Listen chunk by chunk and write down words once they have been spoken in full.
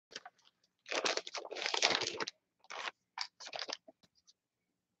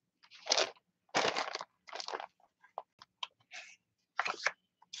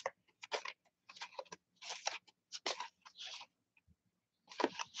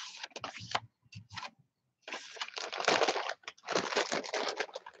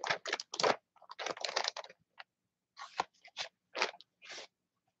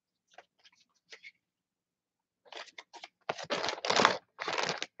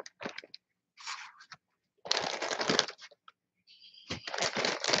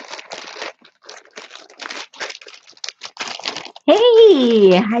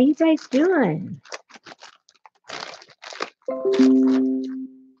Hey, how you guys doing?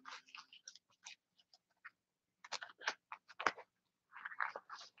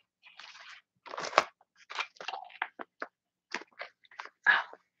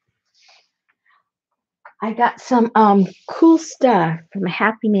 I got some cool stuff from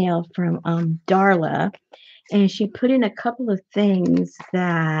Happy Mail from Darla, and she put in a couple of things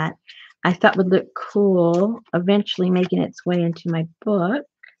that I thought would look cool, eventually making its way into my book.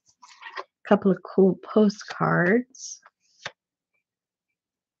 A couple of cool postcards.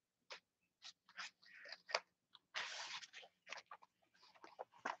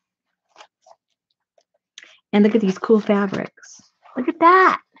 And look at these cool fabrics. Look at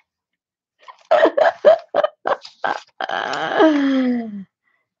that.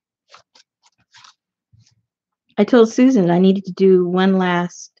 I told Susan I needed to do one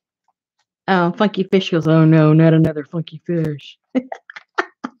last funky fish. She goes, oh no, not another funky fish.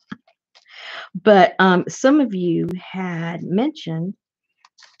 But some of you had mentioned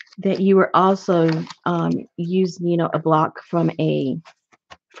that you were also using, a block from a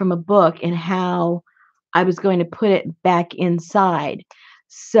book and how I was going to put it back inside.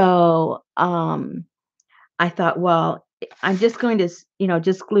 So I thought, well, I'm just going to,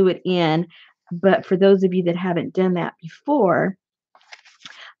 just glue it in. But for those of you that haven't done that before,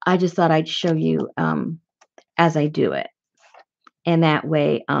 I just thought I'd show you as I do it. And that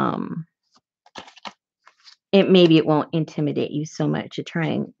way, it won't intimidate you so much to try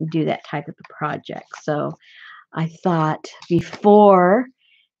and do that type of a project. So I thought before,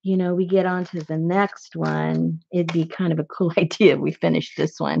 we get on to the next one, it'd be kind of a cool idea if we finish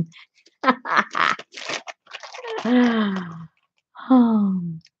this one.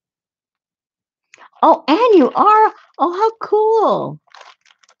 Oh, and you are? Oh, how cool.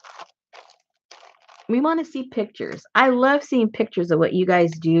 We want to see pictures. I love seeing pictures of what you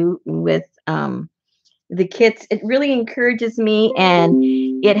guys do with the kits. It really encourages me, and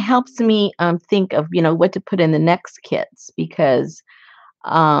it helps me think of what to put in the next kits, because it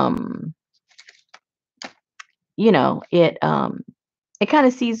kind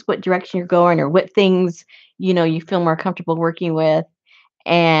of sees what direction you're going or what things you feel more comfortable working with.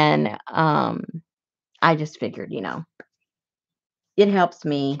 And I just figured it helps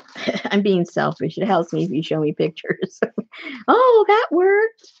me. I'm being selfish. It helps me if you show me pictures. Oh, that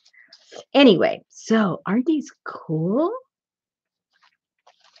worked. Anyway, so aren't these cool?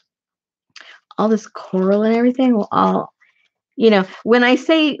 All this coral and everything. Well, all when I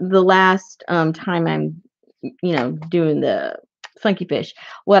say the last time I'm doing the funky fish,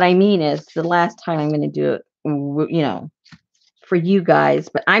 what I mean is the last time I'm going to do it for you guys,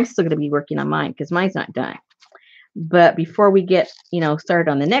 but I'm still going to be working on mine because mine's not done. But before we get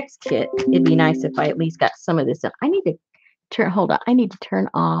started on the next kit, it'd be nice if I at least got some of this done. I need to turn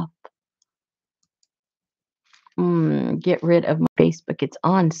off, get rid of my Facebook. It's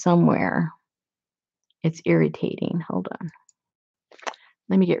on somewhere. It's irritating. Hold on.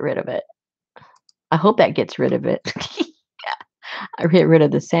 Let me get rid of it. I hope that gets rid of it. I get rid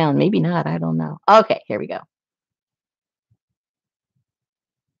of the sound. Maybe not. I don't know. Okay, here we go.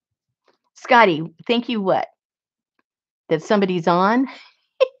 Scotty, thank you. What? That somebody's on?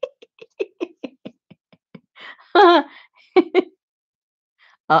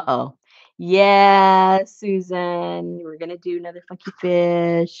 Uh-oh. Yeah, Susan, we're going to do another funky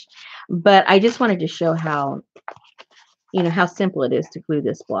fish. But I just wanted to show how simple it is to glue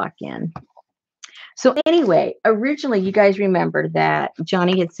this block in. So anyway, originally, you guys remember that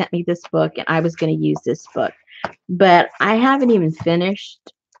Johnny had sent me this book and I was going to use this book. But I haven't even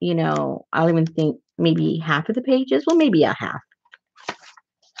finished, I'll even think maybe half of the pages. Well, maybe a half.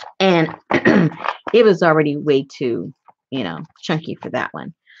 And it was already way too, chunky for that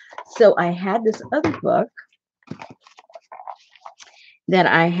one. So I had this other book that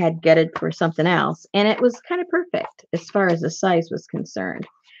I had gutted for something else, and it was kind of perfect as far as the size was concerned.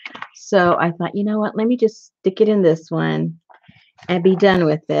 So I thought, you know what, let me just stick it in this one and be done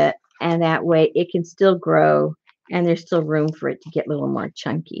with it. And that way it can still grow and there's still room for it to get a little more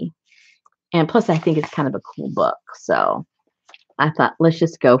chunky. And plus, I think it's kind of a cool book. So I thought, let's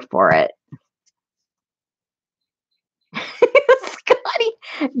just go for it. Scotty,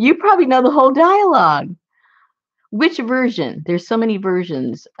 you probably know the whole dialogue. Which version? There's so many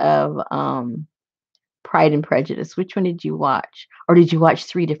versions of Pride and Prejudice. Which one did you watch? Or did you watch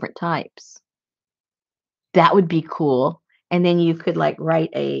 3 different types? That would be cool. And then you could like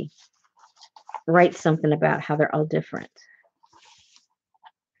write something about how they're all different.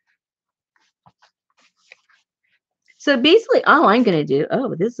 So basically all I'm going to do,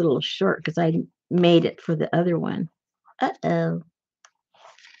 this is a little short because I made it for the other one. Uh-oh.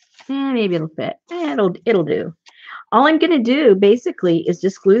 Maybe it'll fit. It'll do. All I'm going to do basically is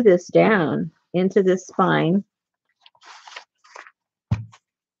just glue this down into this spine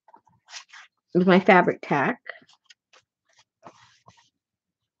with my fabric tack.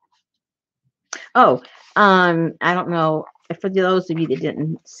 Oh, I don't know, for those of you that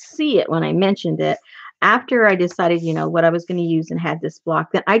didn't see it when I mentioned it, after I decided, what I was going to use and had this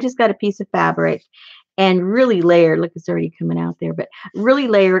block, then I just got a piece of fabric and really layered, look, it's already coming out there, but really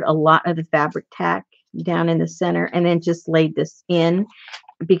layered a lot of the fabric tack down in the center and then just laid this in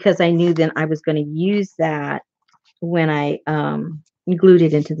because I knew then I was going to use that when I glued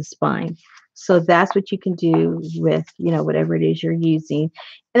it into the spine. So that's what you can do with, whatever it is you're using.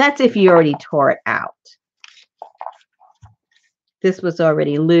 And that's if you already tore it out. This was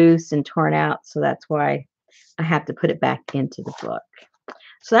already loose and torn out, so that's why I have to put it back into the book.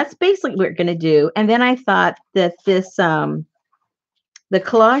 So that's basically what we're going to do. And then I thought that this, the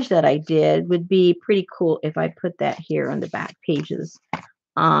collage that I did would be pretty cool if I put that here on the back pages,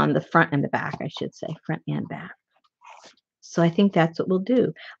 on the front and the back, I should say, front and back. So I think that's what we'll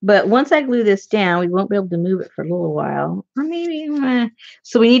do. But once I glue this down, we won't be able to move it for a little while. Or maybe,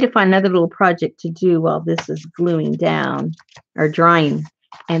 so we need to find another little project to do while this is gluing down or drying.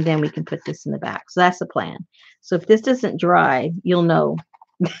 And then we can put this in the back. So that's the plan. So if this doesn't dry, you'll know.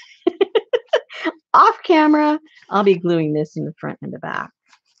 Off camera, I'll be gluing this in the front and the back.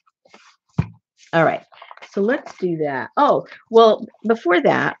 All right. So let's do that. Oh, well, before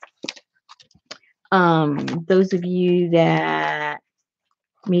that, those of you that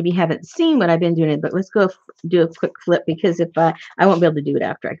maybe haven't seen what I've been doing, but let's go do a quick flip because if I won't be able to do it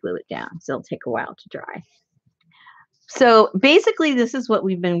after I glue it down, so it'll take a while to dry. So basically, this is what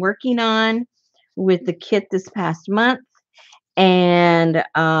we've been working on with the kit this past month, and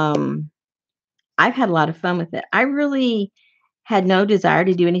I've had a lot of fun with it. I really had no desire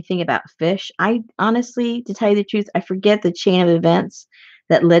to do anything about fish. I honestly, to tell you the truth, I forget the chain of events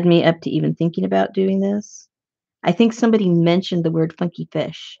that led me up to even thinking about doing this. I think somebody mentioned the word funky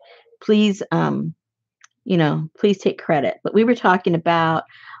fish. Please, please take credit. But we were talking about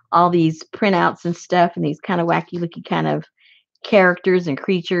all these printouts and stuff and these kind of wacky looking kind of characters and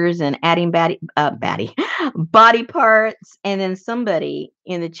creatures and adding body parts. And then somebody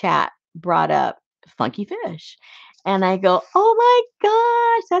in the chat brought up funky fish. And I go, oh my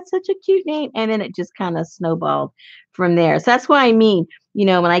gosh, that's such a cute name. And then it just kind of snowballed from there. So that's what I mean.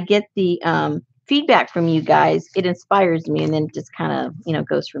 When I get the feedback from you guys, it inspires me and then it just kind of,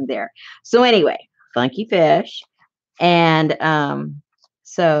 goes from there. So anyway, funky fish. And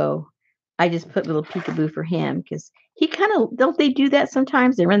so I just put a little peekaboo for him because he kind of, don't they do that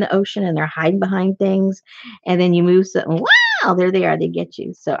sometimes? They're in the ocean and they're hiding behind things. And then you move something, wow, there they are, they get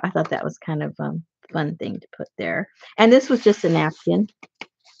you. So I thought that was kind of fun thing to put there. And this was just a napkin.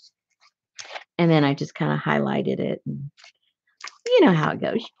 And then I just kind of highlighted it. And you know how it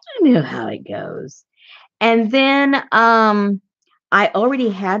goes. You know how it goes. And then I already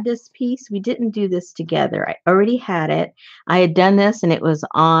had this piece. We didn't do this together. I already had it. I had done this and it was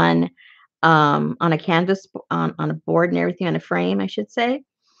on a canvas, on a board and everything, on a frame, I should say.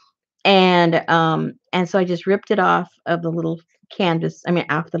 And so I just ripped it off of the little canvas,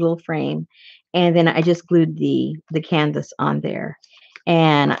 off the little frame. And then I just glued the canvas on there.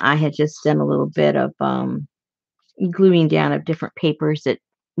 And I had just done a little bit of gluing down of different papers that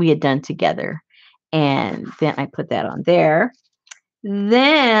we had done together. And then I put that on there.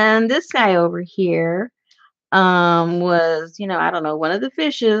 Then this guy over here was, I don't know, one of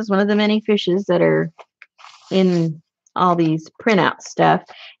the many fishes that are in all these printout stuff.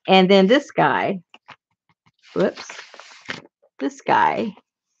 And then this guy, this guy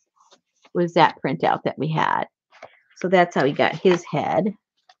was that printout that we had. So that's how he got his head.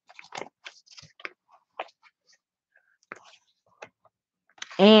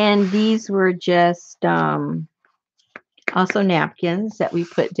 And these were just also napkins that we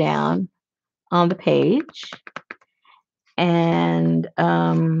put down on the page. And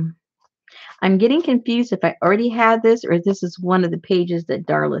I'm getting confused if I already had this or if this is one of the pages that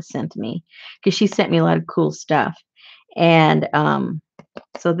Darla sent me, because she sent me a lot of cool stuff. And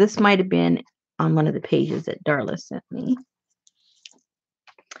so this might have been on one of the pages that Darla sent me.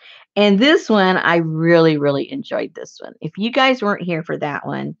 And this one, I really, really enjoyed this one. If you guys weren't here for that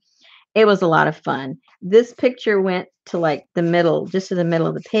one, it was a lot of fun. This picture went to like the middle, just to the middle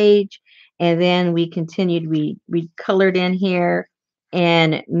of the page. And then we continued, we colored in here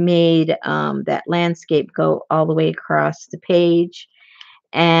and made that landscape go all the way across the page.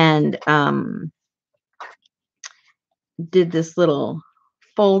 And did this little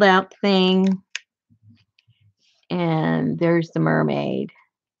fold out thing. And there's the mermaid.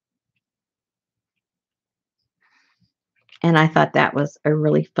 And I thought that was a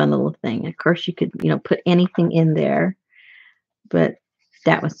really fun little thing. Of course, you could, put anything in there, but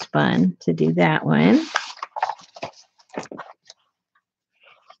that was fun to do that one.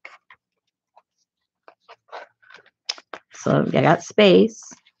 So I got space.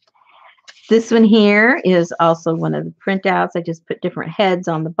 This one here is also one of the printouts. I just put different heads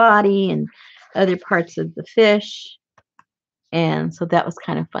on the body and other parts of the fish. And so that was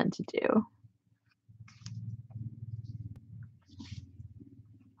kind of fun to do.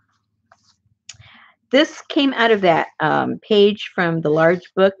 This came out of that page from the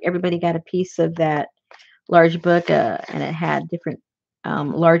large book. Everybody got a piece of that large book, and it had different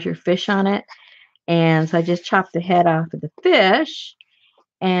larger fish on it. And so I just chopped the head off of the fish.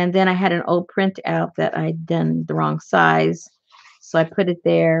 And then I had an old printout that I'd done the wrong size. So I put it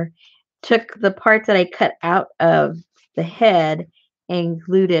there, took the part that I cut out of the head and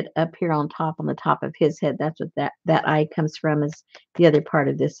glued it up here on the top of his head. That's what that eye comes from, is the other part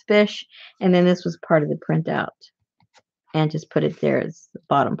of this fish. And then this was part of the printout. And just put it there as the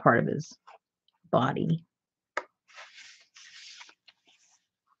bottom part of his body.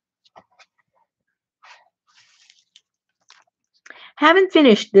 Haven't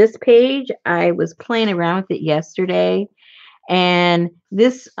finished this page. I was playing around with it yesterday. And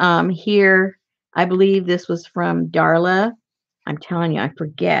this here, I believe this was from Darla. I'm telling you, I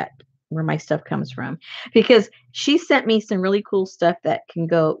forget where my stuff comes from, because she sent me some really cool stuff that can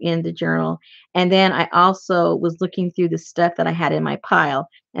go in the journal. And then I also was looking through the stuff that I had in my pile.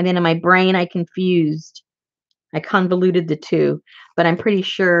 And then in my brain, I convoluted the two. But I'm pretty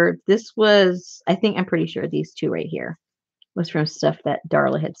sure I'm pretty sure these two right here was from stuff that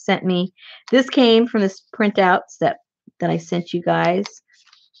Darla had sent me. This came from this printouts that I sent you guys.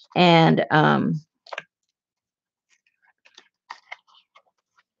 And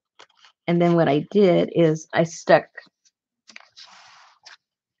then what I did is I stuck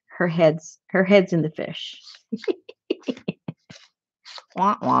her heads in the fish.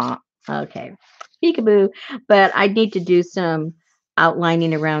 Wah, wah. Okay. Peekaboo. But I need to do some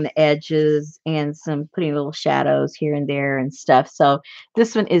outlining around the edges and some putting little shadows here and there and stuff. So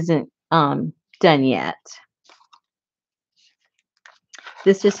this one isn't done yet.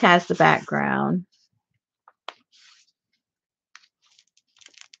 This just has the background.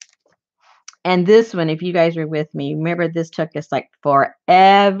 And this one, if you guys were with me, remember this took us like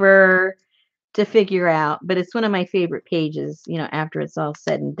forever to figure out, but it's one of my favorite pages, after it's all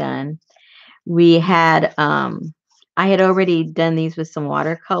said and done. We had, I had already done these with some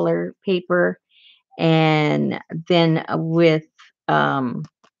watercolor paper, and then with the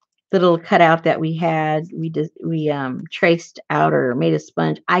little cutout that we had, we traced out or made a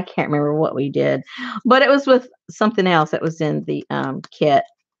sponge. I can't remember what we did, but it was with something else that was in the kit.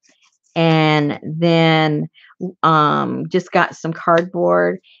 And then just got some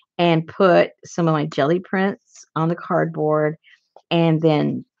cardboard and put some of my jelly prints on the cardboard, and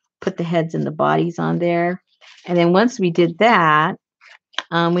then put the heads and the bodies on there. And then once we did that,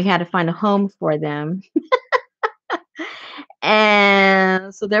 we had to find a home for them.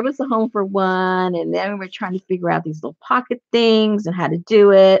 And so there was a home for one, and then we were trying to figure out these little pocket things and how to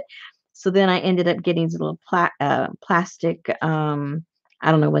do it. So then I ended up getting these little plastic, I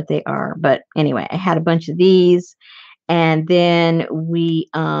don't know what they are, but anyway, I had a bunch of these. And then we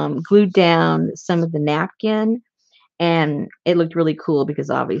glued down some of the napkin, and it looked really cool because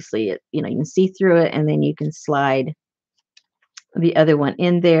obviously you can see through it, and then you can slide the other one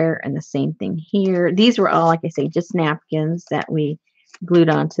in there, and the same thing here. These were all, like I say, just napkins that we glued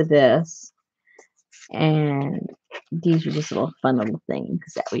onto this. And these were just little fun little things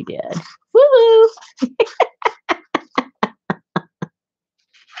that we did. Woo!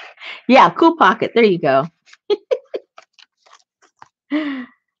 Yeah, cool pocket. There you go.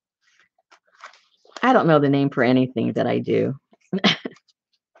 I don't know the name for anything that I do.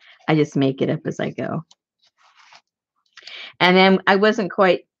 I just make it up as I go. And then I wasn't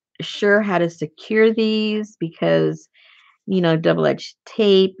quite sure how to secure these because, double-edged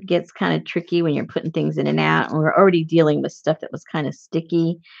tape gets kind of tricky when you're putting things in and out. And we're already dealing with stuff that was kind of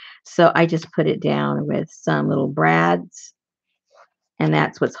sticky. So I just put it down with some little brads. And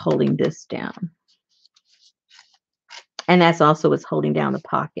that's what's holding this down. And that's also what's holding down the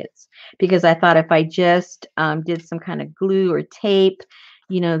pockets. Because I thought if I just did some kind of glue or tape,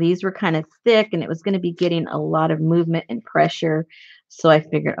 these were kind of thick and it was going to be getting a lot of movement and pressure. So I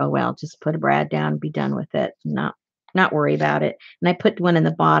figured, oh, well, just put a brad down and be done with it. Not worry about it. And I put one in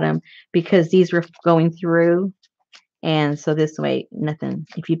the bottom because these were going through. And so this way, nothing,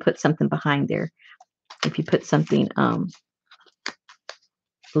 if you put something behind there, if you put something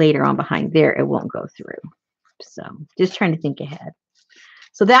later on behind there, it won't go through. So just trying to think ahead.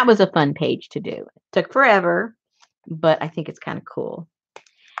 So that was a fun page to do. It took forever, but I think it's kind of cool.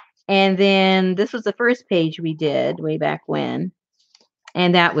 And then this was the first page we did way back when,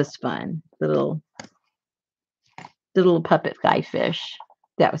 and that was fun. The little puppet guy fish.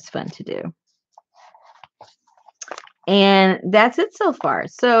 That was fun to do. And that's it so far.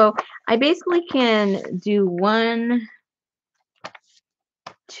 So I basically can do 1,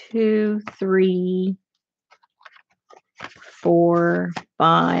 2, 3, 4,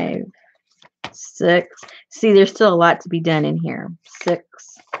 5, 6. See, there's still a lot to be done in here. 6.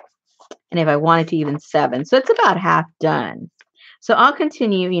 And if I wanted to, even 7. So it's about half done. So I'll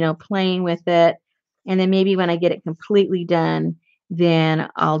continue, playing with it. And then maybe when I get it completely done, then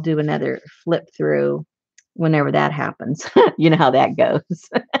I'll do another flip through whenever that happens. You know how that goes.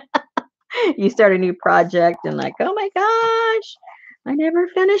 You start a new project and like, oh my gosh, I never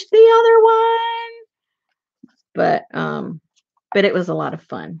finished the other one. But it was a lot of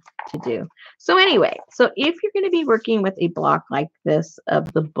fun to do. So anyway, so if you're going to be working with a block like this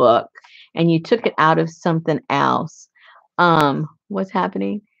of the book and you took it out of something else, what's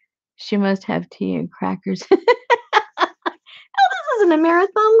happening? She must have tea and crackers. Oh, this isn't a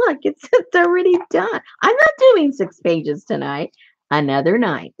marathon. Look, it's already done. I'm not doing 6 pages tonight. Another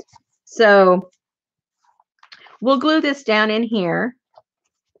night. So we'll glue this down in here.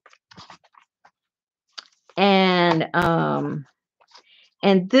 And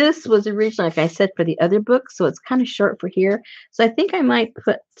this was originally, like I said, for the other book, so it's kind of short for here. So I think I might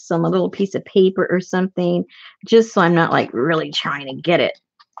put a little piece of paper or something, just so I'm not like really trying to get it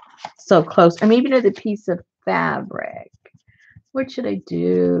so close. Or maybe another piece of fabric. What should I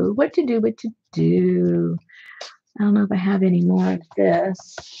do? What to do? I don't know if I have any more of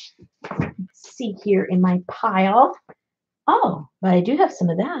this. Let's see here in my pile. Oh, but I do have some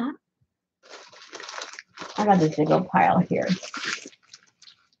of that. I got this big old pile here,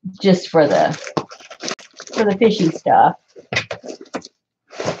 just for the fishy stuff.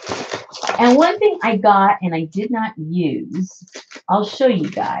 And one thing I got and I did not use, I'll show you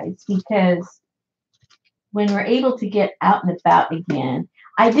guys, because when we're able to get out and about again,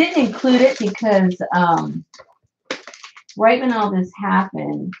 I didn't include it because right when all this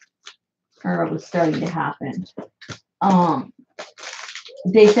happened, or it was starting to happen,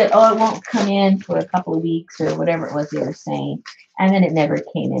 they said, oh, it won't come in for a couple of weeks or whatever it was they were saying. And then it never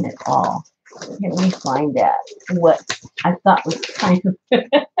came in at all. Here, let me find that. What I thought was kind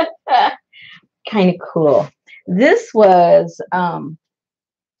of cool. This was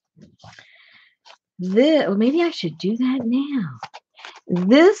maybe I should do that now.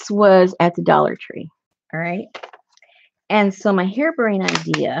 This was at the Dollar Tree. All right. And so my hair brain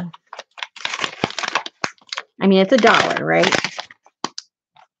idea, I mean, it's $1, right?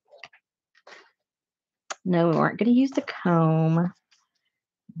 No, we weren't going to use the comb. We're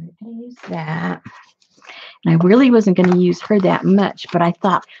going to use that. And I really wasn't going to use her that much, but I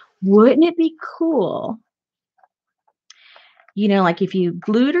thought, wouldn't it be cool? Like if you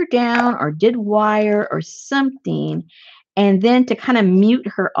glued her down or did wire or something, and then to kind of mute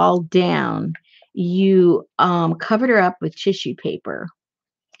her all down, you covered her up with tissue paper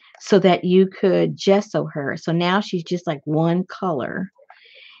so that you could gesso her. So now she's just like one color.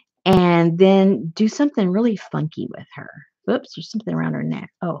 And then do something really funky with her. Oops, there's something around her neck.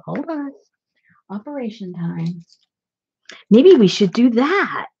 Oh, hold on. Operation time. Maybe we should do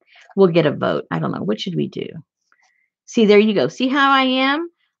that. We'll get a vote. I don't know. What should we do? See, there you go. See how I am?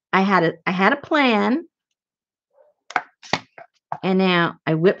 I had a plan. And now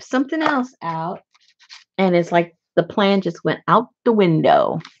I whipped something else out. And it's like the plan just went out the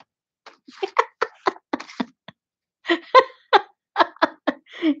window.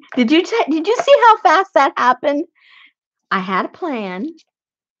 Did you see how fast that happened? I had a plan.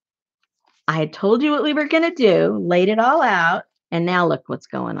 I had told you what we were going to do, laid it all out, and now look what's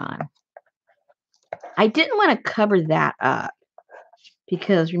going on. I didn't want to cover that up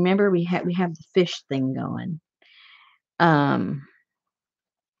because remember we have the fish thing going.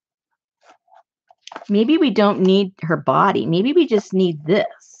 Maybe we don't need her body. Maybe we just need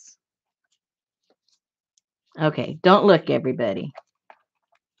this. Okay, don't look, everybody.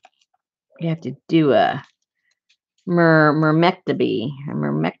 You have to do a mermectomy.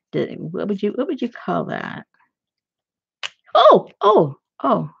 What would you call that? Oh,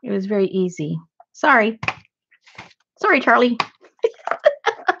 it was very easy. Sorry, Charlie.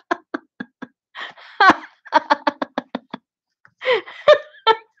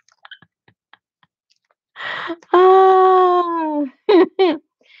 Oh,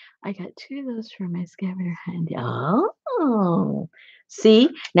 I got 2 of those for my scavenger hunt. Oh, Oh, see?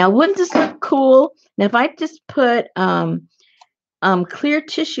 Now, wouldn't this look cool? Now, if I just put clear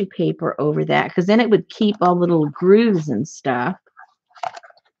tissue paper over that, because then it would keep all the little grooves and stuff.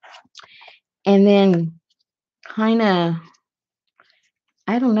 And then kind of,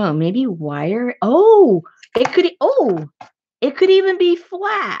 I don't know, maybe wire. Oh, it could even be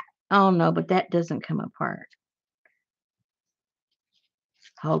flat. Oh no, but that doesn't come apart.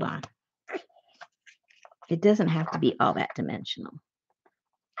 Hold on. It doesn't have to be all that dimensional.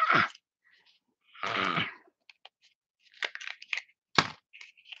 Ah. Ah.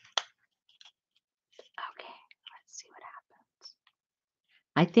 Okay, let's see what happens.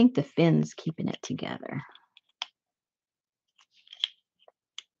 I think the fin's keeping it together.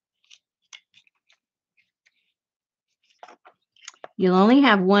 You'll only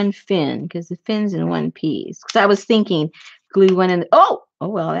have one fin because the fin's in one piece. Because I was thinking glue one in the, oh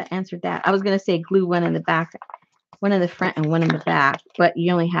well, that answered that. I was going to say glue one in the back, one in the front and one in the back, but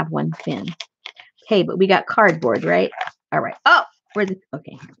you only have one fin. Okay, but we got cardboard, right? All right. Oh,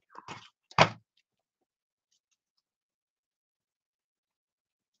 okay.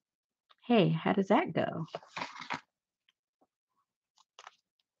 Hey, how does that go?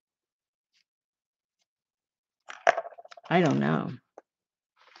 I don't know.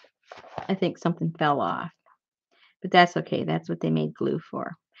 I think something fell off, but that's okay. That's what they made glue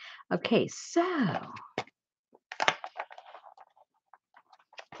for. Okay, so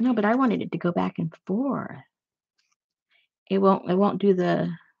no, but I wanted it to go back and forth. It won't do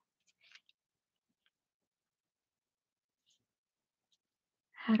the,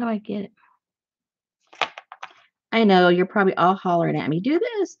 how do I get it? I know you're probably all hollering at me, do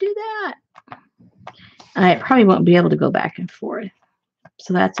this, do that. I probably won't be able to go back and forth.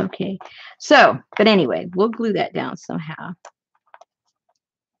 So that's okay. So, but anyway, we'll glue that down somehow.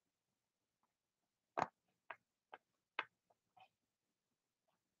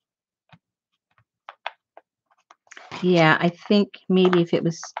 Yeah, I think maybe if it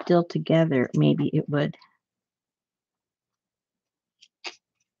was still together, maybe it would.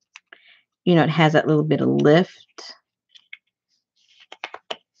 You know, it has that little bit of lift.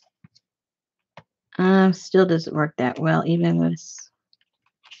 Still doesn't work that well, even with,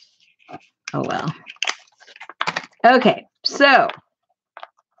 oh well. Okay, so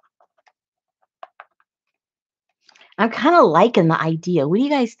I'm kind of liking the idea. What do you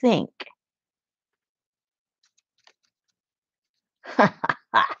guys think?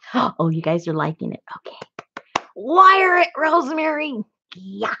 Oh, you guys are liking it. Okay. Wire it, Rosemary.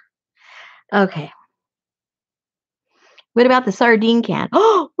 Yeah. Okay. What about the sardine can?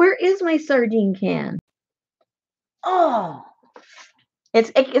 Oh, where is my sardine can? Oh,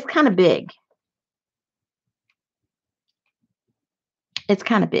 it's kind of big. It's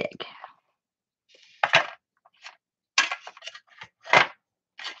kind of big.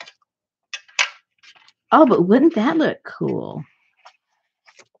 Oh, but wouldn't that look cool?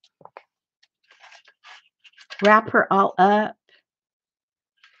 Wrap her all up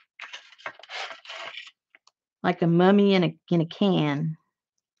like a mummy in a can.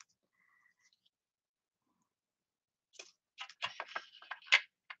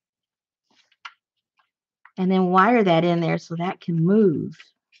 And then wire that in there so that can move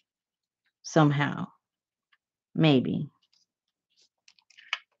somehow. Maybe.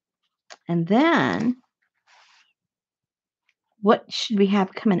 And then what should we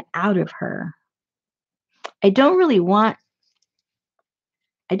have coming out of her? I don't want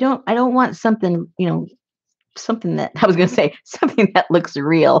something, something that I was going to say, something that looks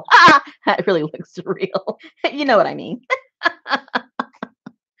real. That really looks real. You know what I mean?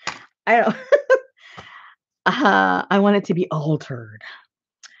 I don't. I want it to be altered.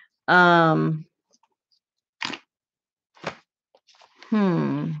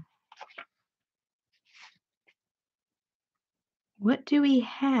 What do we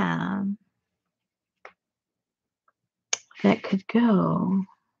have that could go?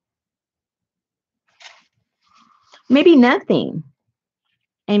 Maybe nothing.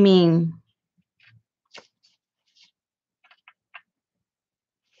 I mean,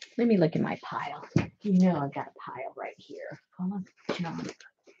 let me look in my pile. You know I've got a pile right here full of junk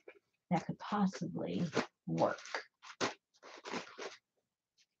that could possibly work.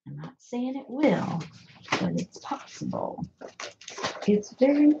 I'm not saying it will, but it's possible. It's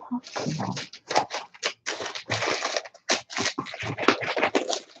very possible.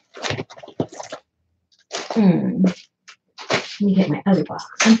 Let me get my other box.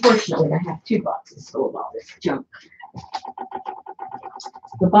 Unfortunately, I have two boxes full of all this junk.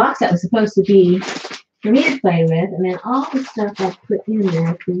 The box that was supposed to be for me to play with, and then all the stuff I put in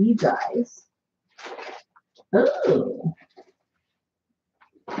there for you guys. Oh.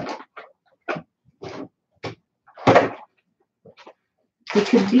 It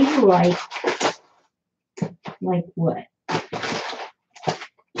could be like what?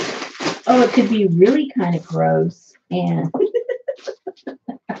 Oh, it could be really kind of gross and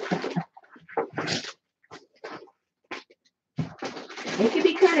it could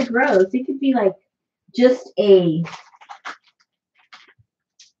be kind of gross. It could be like just it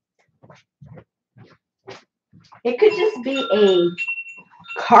could just be a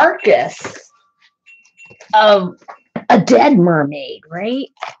carcass of a dead mermaid, right?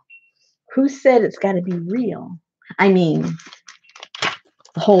 Who said it's got to be real? I mean,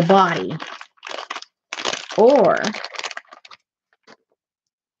 the whole body. Or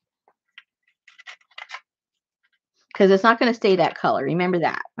because it's not going to stay that color. Remember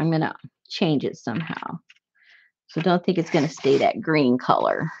that. I'm going to change it somehow. So don't think it's going to stay that green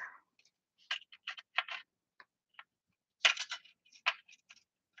color.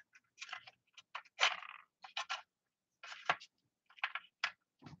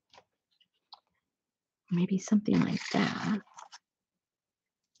 Maybe something like that.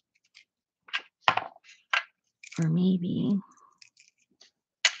 Or maybe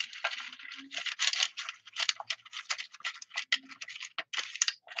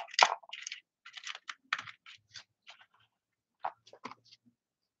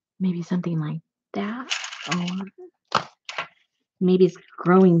something like that. Or maybe it's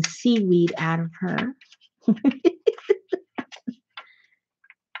growing seaweed out of her. The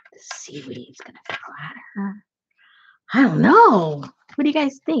seaweed's going to grow out of her. I don't know. What do you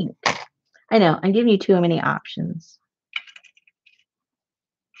guys think? I know, I'm giving you too many options.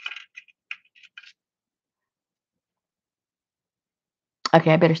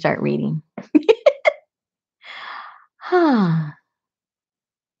 Okay, I better start reading. Huh.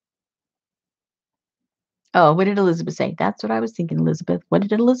 Oh, what did Elizabeth say? That's what I was thinking, Elizabeth. What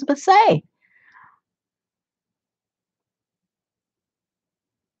did Elizabeth say?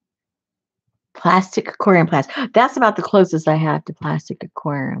 Plastic aquarium plants. That's about the closest I have to plastic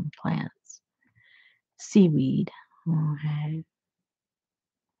aquarium plants. Seaweed. Okay.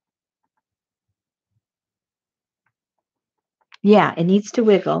 Yeah, it needs to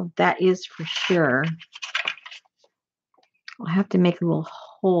wiggle. That is for sure. I'll have to make a little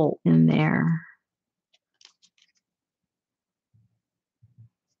hole in there.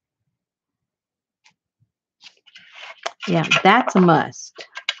 Yeah, that's a must.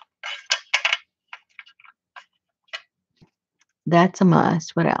 That's a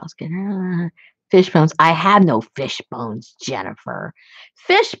must. What else? Fish bones. I have no fish bones, Jennifer.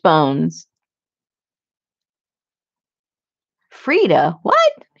 Fish bones. Frida.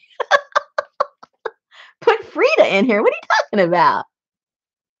 What? Put Frida in here. What are you talking about?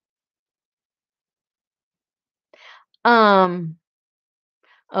 Oh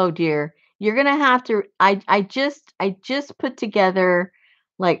dear. You're gonna have to I just put together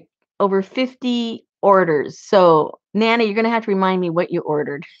like over 50 orders. So Nana, you're gonna have to remind me what you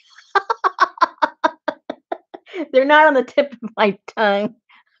ordered. They're not on the tip of my tongue.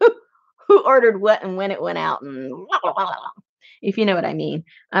 Who ordered what and when it went out and if you know what I mean.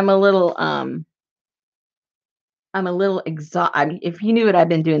 I'm a little exhausted. If you knew what I've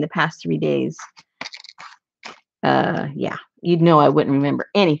been doing the past 3 days, yeah, you'd know I wouldn't remember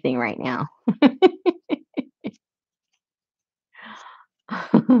anything right now.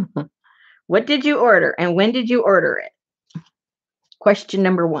 What did you order and when did you order it? Question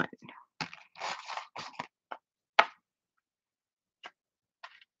number 1.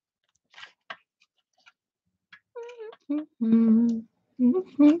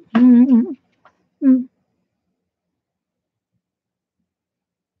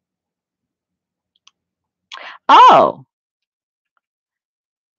 Oh,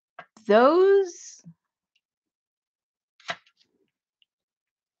 those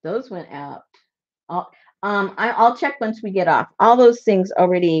went out. I'll check once we get off. All those things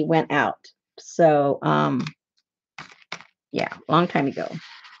already went out. So, yeah, long time ago.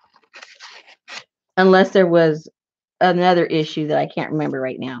 Unless there was another issue that I can't remember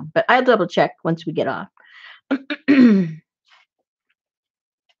right now, but I'll double check once we get off.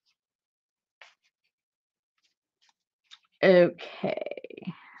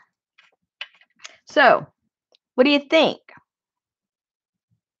 Okay. So, what do you think?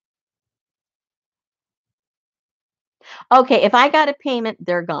 Okay, if I got a payment,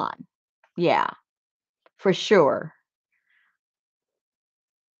 they're gone. Yeah, for sure.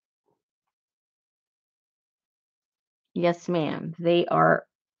 Yes, ma'am. They are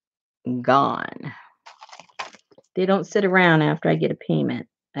gone. They don't sit around after I get a payment.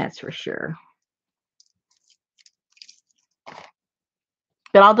 That's for sure.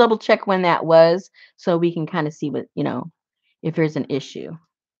 But I'll double check when that was so we can kind of see what, if there's an issue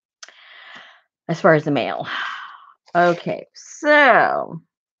as far as the mail. Okay, so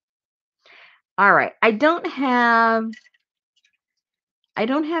all right. I don't have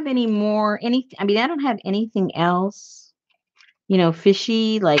any more I don't have anything else,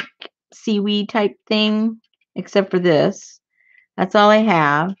 fishy like seaweed type thing except for this. That's all I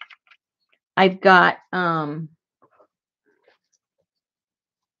have. I've got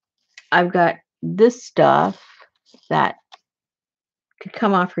this stuff that could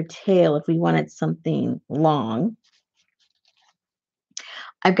come off her tail if we wanted something long.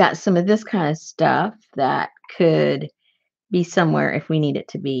 I've got some of this kind of stuff that could be somewhere if we need it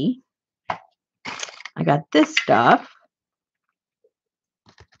to be. I got this stuff.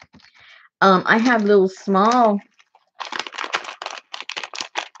 I have little small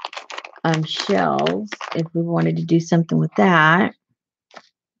shells if we wanted to do something with that.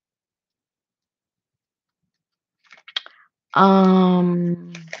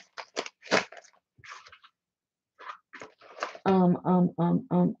 Um,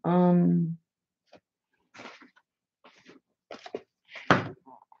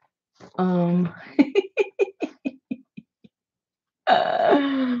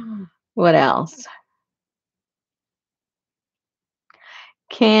 what else?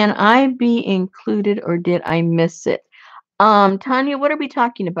 Can I be included or did I miss it? Tanya, what are we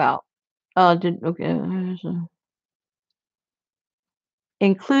talking about? Okay.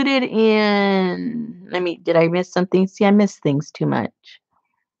 Included in, did I miss something? See, I miss things too much.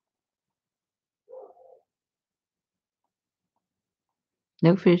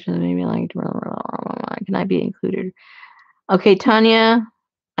 No fish, maybe like, can I be included? Okay, Tanya,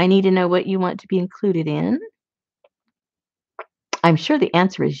 I need to know what you want to be included in. I'm sure the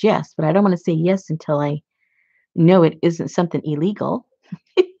answer is yes, but I don't want to say yes until I know it isn't something illegal.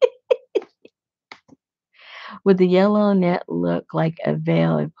 Would the yellow net look like a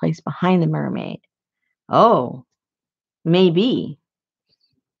veil placed behind the mermaid? Oh, maybe.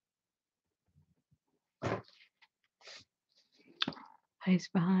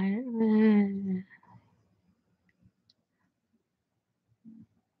 Placed behind.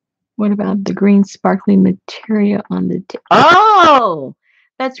 What about the green sparkling material on the oh,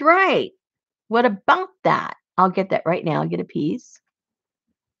 that's right. What about that? I'll get that right now. I'll get a piece.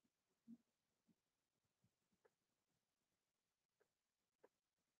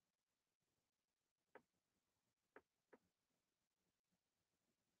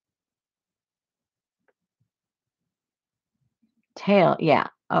 Tail, yeah.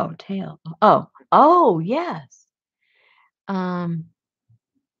 Oh, tail. Oh, yes. Tanya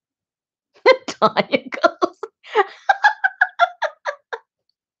goes.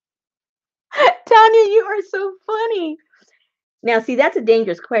 Tanya, you are so funny. Now, see, that's a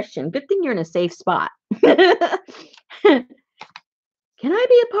dangerous question. Good thing you're in a safe spot. Can I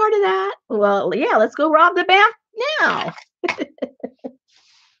be a part of that? Well, yeah, let's go rob the bank now.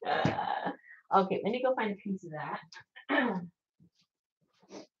 Okay, let me go find a piece of that.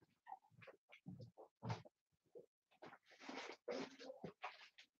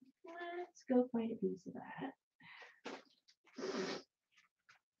 Let's go find a piece of that.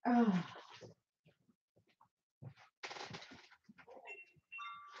 Oh.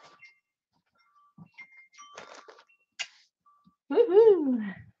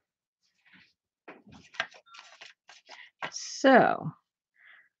 Woohoo! So,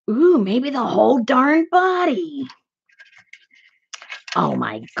 maybe the whole darn body. Oh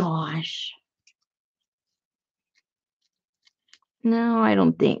my gosh. No, I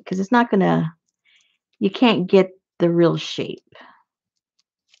don't think, because it's not gonna, you can't get the real shape.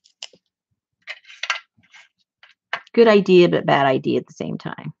 Good idea, but bad idea at the same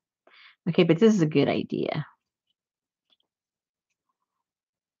time. Okay, but this is a good idea.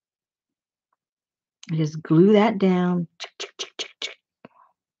 Just glue that down.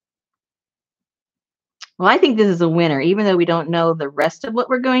 Well, I think this is a winner. Even though we don't know the rest of what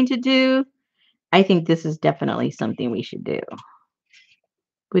we're going to do, I think this is definitely something we should do.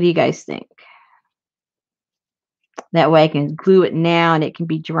 What do you guys think? That way I can glue it now and it can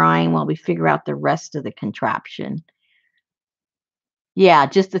be drying while we figure out the rest of the contraption. Yeah,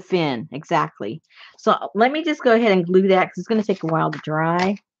 just the fin. Exactly. So let me just go ahead and glue that because it's going to take a while to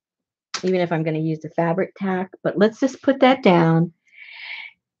dry, even if I'm going to use the fabric tack. But let's just put that down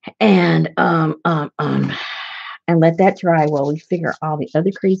and let that dry while we figure all the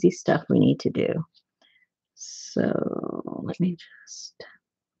other crazy stuff we need to do. So let me just,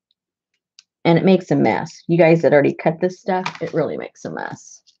 and it makes a mess. You guys that already cut this stuff, it really makes a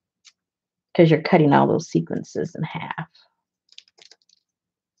mess because you're cutting all those sequences in half.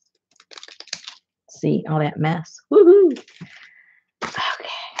 see all that mess. Woohoo! Okay.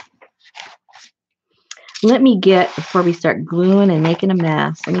 Let me get, before we start gluing and making a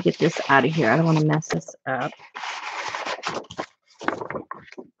mess, let me get this out of here. I don't want to mess this up.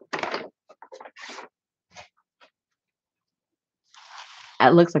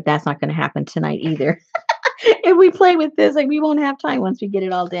 It looks like that's not going to happen tonight either. If we play with this, like, we won't have time once we get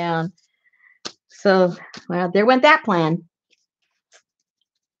it all down. So, well, there went that plan.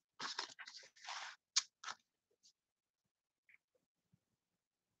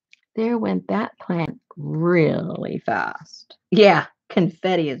 There went that plan really fast. Yeah,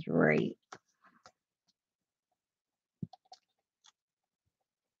 confetti is right.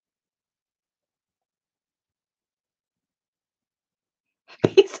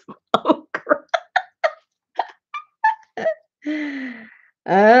 Piece of okra.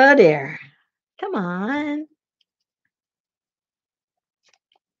 Oh dear. Come on.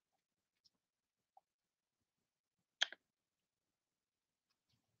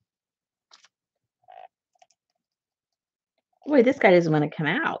 Boy, this guy doesn't want to come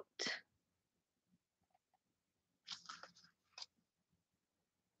out.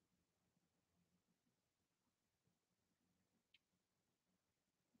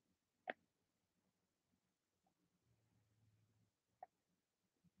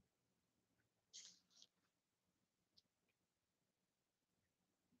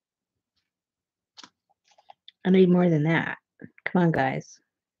 I need more than that. Come on, guys.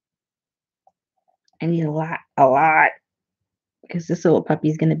 I need a lot. Because this little puppy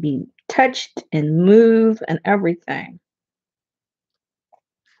is going to be touched and move and everything.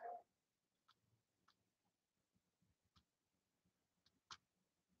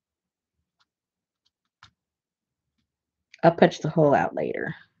 I'll punch the hole out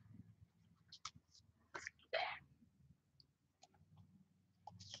later.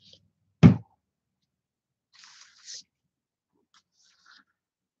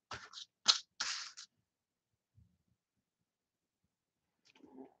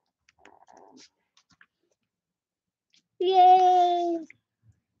 Yay!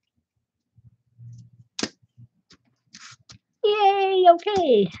 Yay!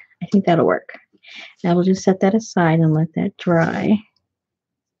 Okay. I think that'll work. Now we'll just set that aside and let that dry.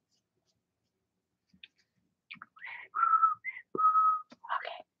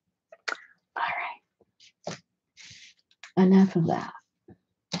 Okay. All right. Enough of that.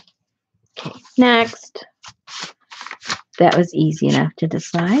 Okay. Next. That was easy enough to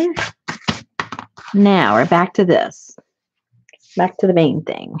decide. Now we're back to this. Back to the main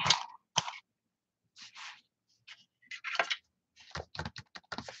thing.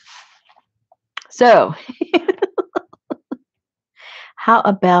 So, how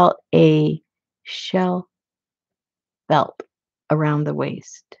about a shell belt around the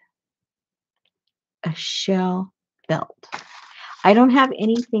waist? A shell belt. I don't have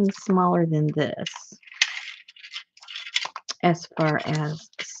anything smaller than this as far as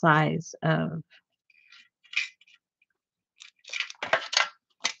size of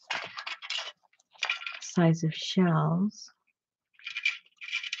shells.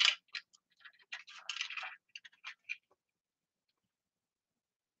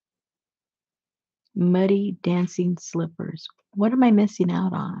 Muddy dancing slippers. What am I missing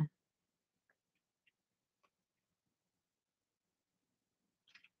out on?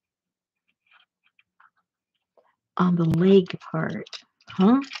 On the leg part.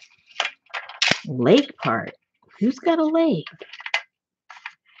 Huh? Leg part? Who's got a leg?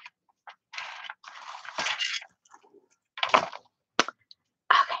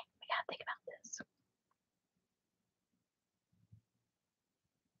 Okay, we gotta think about this.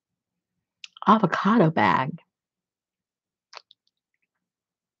 Avocado bag.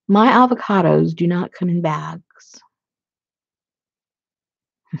 My avocados do not come in bags.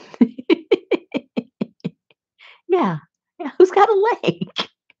 Yeah. Who's got a leg?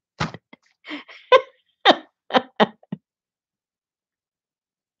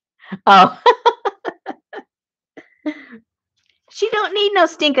 Oh. She don't need no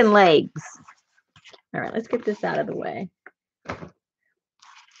stinking legs. All right, let's get this out of the way.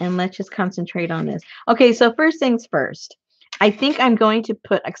 And let's just concentrate on this. Okay, so first things first. I think I'm going to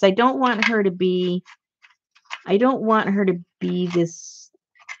put, because I don't want her to be this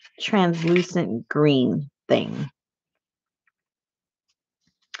translucent green thing.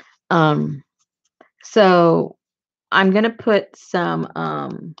 So I'm gonna put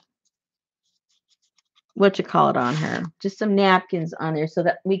some what you call it on her, just some napkins on there so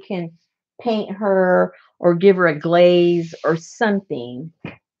that we can paint her or give her a glaze or something,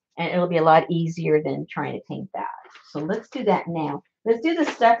 and it'll be a lot easier than trying to paint that. So let's do that now. Let's do the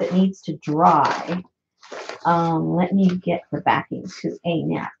stuff that needs to dry Let me get the backing to a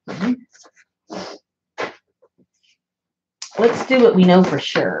napkin. Let's do what we know for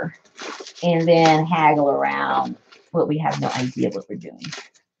sure, and then haggle around what we have no idea what we're doing.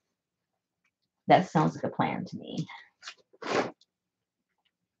 That sounds like a plan to me.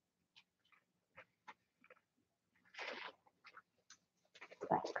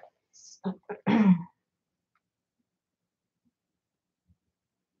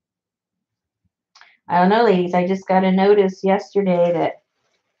 I don't know, ladies. I just got a notice yesterday that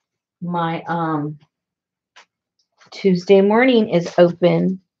my Tuesday morning is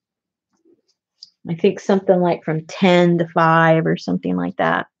open. I think something like from 10 to 5 or something like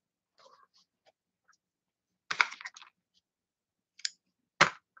that.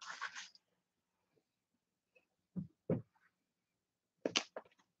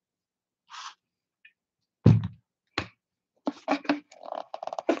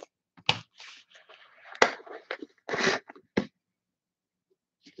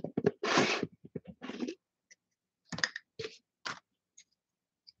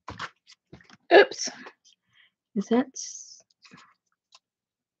 Oops. Is that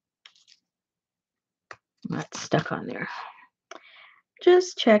that's stuck on there?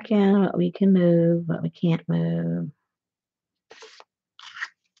 Just checking what we can move, what we can't move.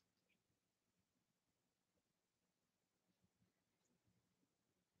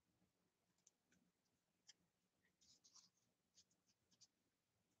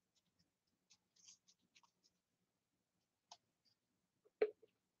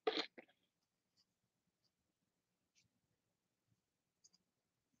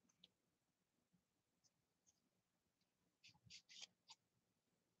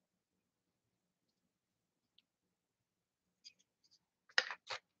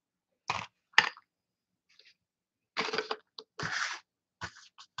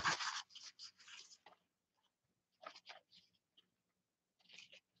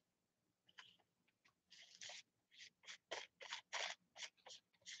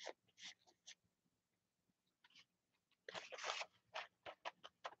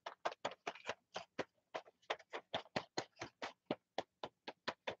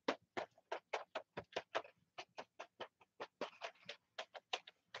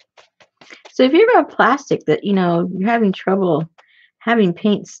 So if you ever have plastic that, you're having trouble having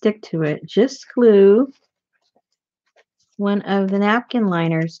paint stick to it, just glue one of the napkin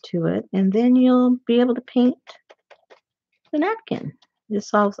liners to it, and then you'll be able to paint the napkin. This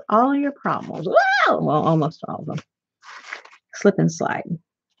solves all your problems. Wow! Well, almost all of them. Slip and slide.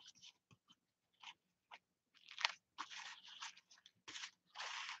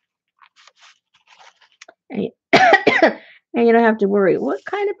 And and you don't have to worry, what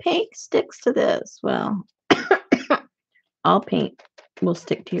kind of paint sticks to this? Well, all paint will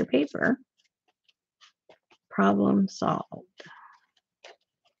stick to your paper. Problem solved.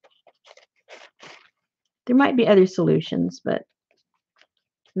 There might be other solutions, but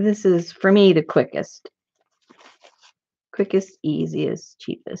this is, for me, the quickest. Quickest, easiest,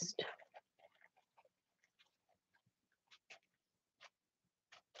 cheapest.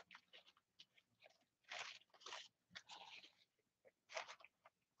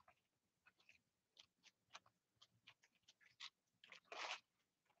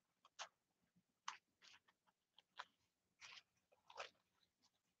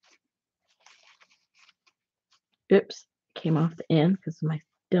 Oops, came off the end because my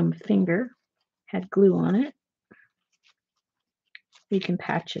dumb finger had glue on it. We can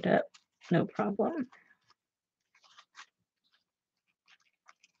patch it up, no problem.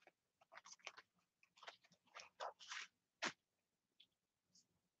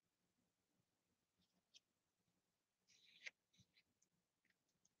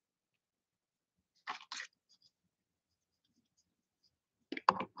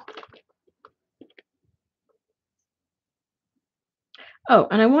 Oh,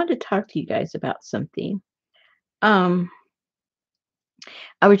 and I wanted to talk to you guys about something. I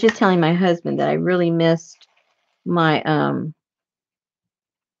was just telling my husband that I really missed my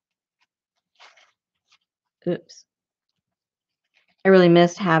oops. I really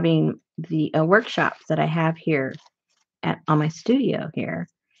missed having the workshops that I have here on my studio here.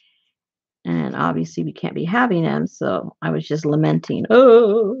 And obviously we can't be having them, so I was just lamenting,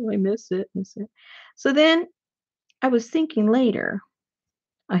 oh, I miss it, miss it. So then I was thinking later,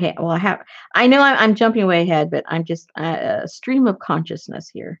 okay, well, I know I'm jumping way ahead, but I'm just a stream of consciousness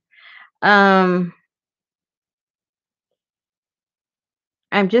here. I'm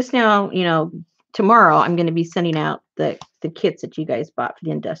just now, tomorrow I'm going to be sending out the kits that you guys bought for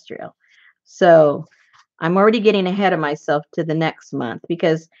the industrial. So I'm already getting ahead of myself to the next month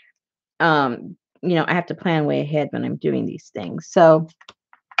because I have to plan way ahead when I'm doing these things. So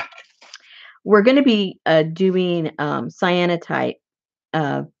we're going to be doing cyanotype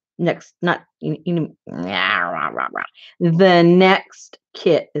next, not the next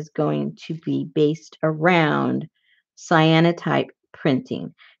kit is going to be based around cyanotype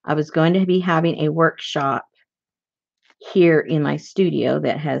printing. I was going to be having a workshop here in my studio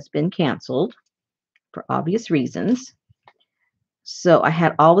that has been canceled for obvious reasons. So I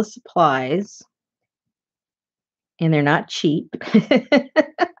had all the supplies, and they're not cheap.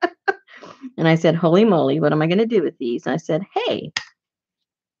 And I said, holy moly, what am I going to do with these? And I said, hey,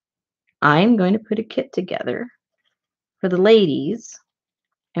 I'm going to put a kit together for the ladies,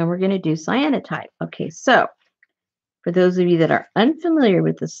 and we're going to do cyanotype. Okay, so for those of you that are unfamiliar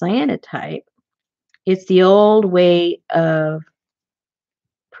with the cyanotype, it's the old way of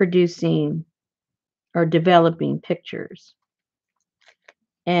producing or developing pictures,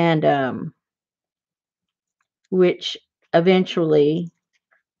 and which eventually,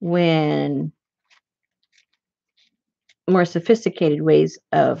 when more sophisticated ways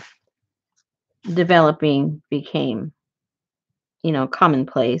of developing became,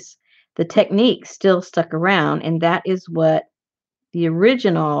 commonplace, the technique still stuck around, and that is what the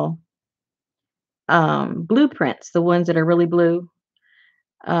original blueprints, the ones that are really blue,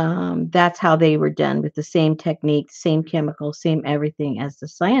 that's how they were done, with the same technique, same chemical, same everything as the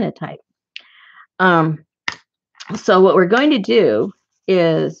cyanotype. Um, so what we're going to do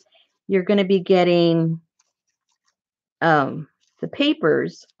is you're going to be getting the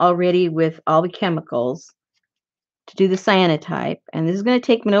papers already with all the chemicals to do the cyanotype. And this is going to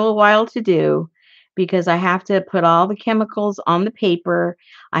take me a little while to do because I have to put all the chemicals on the paper.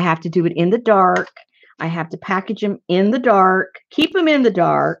 I have to do it in the dark. I have to package them in the dark, keep them in the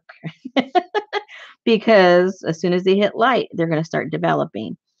dark, because as soon as they hit light, they're going to start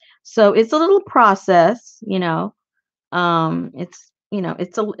developing. So it's a little process, it's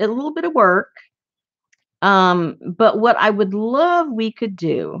a little bit of work. But what I would love we could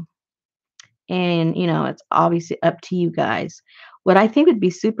do, and it's obviously up to you guys. What I think would be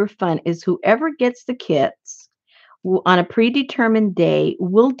super fun is whoever gets the kits on a predetermined day,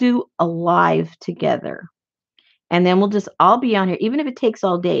 we'll do a live together. And then we'll just all be on here, even if it takes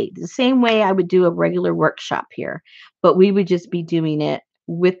all day, the same way I would do a regular workshop here. But we would just be doing it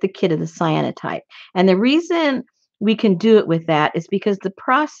with the kit of the cyanotype. And the reason we can do it with that is because the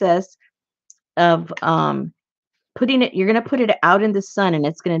process of putting it, you're going to put it out in the sun and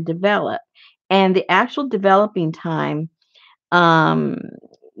it's going to develop. And the actual developing time, um,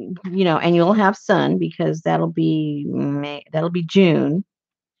 and you'll have sun because that'll be June,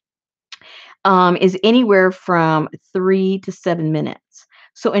 is anywhere from 3 to 7 minutes.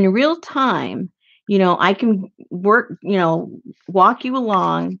 So in real time, I can work, walk you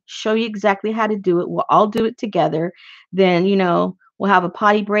along, show you exactly how to do it. We'll all do it together. Then, we'll have a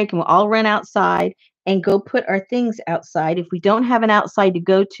potty break and we'll all run outside and go put our things outside. If we don't have an outside to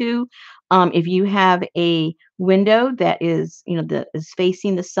go to, if you have a window that is, is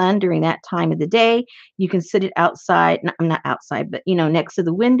facing the sun during that time of the day, you can sit it outside. Not outside, but next to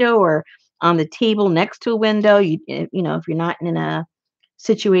the window or on the table next to a window. If you're not in a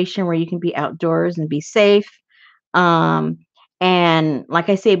situation where you can be outdoors and be safe. Um, and like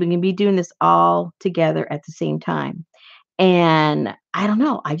I say, we can be doing this all together at the same time. And I don't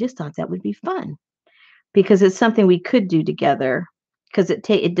know, I just thought that would be fun because it's something we could do together, because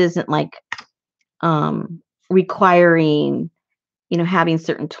it doesn't like requiring, having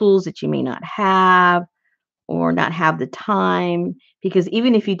certain tools that you may not have or not have the time, because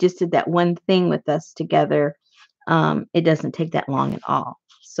even if you just did that one thing with us together, it doesn't take that long at all.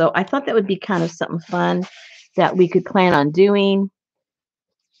 So I thought that would be kind of something fun that we could plan on doing.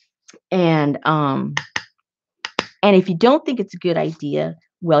 And if you don't think it's a good idea,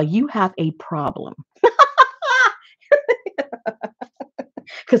 well, you have a problem.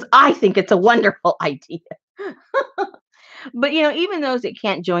 Because I think it's a wonderful idea. But even those that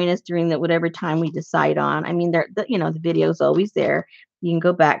can't join us during whatever time we decide on, I mean, the video's always there. You can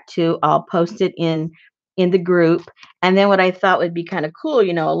go back to. I'll post it in the group. And then what I thought would be kind of cool,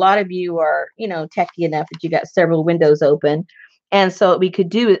 a lot of you are, techie enough that you got several windows open. And so what we could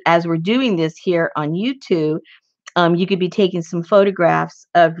do as we're doing this here on YouTube, you could be taking some photographs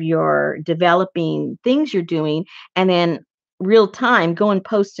of your developing things you're doing, and then real time go and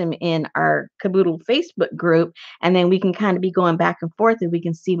post them in our Kaboodle Facebook group, and then we can kind of be going back and forth and we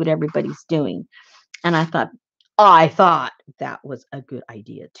can see what everybody's doing. And I thought that was a good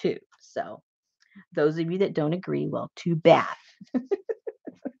idea too. So those of you that don't agree, well, too bad.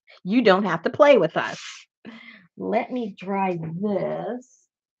 You don't have to play with us. Let me dry this.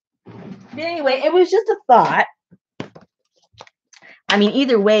 But anyway, it was just a thought. I mean,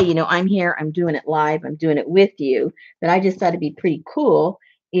 either way, I'm here, I'm doing it live, I'm doing it with you. But I just thought it'd be pretty cool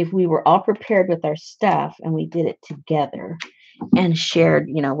if we were all prepared with our stuff and we did it together and shared,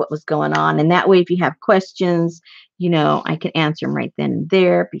 what was going on. And that way, if you have questions, I can answer them right then and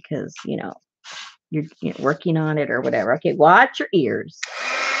there because, you're working on it or whatever. Okay, watch your ears.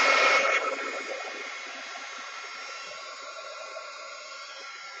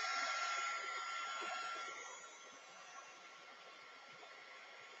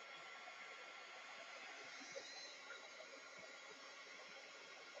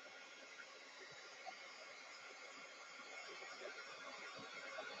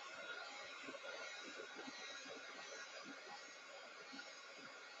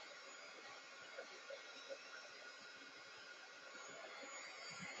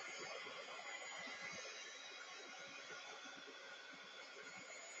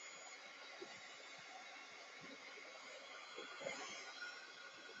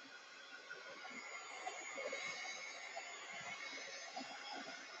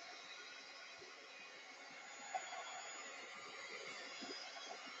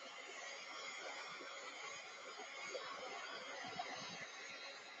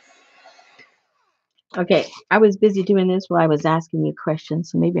 Okay, I was busy doing this while I was asking you questions,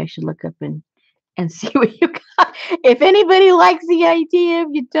 so maybe I should look up and see what you got. If anybody likes the idea, if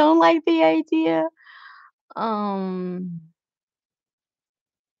you don't like the idea, um,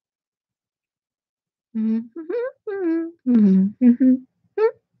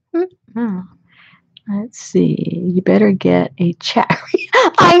 let's see. You better get a chat.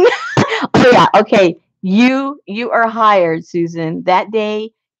 I know. Oh yeah. Okay. You are hired, Susan. That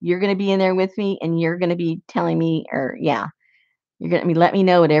day you're gonna be in there with me, and you're gonna be telling me, or yeah, you're gonna be let me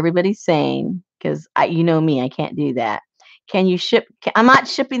know what everybody's saying because you know me, I can't do that. Can you ship? I'm not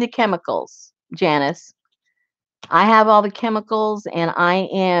shipping the chemicals, Janice. I have all the chemicals, and I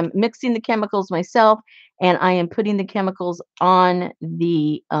am mixing the chemicals myself, and I am putting the chemicals on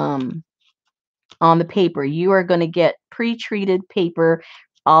the paper. You are going to get pre-treated paper.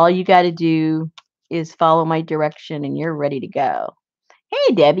 All you got to do is follow my direction, and you're ready to go.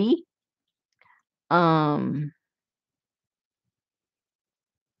 Hey, Debbie. Um,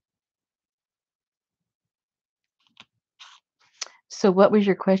 so what was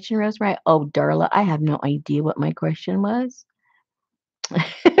your question, Rosemary? Oh, Darla, I have no idea what my question was.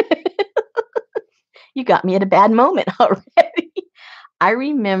 You got me at a bad moment already. I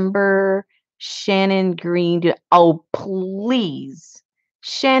remember Shannon Green. Oh, please.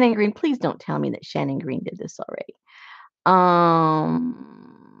 Shannon Green, please don't tell me that Shannon Green did this already.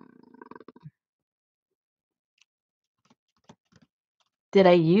 Did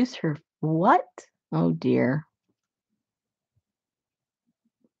I use her what? Oh dear.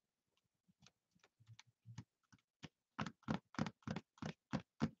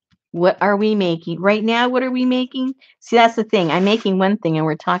 What are we making? Right now, what are we making? See, that's the thing. I'm making one thing and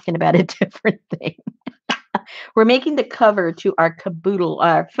we're talking about a different thing. We're making the cover to our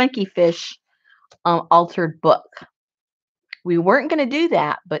Kaboodle, Funky Fish altered book. We weren't going to do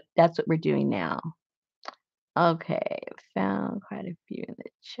that, but that's what we're doing now. Okay, found quite a few in the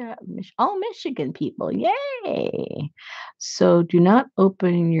chat. Oh, Michigan people, yay! So do not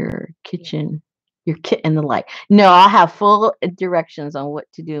open your kit and the like. No, I'll have full directions on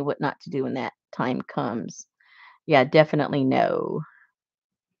what to do, what not to do when that time comes. Yeah, definitely no.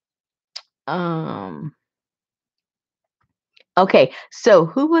 Um, okay, so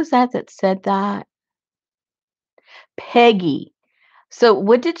who was that said that? Peggy. So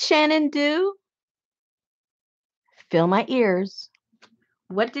what did Shannon do? Fill my ears.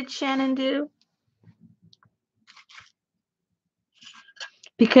 What did Shannon do?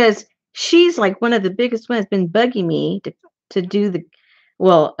 Because she's like one of the biggest ones been bugging me to do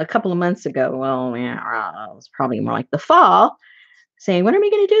a couple of months ago. Well, yeah, it was probably more like the fall, saying, when are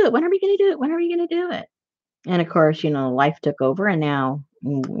we going to do it? When are we going to do it? When are we going to do it? And of course, life took over and now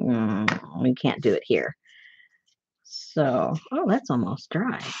we can't do it here. So, oh, that's almost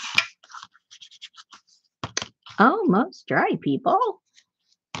dry. Almost dry, people.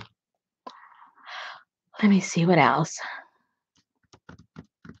 Let me see what else.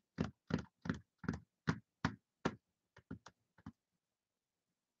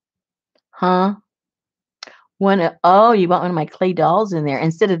 Huh? You want one of my clay dolls in there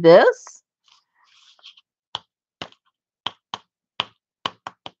instead of this?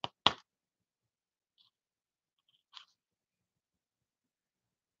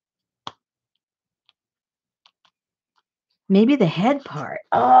 Maybe the head part.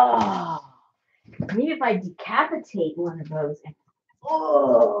 Oh, maybe if I decapitate one of those.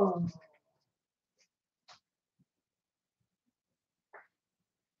 Oh.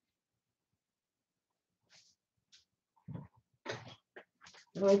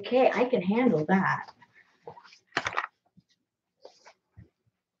 Okay, I can handle that.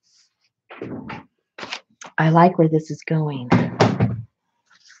 I like where this is going.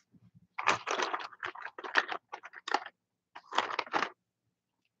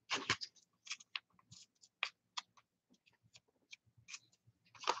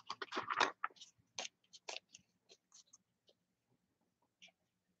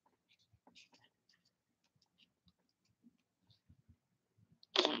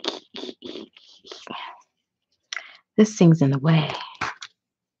 This thing's in the way.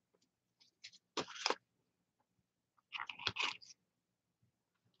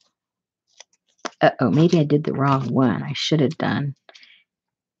 Uh-oh, maybe I did the wrong one. I should have done.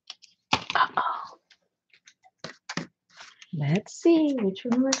 Uh-oh. Let's see which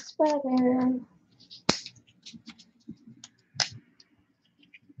one works better.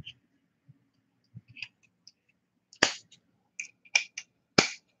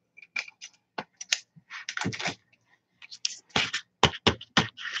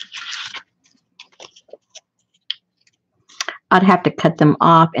 I'd have to cut them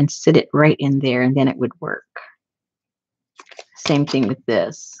off and sit it right in there, and then it would work. Same thing with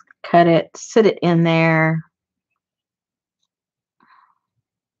this. Cut it, sit it in there.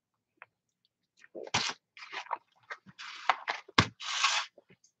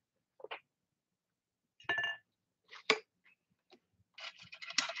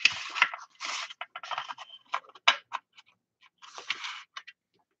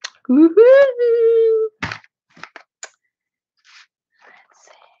 Woohoo! Let's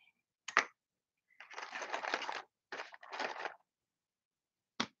see.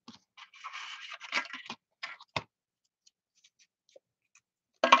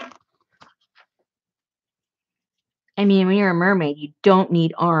 I mean, when you're a mermaid, you don't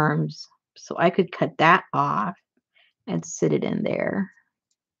need arms. So I could cut that off and sit it in there.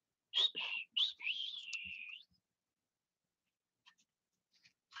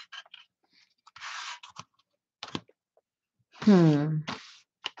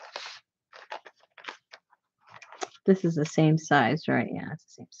 This is the same size, right? Yeah, it's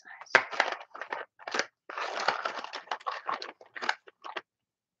the same size.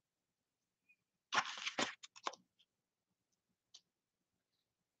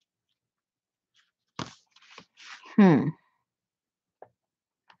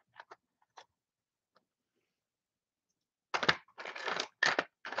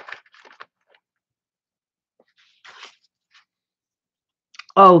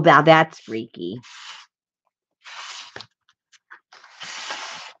 Oh, now that's freaky.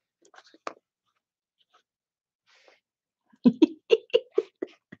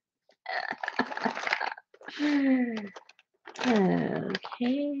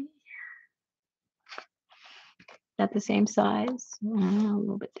 Okay. That the same size? A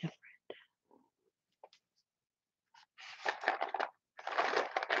little bit different.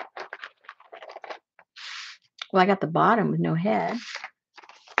 Well, I got the bottom with no head.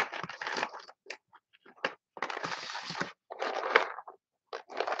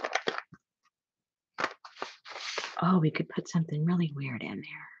 Oh, we could put something really weird in there.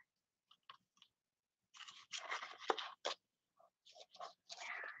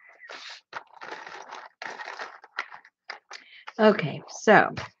 Okay, so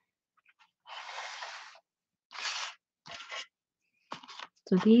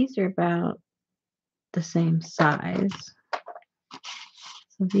these are about the same size.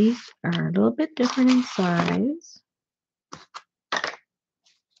 So these are a little bit different in size.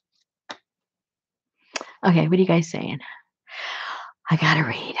 Okay, what are you guys saying? I gotta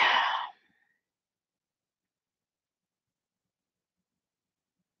read.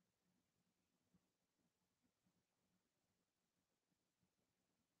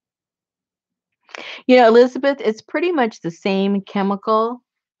 You know, Elizabeth, it's pretty much the same chemical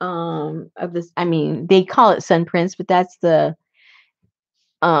of this. I mean, they call it sun prints, but that's the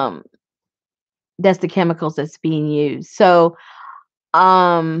chemicals that's being used. So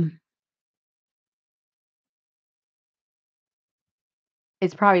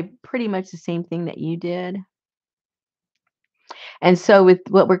it's probably pretty much the same thing that you did. And so with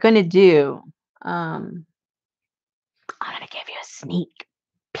what we're going to do, I'm going to give you a sneak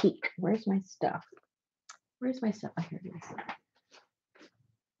peek. Where's my stuff? Where's my stuff? Oh, here it is.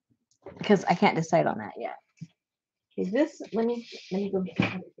 Because I can't decide on that yet. Okay, this, let me go get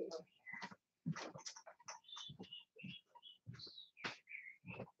everything over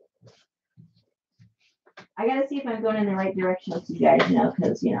here. I gotta see if I'm going in the right direction, so you guys know,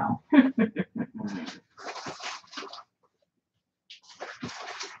 because you know.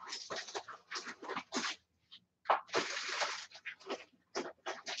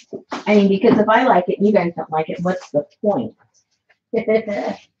 I mean, because if I like it and you guys don't like it, what's the point?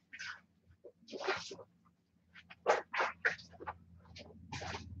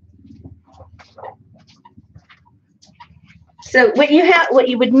 So what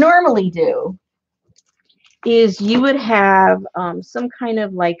you would normally do is you would have some kind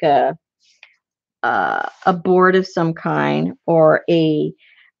of like a board of some kind, or a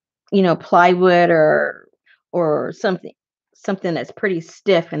plywood, or something that's pretty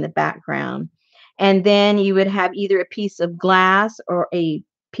stiff in the background, and then you would have either a piece of glass or a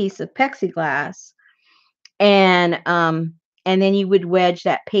piece of plexiglass, and then you would wedge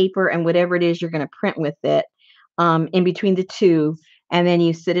that paper and whatever it is you're going to print with it in between the two, and then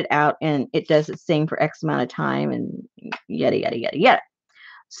you sit it out and it does its thing for X amount of time, and yada yada yada yada.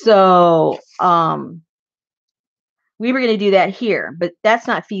 So we were going to do that here, but that's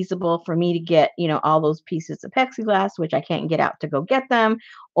not feasible for me to get, all those pieces of plexiglass, which I can't get out to go get them,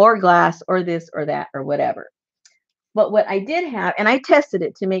 or glass, or this or that, or whatever. But what I did have, and I tested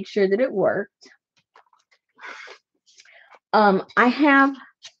it to make sure that it worked. I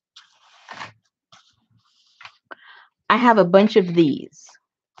have a bunch of these.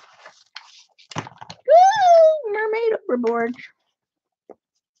 Ooh, mermaid overboard.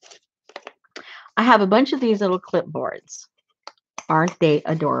 I have a bunch of these little clipboards. Aren't they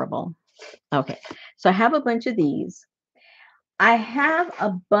adorable? Okay, so I have a bunch of these. I have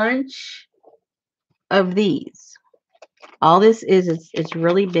a bunch of these. All this is it's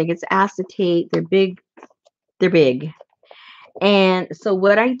really big. It's acetate. They're big. They're big. And so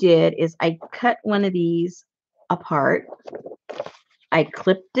what I did is I cut one of these apart. I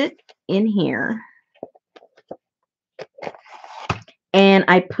clipped it in here. And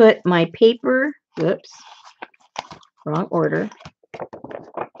I put my paper, whoops, wrong order.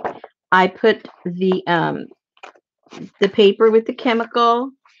 I put the paper with the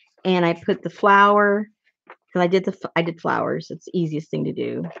chemical, and I put the flour, because I did flowers. It's the easiest thing to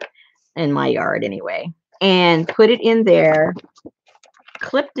do in my yard anyway. And put it in there,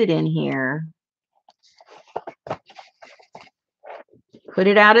 clipped it in here, put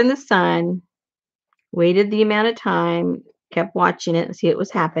it out in the sun, waited the amount of time, kept watching it and see what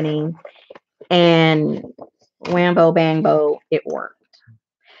was happening, and whambo bangbo, it worked.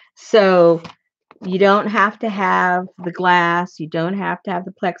 So you don't have to have the glass, you don't have to have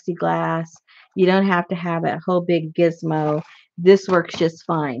the plexiglass, you don't have to have that whole big gizmo. This works just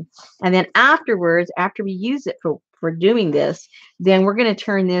fine. And then afterwards, after we use it for doing this, then we're going to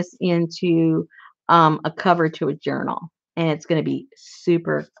turn this into a cover to a journal, and it's going to be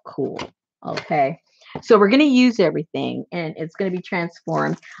super cool. Okay, so we're going to use everything, and it's going to be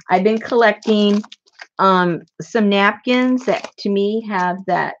transformed. I've been collecting some napkins that to me have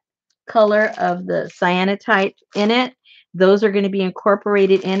that color of the cyanotype in it. Those are going to be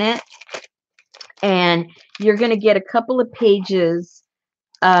incorporated in it, and you're going to get a couple of pages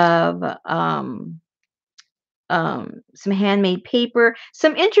of some handmade paper,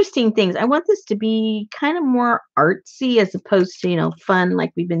 some interesting things. I want this to be kind of more artsy as opposed to fun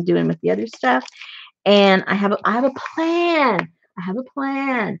like we've been doing with the other stuff. And I have a plan. I have a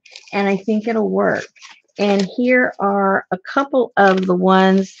plan, and I think it'll work. And here are a couple of the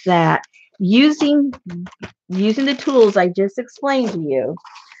ones that using the tools I just explained to you.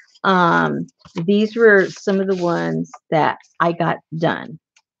 These were some of the ones that I got done.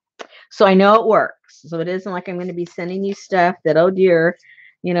 So I know it works. So it isn't like I'm going to be sending you stuff that, oh dear,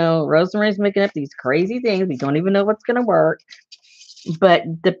 Rosemary's making up these crazy things. We don't even know what's going to work. But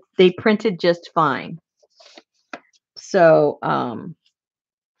they printed just fine. So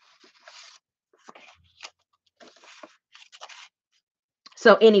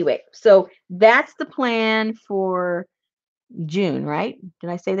anyway, so that's the plan for June, right?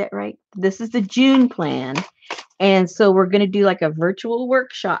 Did I say that right? This is the June plan. And so we're going to do like a virtual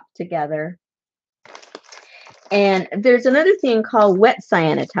workshop together. And there's another thing called wet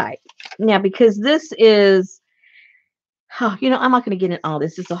cyanotype. Now, because this is, I'm not going to get into all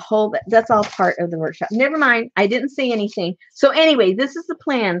this. It's that's all part of the workshop. Never mind. I didn't say anything. So anyway, this is the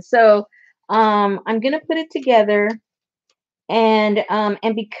plan. So I'm going to put it together. And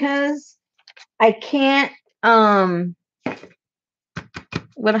because I can't, how am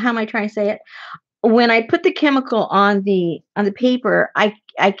I trying to say it? When I put the chemical on the paper, I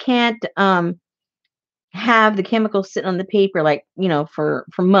can't have the chemical sitting on the paper like for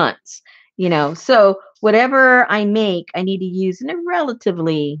months. So whatever I make, I need to use in a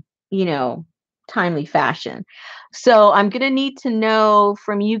relatively timely fashion. So I'm going to need to know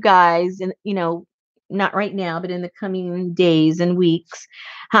from you guys, and not right now, but in the coming days and weeks,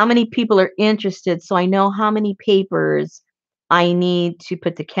 how many people are interested, so I know how many papers I need to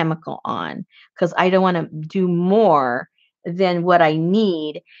put the chemical on, because I don't want to do more than what I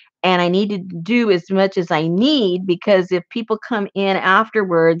need. And I need to do as much as I need, because if people come in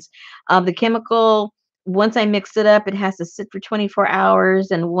afterwards, the chemical, once I mix it up, it has to sit for 24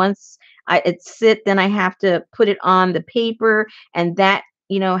 hours. And once it sit, then I have to put it on the paper, and that,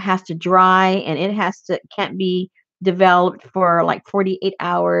 has to dry, and it can't be developed for like 48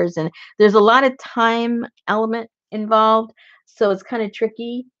 hours. And there's a lot of time element involved. So it's kind of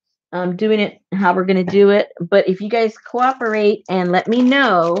tricky doing it how we're going to do it. But if you guys cooperate and let me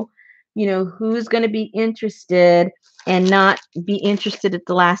know, who's going to be interested and not be interested at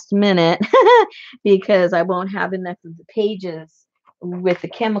the last minute, because I won't have enough of the pages with the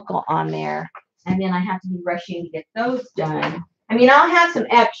chemical on there. And then I have to be rushing to get those done. I mean, I'll have some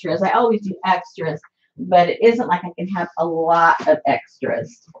extras. I always do extras, but it isn't like I can have a lot of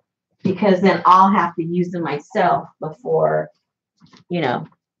extras, because then I'll have to use them myself before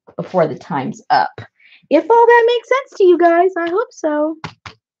the time's up. If all that makes sense to you guys, I hope so.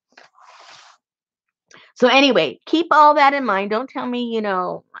 So anyway, keep all that in mind. Don't tell me,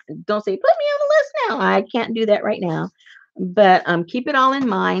 don't say, put me on the list now. I can't do that right now. But keep it all in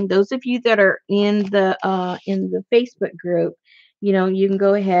mind. Those of you that are in the Facebook group, you can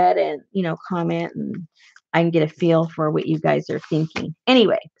go ahead and, comment, and I can get a feel for what you guys are thinking.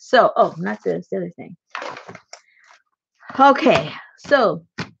 Anyway, so, not this, the other thing. Okay, so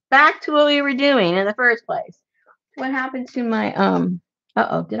back to what we were doing in the first place. What happened to my,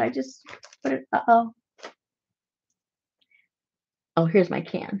 did I just put it, oh, here's my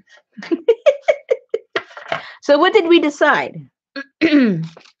can. So what did we decide?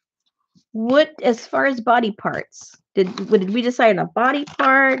 What, as far as body parts, did we decide on a body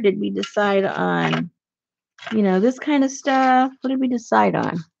part? Did we decide on, this kind of stuff? What did we decide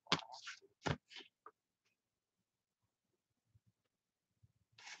on?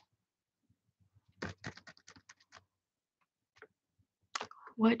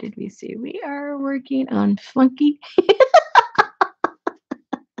 What did we see? We are working on funky.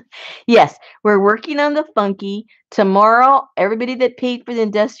 Yes, we're working on the funky. Tomorrow, everybody that paid for the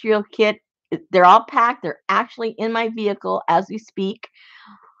industrial kit, they're all packed. They're actually in my vehicle as we speak.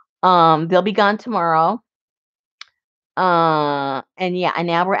 They'll be gone tomorrow. And yeah, and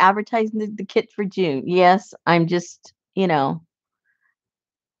now we're advertising the kit for June. Yes, I'm just,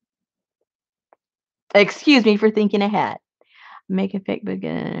 excuse me for thinking ahead. Make a fake book.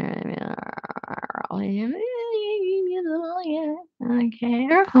 Okay.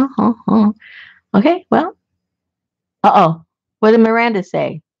 Okay, well. What did Miranda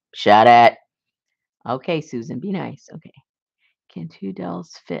say? Shut it. Okay, Susan, be nice. Okay. Can two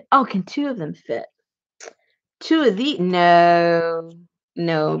dolls fit? Oh, can two of them fit? Two of these? No.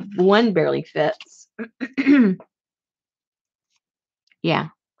 No, one barely fits. Yeah,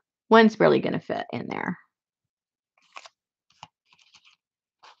 one's barely going to fit in there.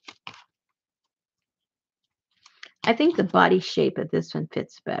 I think the body shape of this one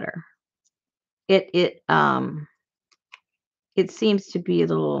fits better. It seems to be a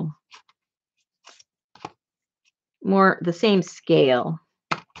little more the same scale.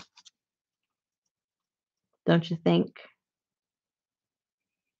 Don't you think?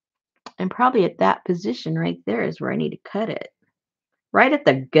 And probably at that position right there is where I need to cut it. Right at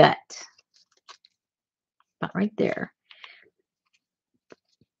the gut. About right there.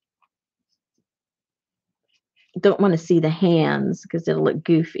 Don't want to see the hands because it'll look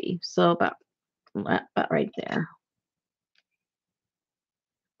goofy. So about right there.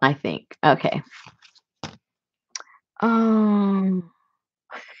 I think. Okay.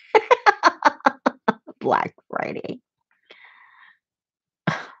 Black Friday.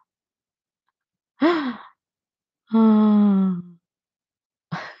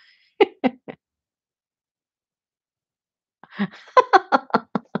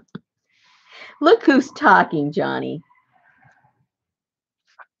 Look who's talking, Johnny.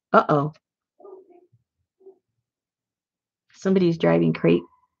 Uh-oh. Somebody's driving crate.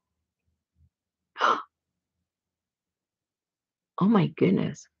 Oh my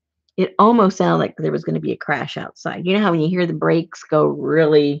goodness. It almost sounded like there was going to be a crash outside. You know how when you hear the brakes go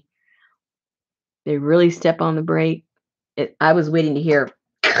really, they really step on the brake? I was waiting to hear.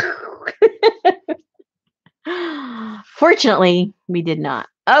 Fortunately, we did not.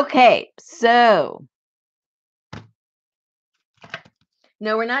 Okay, so.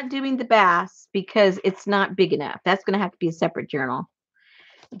 No, we're not doing the bass because it's not big enough. That's going to have to be a separate journal.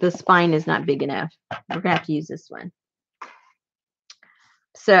 the spine is not big enough. We're going to have to use this one.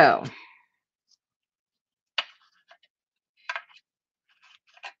 So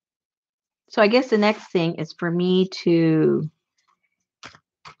I guess the next thing is for me to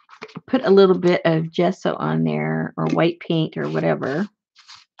put a little bit of gesso on there, or white paint or whatever,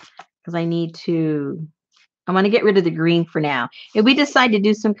 because I want to get rid of the green for now. If we decide to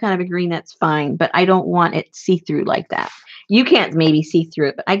do some kind of a green, that's fine, but I don't want it see-through like that. You can't maybe see through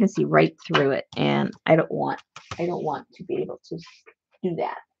it, but I can see right through it, and I don't want to be able to do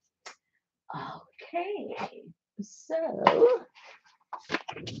that. Okay, so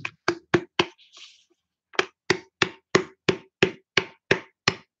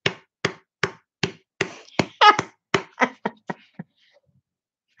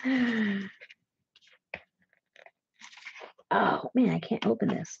oh man, I can't open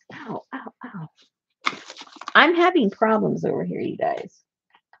this. Ow, ow, ow. I'm having problems over here, you guys.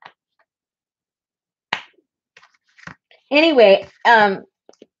 Anyway,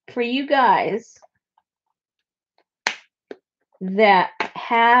 for you guys that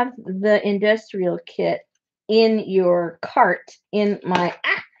have the industrial kit in your cart in my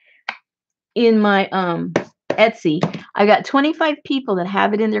Etsy, I've got 25 people that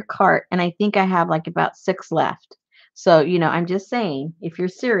have it in their cart, and I think I have like about 6 left. So, I'm just saying, if you're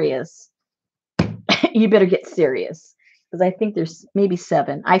serious, you better get serious, because I think there's maybe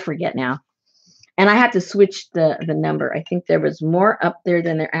 7. I forget now. And I have to switch the number. I think there was more up there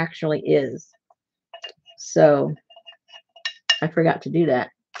than there actually is. So I forgot to do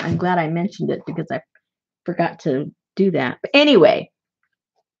that. I'm glad I mentioned it, because I forgot to do that. But anyway,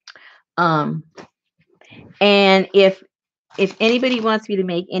 and if anybody wants me to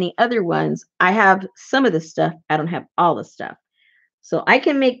make any other ones, I have some of the stuff. I don't have all the stuff. So I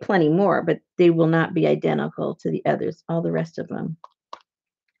can make plenty more, but they will not be identical to the others. All the rest of them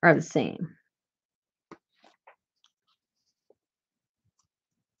are the same.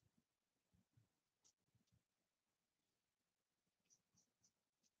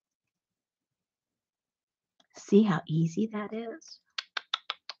 See how easy that is?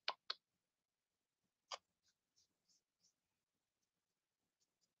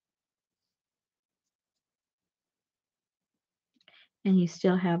 And you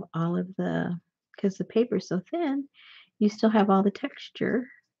still have all of because the paper's so thin, you still have all the texture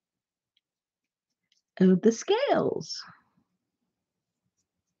of the scales.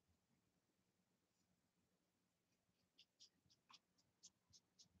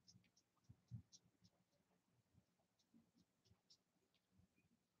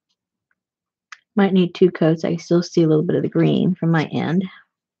 Might need 2 coats. I still see a little bit of the green from my end.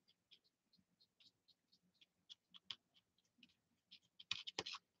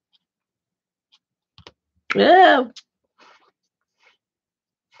 Oh.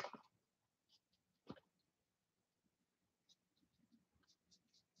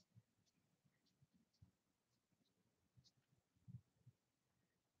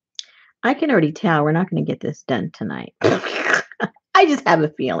 I can already tell we're not going to get this done tonight. I just have a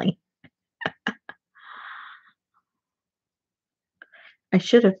feeling. I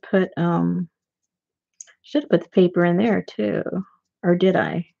should have put the paper in there too. Or did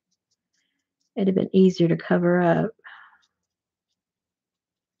I? It'd have been easier to cover up.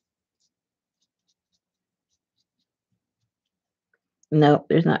 Nope,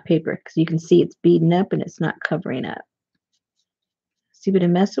 there's not paper, because you can see it's beading up and it's not covering up. See what a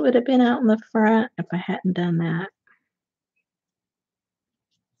mess it would have been out in the front if I hadn't done that.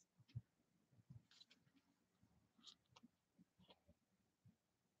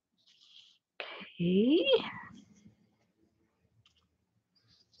 Okay.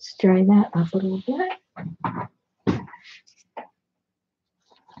 Let's dry that up a little bit.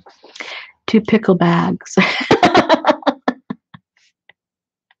 2 pickle bags.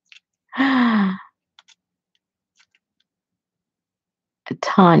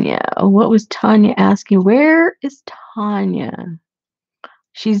 Tanya. What was Tanya asking? Where is Tanya?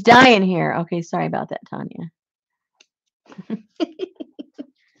 She's dying here. Okay, sorry about that, Tanya.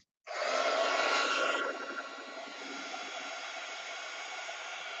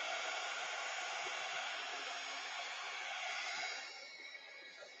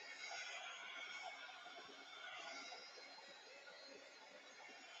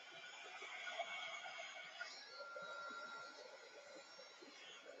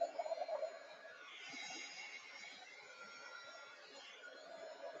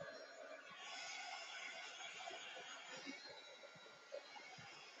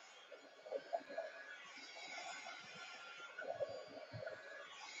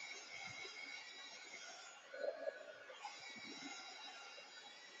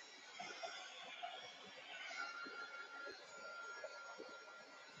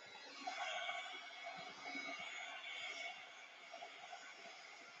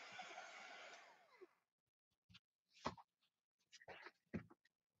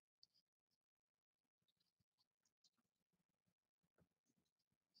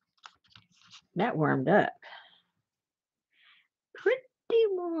 That warmed up. Pretty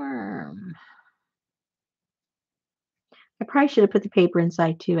warm. I probably should have put the paper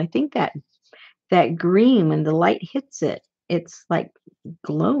inside too. I think that green, when the light hits it, it's like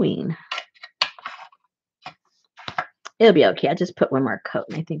glowing. It'll be okay. I'll just put one more coat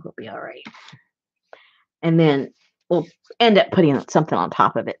and I think we'll be all right. And then we'll end up putting something on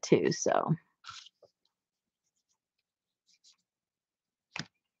top of it too. So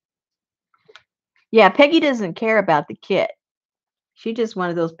yeah, Peggy doesn't care about the kit. She just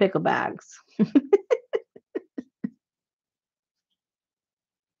wanted those pickle bags.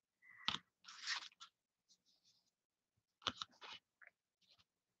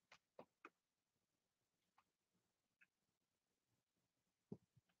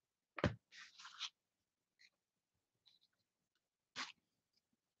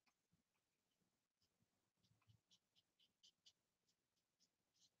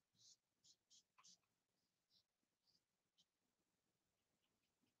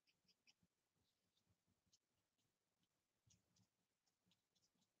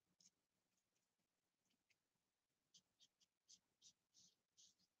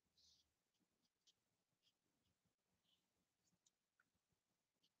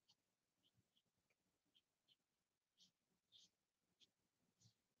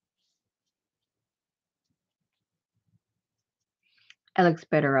 That looks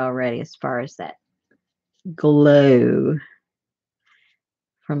better already as far as that glow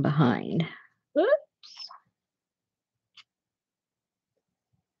from behind. Oops.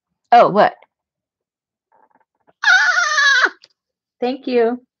 Oh, what? Ah! Thank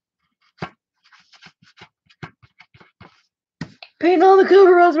you. Paint on the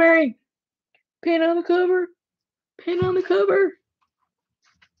cover, Rosemary. Paint on the cover. Paint on the cover.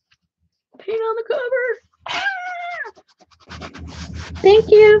 Paint on the cover. Ah!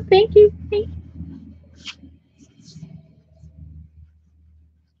 Thank you. Thank you. Thank you.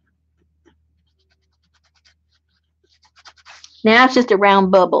 Now it's just a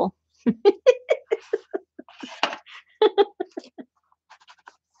round bubble.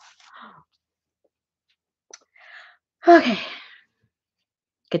 Okay.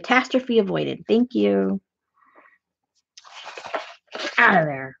 Catastrophe avoided. Thank you. Out of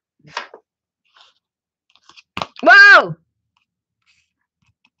there. Whoa!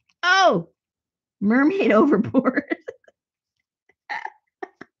 Oh! Mermaid overboard.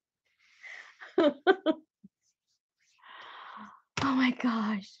 Oh my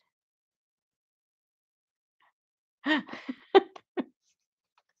gosh.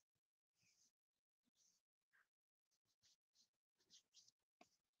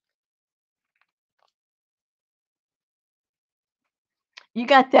 You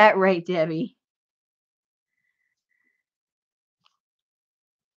got that right, Debbie.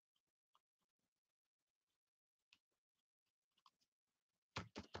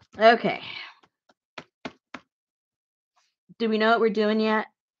 Okay. Do we know what we're doing yet?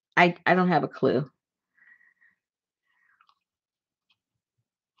 I don't have a clue.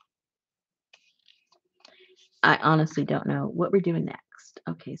 I honestly don't know what we're doing next.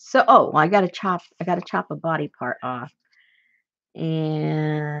 Okay, so well, I gotta chop a body part off.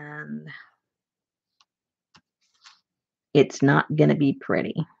 And it's not gonna be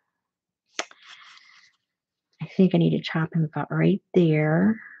pretty. I think I need to chop him about right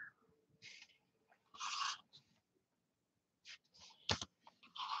there.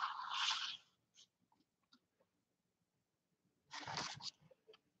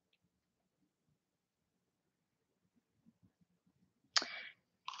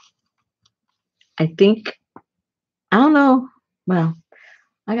 I think, I don't know. Well,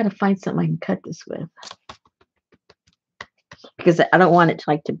 I gotta find something I can cut this with. Because I don't want it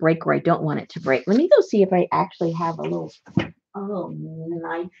to break, or I don't want it to break. Let me go see if I actually have a little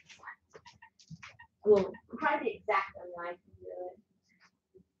knife. Well, probably the exact knife.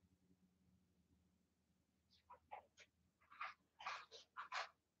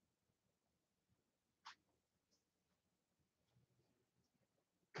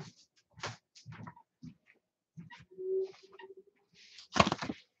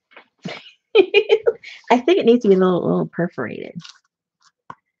 I think it needs to be a little perforated.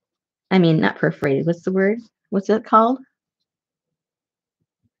 I mean, not perforated. What's the word? What's it called?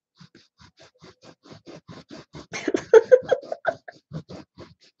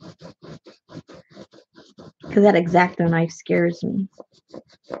 Because that X-Acto knife scares me.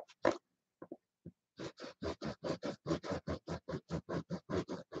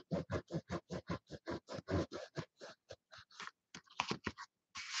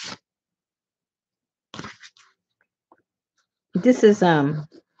 This is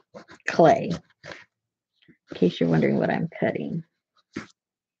clay, in case you're wondering what I'm cutting.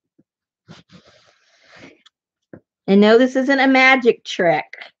 And no, this isn't a magic trick.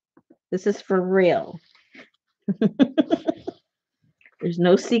 This is for real. There's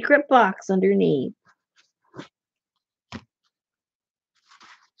no secret box underneath.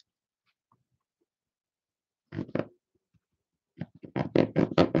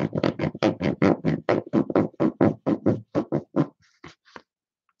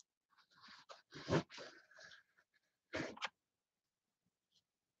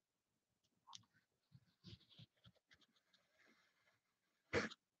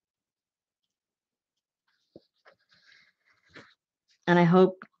 And I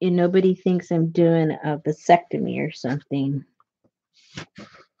hope nobody thinks I'm doing a vasectomy or something.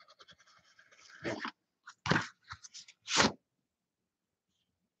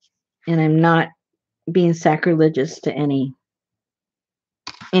 And I'm not being sacrilegious to any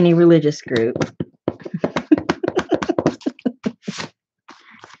religious group.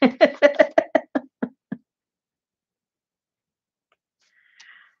 Okay.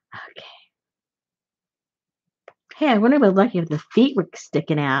 Hey, I wonder what it would look like if the feet were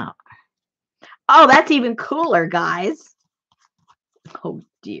sticking out. Oh, that's even cooler, guys. Oh,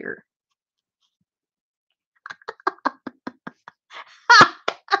 dear.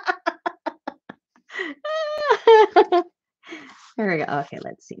 There we go. Okay,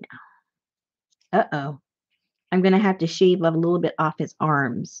 let's see now. Uh-oh. I'm going to have to shave a little bit off his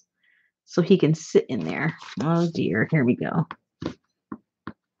arms so he can sit in there. Oh, dear. Here we go.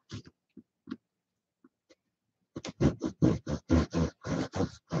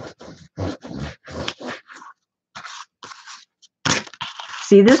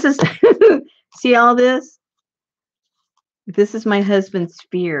 See, this is, see all this? This is my husband's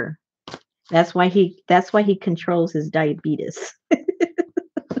fear. That's why he controls his diabetes.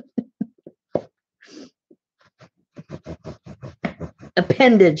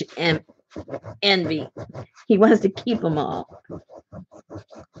 Appendage envy. He wants to keep them all.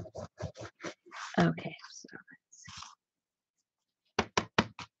 Okay, so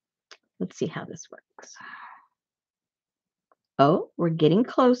let's see how this works. Oh, we're getting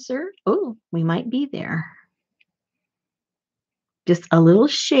closer. Oh, we might be there. Just a little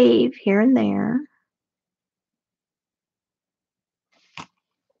shave here and there.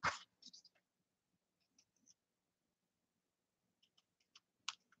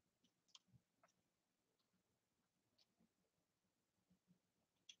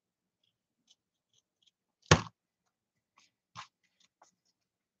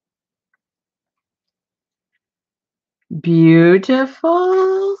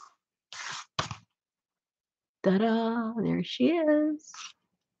 Beautiful. Ta-da, there she is.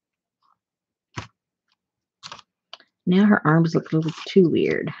 Now her arms look a little too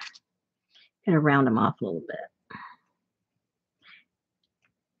weird. Gotta round them off a little bit.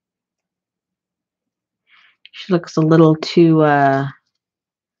 She looks a little too, what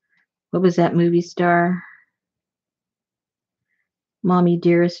was that movie star? Mommy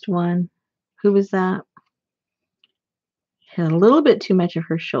Dearest one. Who was that? Had a little bit too much of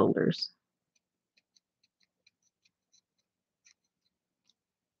her shoulders.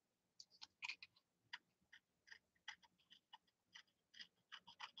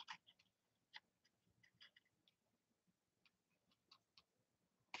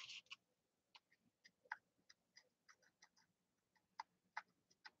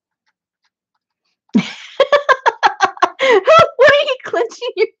 What are you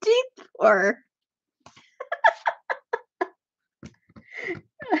clenching your teeth for?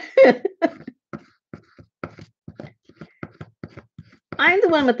 I'm the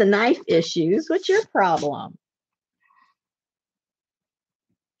one with the knife issues. What's your problem?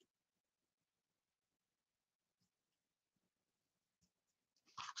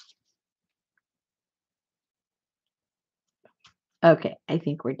 Okay, I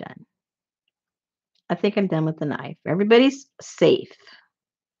think we're done. I think I'm done with the knife. Everybody's safe.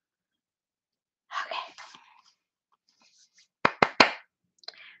 Okay.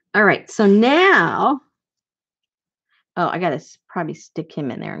 All right, so now, oh, I got to probably stick him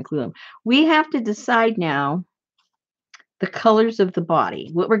in there and glue him. We have to decide now the colors of the body,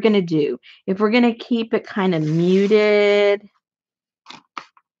 what we're going to do. If we're going to keep it kind of muted,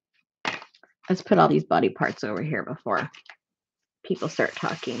 let's put all these body parts over here before people start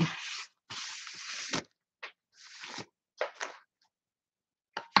talking.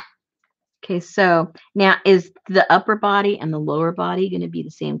 Okay, so now is the upper body and the lower body going to be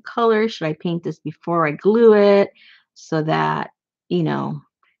the same color? Should I paint this before I glue it so that, we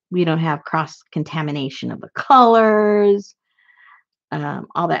don't have cross contamination of the colors?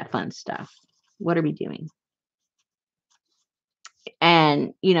 all that fun stuff. What are we doing?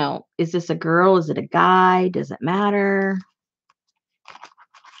 And, is this a girl? Is it a guy? Does it matter?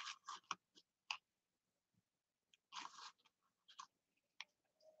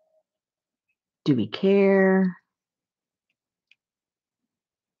 Do we care?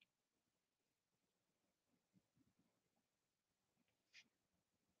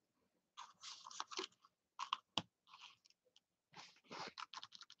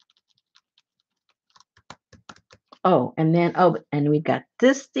 Oh, and we've got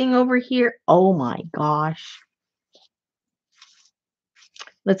this thing over here. Oh my gosh.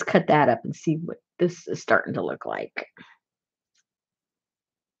 Let's cut that up and see what this is starting to look like.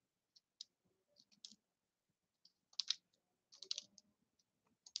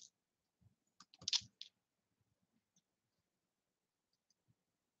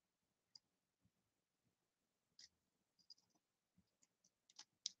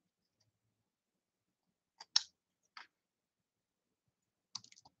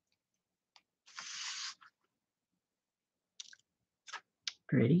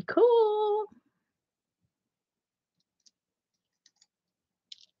 Pretty cool.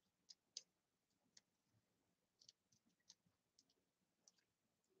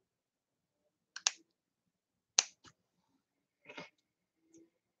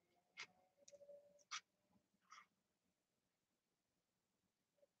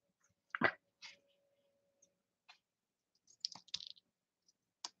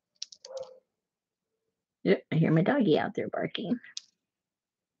 Yep, I hear my doggy out there barking.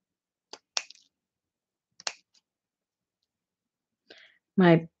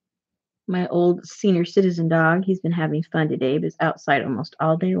 My old senior citizen dog, he's been having fun today. He was outside almost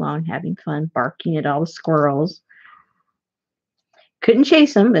all day long having fun, barking at all the squirrels. Couldn't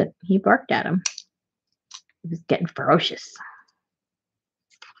chase him, but he barked at him. He was getting ferocious.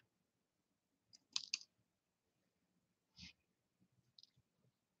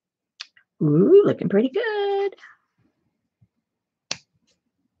 Ooh, looking pretty good.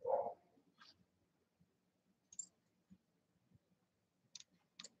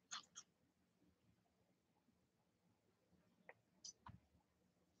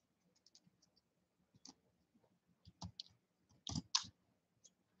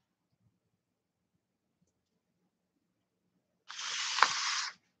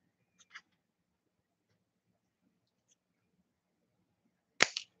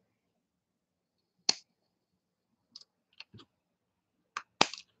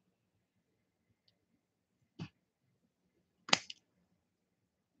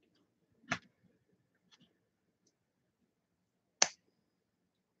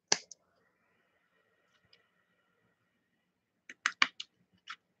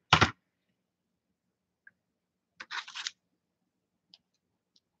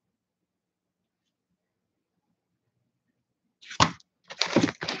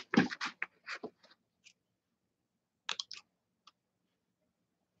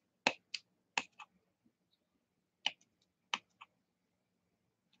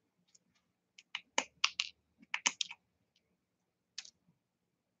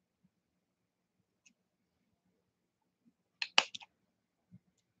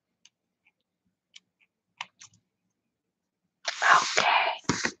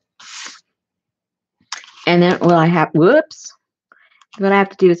 And then, what I have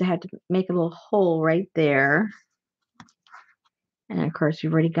to do is I have to make a little hole right there. And of course,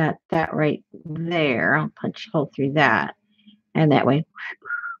 we've already got that right there. I'll punch a hole through that. And that way,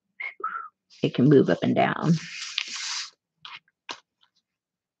 it can move up and down.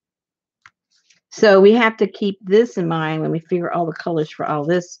 So we have to keep this in mind when we figure all the colors for all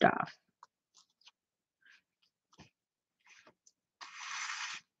this stuff.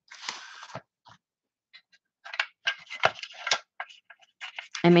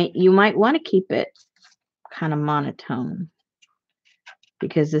 I mean, you might want to keep it kind of monotone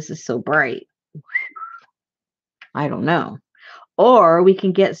because this is so bright. I don't know. Or we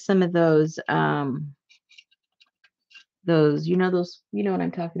can get some of those, you know what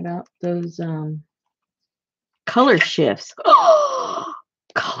I'm talking about? Those color shifts. Oh,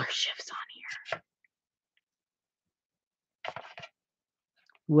 color shifts on here.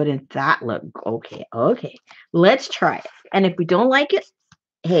 Wouldn't that look okay? Okay, let's try it. And if we don't like it,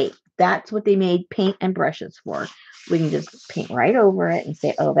 hey, that's what they made paint and brushes for. We can just paint right over it and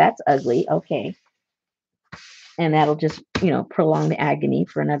say, oh, that's ugly. Okay. And that'll just, prolong the agony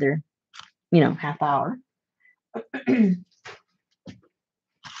for another, half hour.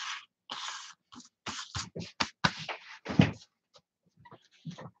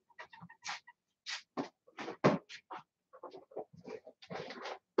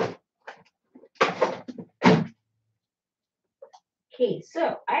 Okay,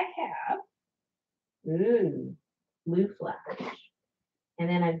 so I have blue flash. And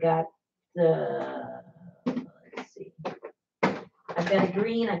then I've got the, let's see, I've got a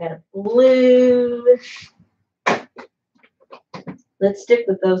green, I got a blue. Let's stick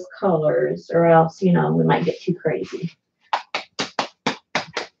with those colors or else, we might get too crazy.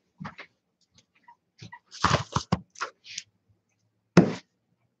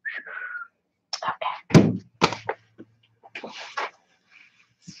 Okay.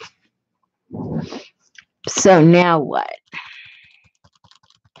 So now what?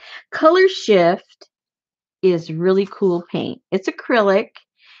 Color Shift is really cool paint. It's acrylic,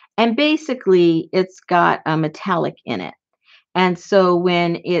 and basically it's got a metallic in it. And so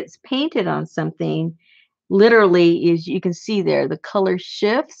when it's painted on something, literally is you can see there the color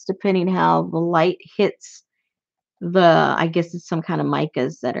shifts depending how the light hits I guess it's some kind of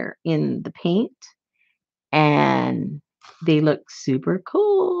micas that are in the paint, and they look super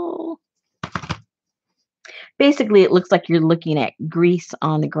cool. Basically, it looks like you're looking at grease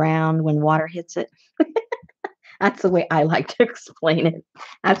on the ground when water hits it. That's the way I like to explain it.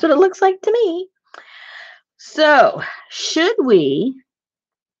 That's what it looks like to me. So, should we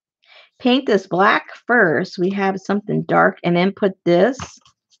paint this black first? We have something dark and then put this,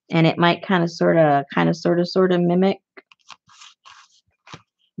 and it might kind of sort of mimic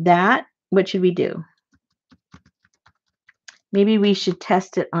that. What should we do? Maybe we should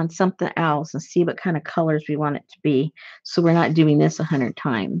test it on something else and see what kind of colors we want it to be, so we're not doing this 100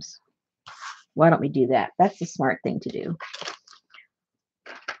 times. Why don't we do that? That's the smart thing to do.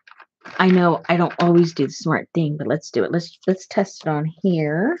 I know I don't always do the smart thing, but let's do it. Let's test it on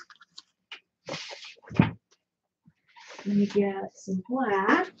here. Let me get some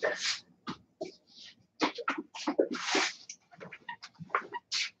black.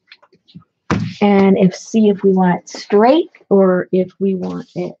 And see if we want it straight or if we want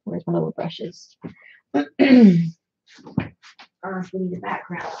it. Where's my little brushes? Or if we need a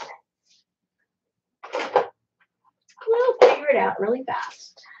background. We'll figure it out really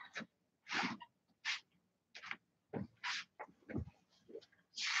fast.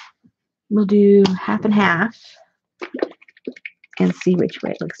 We'll do half and half and see which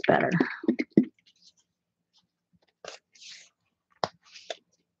way it looks better.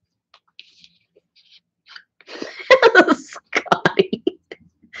 Scotty.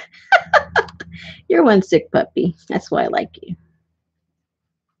 You're one sick puppy. That's why I like you.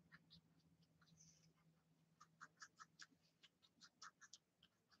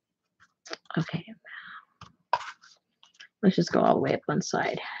 Okay. Let's just go all the way up one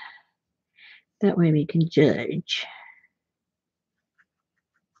side. That way we can judge.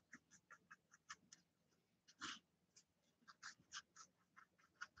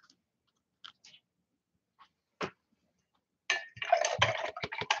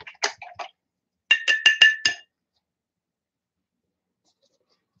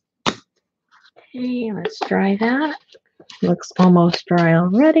 Okay, let's dry that. Looks almost dry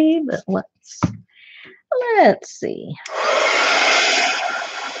already, but let's see.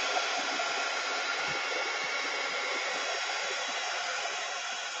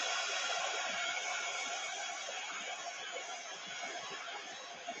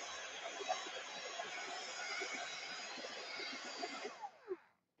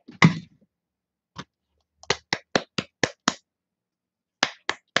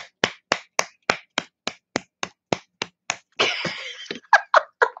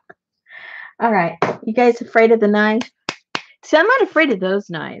 All right, you guys afraid of the knife? See, I'm not afraid of those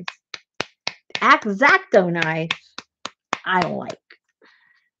knives. X-Acto knife, I don't like.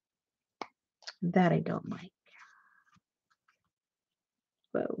 That I don't like.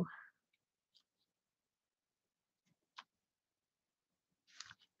 Whoa.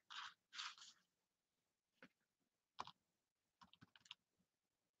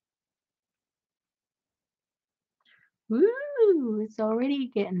 Woo, it's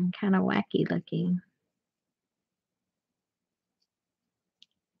already getting kind of wacky looking.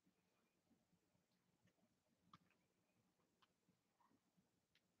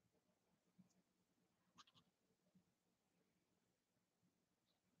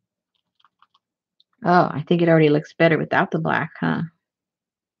 Oh, I think it already looks better without the black, huh?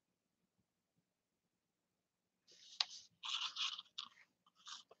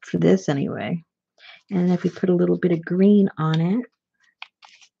 For this anyway. And if we put a little bit of green on it.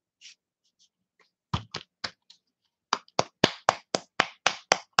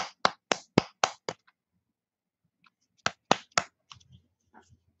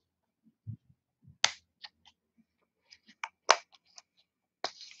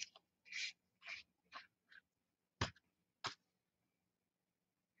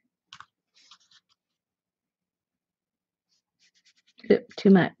 too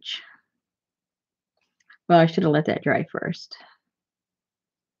much. Well, I should have let that dry first.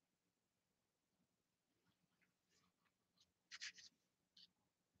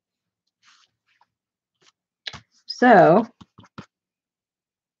 So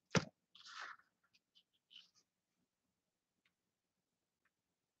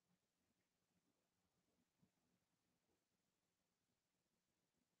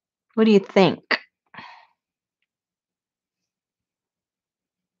what do you think?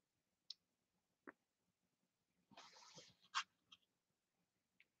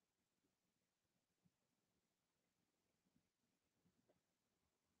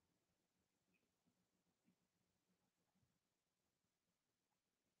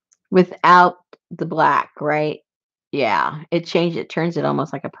 Without the black, right? Yeah, it turns it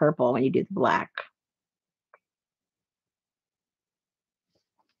almost like a purple when you do the black.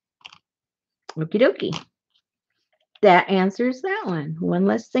 Okie dokie. That answers that one. One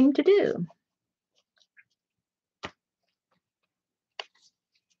less thing to do.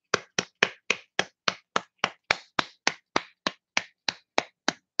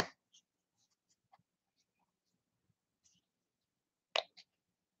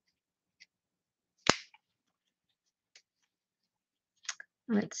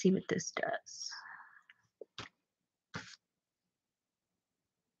 Let's see what this does.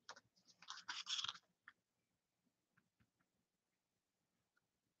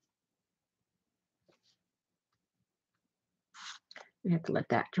 We have to let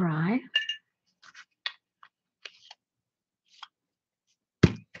that dry.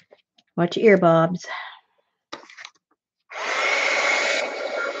 Watch your ear bobs.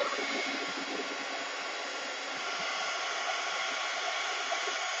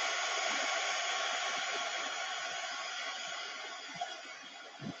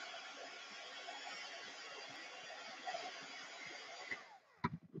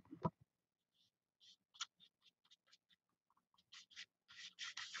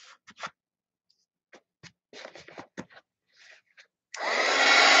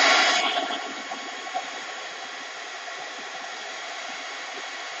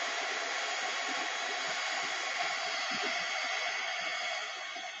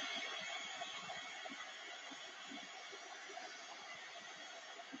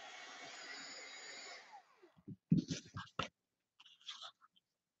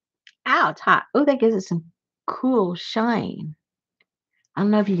 Ow, it's hot. Oh, that gives it some cool shine. I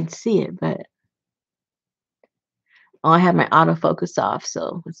don't know if you can see it, but I have my autofocus off,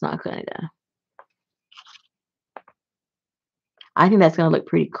 so it's not going to. I think that's going to look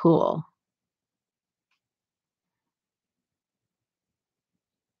pretty cool.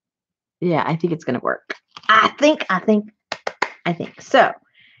 Yeah, I think it's going to work. I think. So,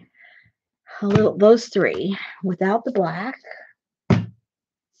 those three without the black.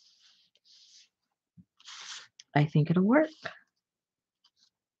 I think it'll work.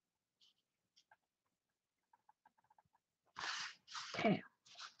 Okay.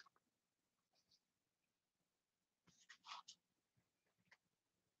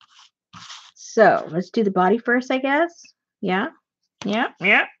 So let's do the body first, I guess. Yeah. Yeah.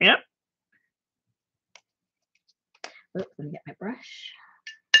 Oops, let me get my brush.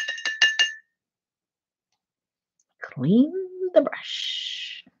 Clean the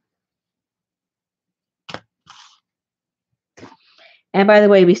brush. And by the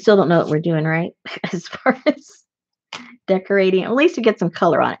way, we still don't know what we're doing, right? As far as decorating, at least we get some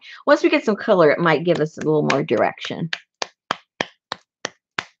color on it. Once we get some color, it might give us a little more direction.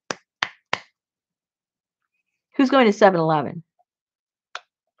 Who's going to 7-Eleven?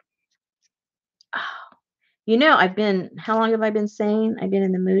 Oh, how long have I been saying I've been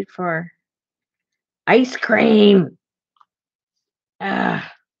in the mood for ice cream? I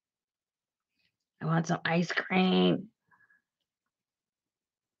want some ice cream.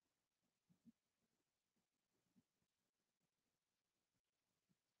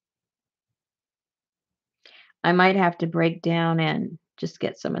 I might have to break down and just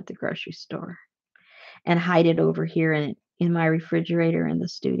get some at the grocery store and hide it over here in my refrigerator in the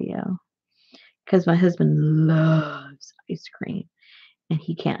studio because my husband loves ice cream and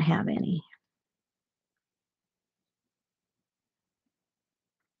he can't have any.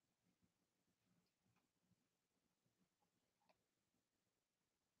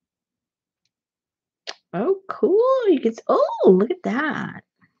 Oh, cool. Look at that.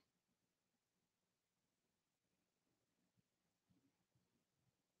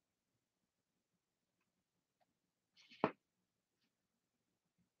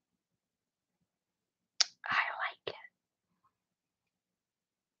 I like it.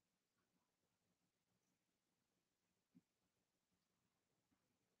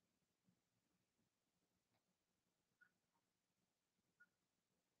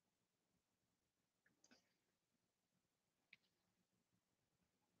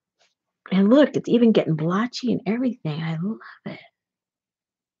 And look, it's even getting blotchy and everything. I love it.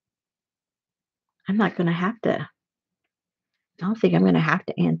 I'm not gonna have to I don't think I'm gonna have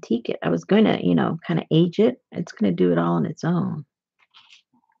to antique it. I was gonna, kinda age it. It's gonna do it all on its own.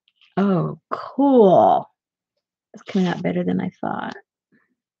 Oh, cool. It's coming out better than I thought.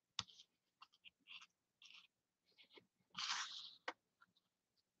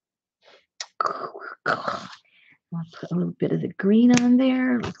 I'll put a little bit of the green on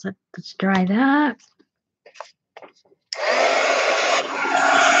there. Let's dry that.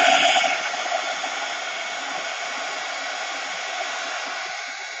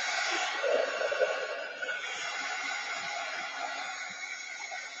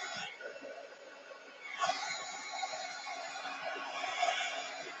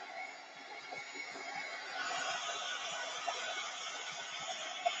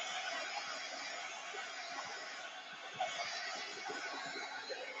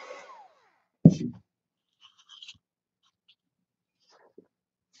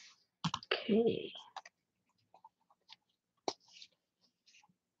 Okay.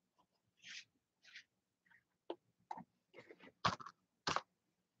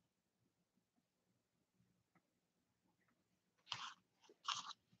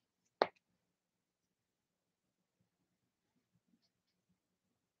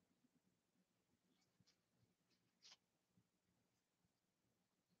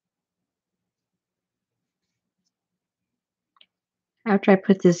 After I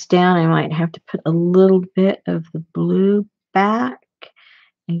put this down, I might have to put a little bit of the blue back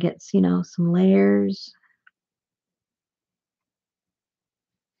and get, some layers.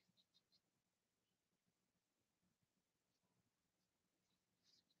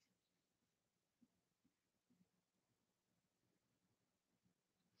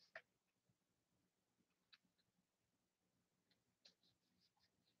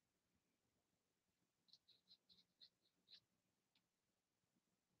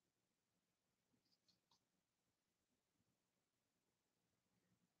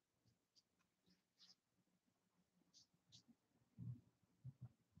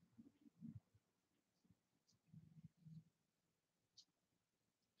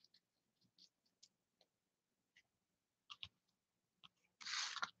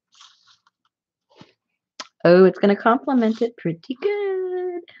 Oh, it's gonna complement it pretty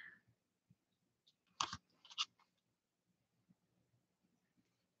good.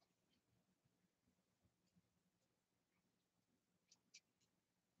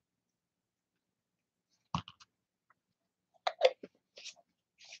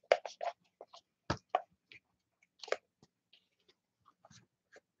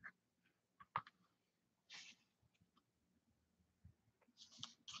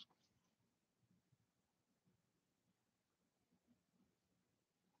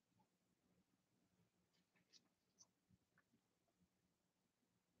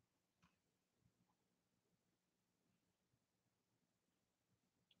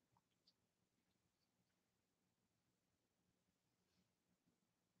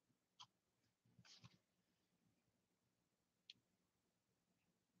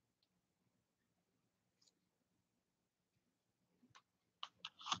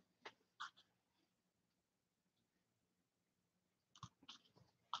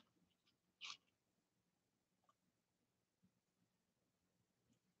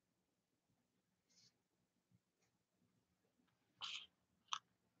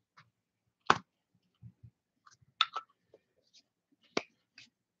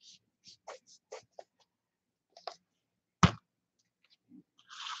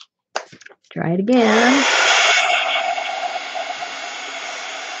 Try it again.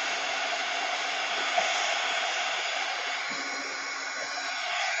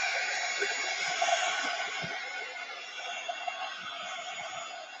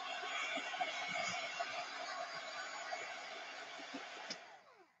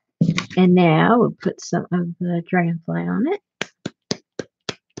 And now we'll put some of the dragonfly on it.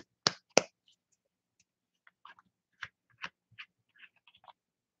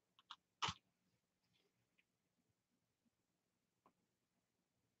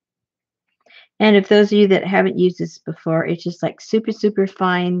 And if those of you that haven't used this before, it's just like super, super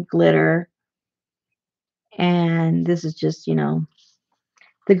fine glitter. And this is just,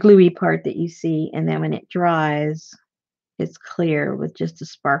 the gluey part that you see. And then when it dries, it's clear with just the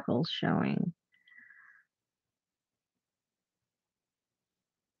sparkles showing.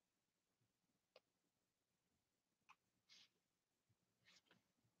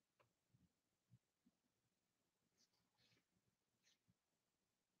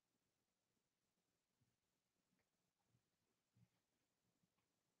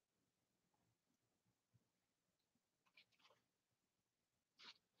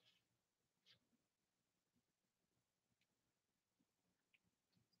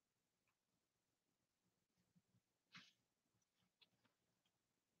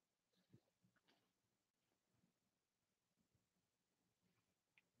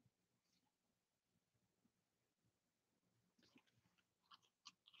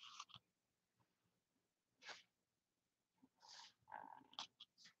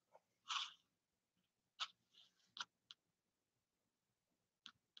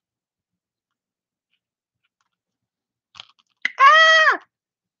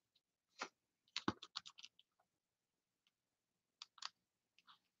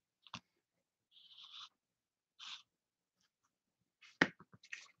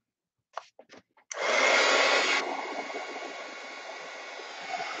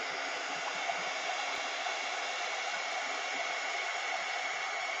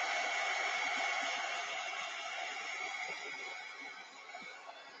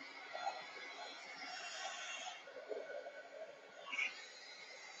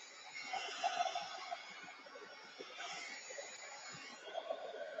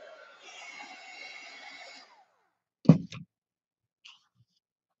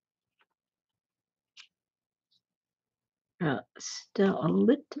 Still a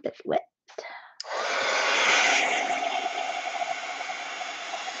little bit wet.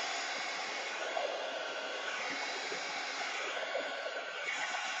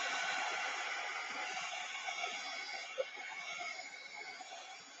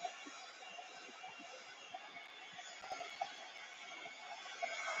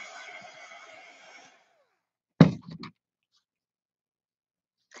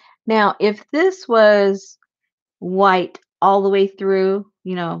 Now, if this was white all the way through,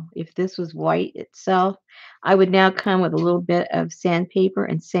 if this was white itself, I would now come with a little bit of sandpaper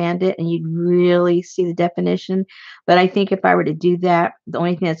and sand it, and you'd really see the definition. But I think if I were to do that, the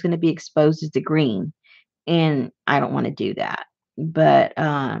only thing that's going to be exposed is the green, and I don't want to do that. But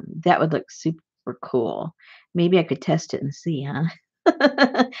that would look super cool. Maybe I could test it and see, huh?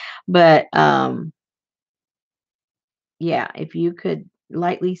 But yeah, if you could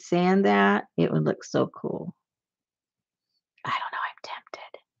lightly sand that, it would look so cool. I don't know. I'm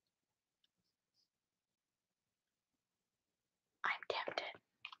tempted. I'm tempted.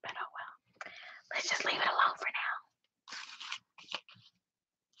 But oh well. Let's just leave it alone for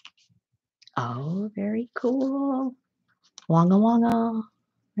now. Oh, very cool. Wonga wonga.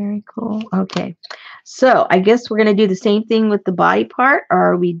 Very cool. Okay. So I guess we're going to do the same thing with the body part.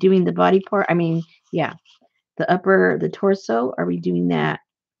 Or are we doing the body part? I mean, yeah, the torso. Are we doing that?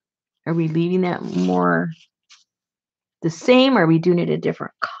 Are we leaving that more the same? Are we doing it a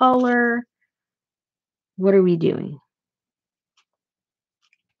different color? What are we doing?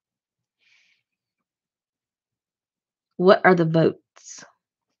 What are the votes?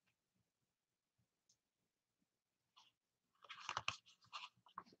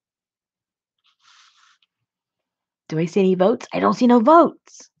 Do I see any votes? I don't see no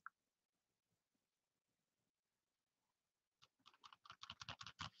votes.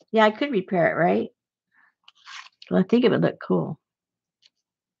 Yeah, I could repair it, right? Well, I think it would look cool.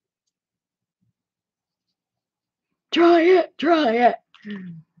 Try it. Try it.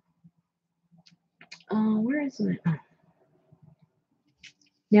 Where is it?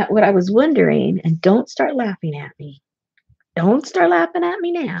 Now, what I was wondering, and don't start laughing at me. Don't start laughing at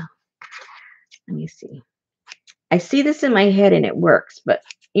me now. Let me see. I see this in my head and it works, but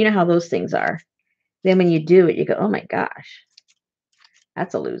you know how those things are. Then when you do it, you go, oh my gosh,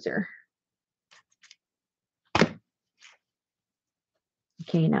 that's a loser.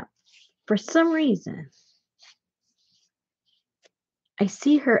 Okay, now, for some reason, I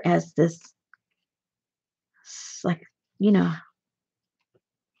see her as this, like, in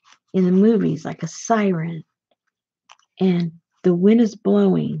the movies, like a siren, and the wind is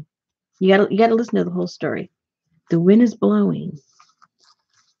blowing. You gotta listen to the whole story. The wind is blowing,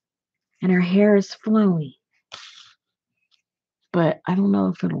 and her hair is flowing. But I don't know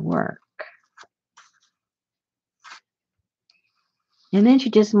if it'll work. And then she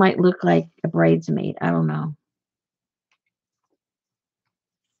just might look like a bridesmaid. I don't know.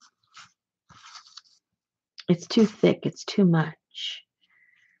 It's too thick. It's too much.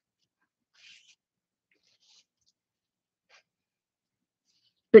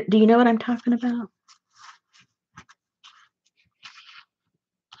 But do you know what I'm talking about?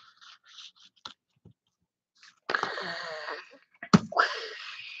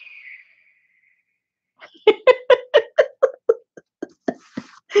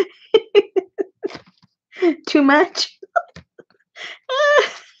 Too much?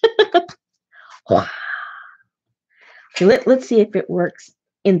 Let's see if it works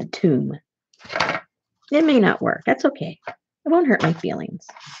in the tomb. It may not work. That's okay. It won't hurt my feelings.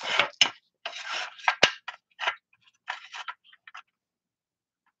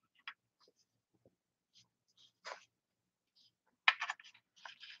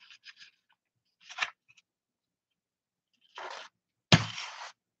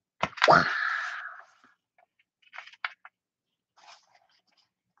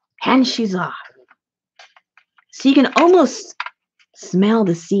 And she's off. So you can almost smell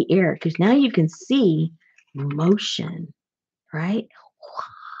the sea air because now you can see motion, right?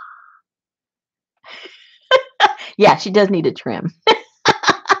 Yeah, she does need a trim.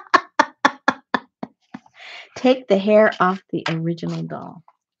 Take the hair off the original doll.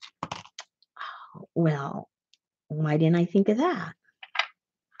 Well, why didn't I think of that?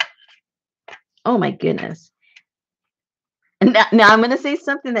 Oh my goodness. Now I'm going to say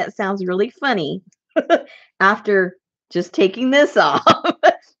something that sounds really funny after just taking this off.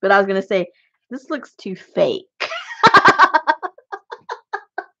 But I was going to say, this looks too fake.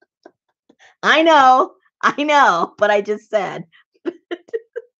 I know, but I just said.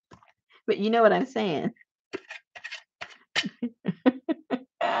 But you know what I'm saying.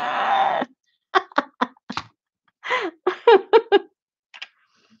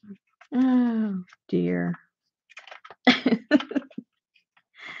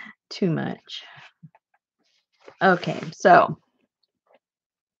 Too much. Okay, so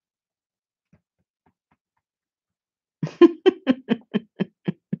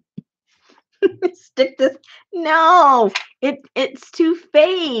stick this. No, it's too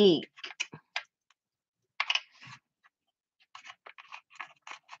fake.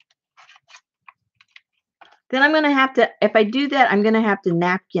 Then I'm gonna have to, if I do that, I'm gonna have to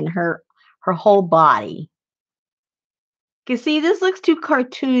napkin her whole body. Cause see, this looks too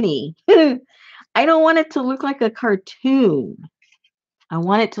cartoony. I don't want it to look like a cartoon. I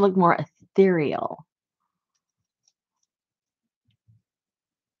want it to look more ethereal.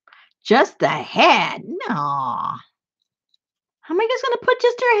 Just the head? No. How am I just gonna put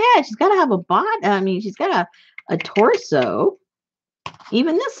just her head? She's gotta have a body. I mean, she's got a torso.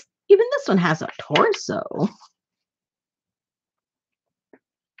 Even this one has a torso.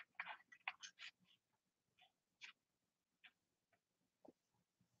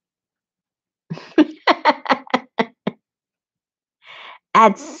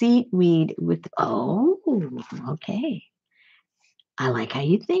 Add seaweed with, oh, okay. I like how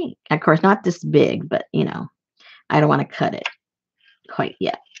you think. Of course, not this big, but I don't want to cut it quite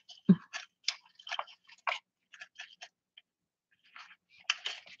yet.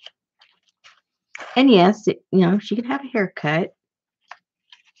 And yes, she can have a haircut.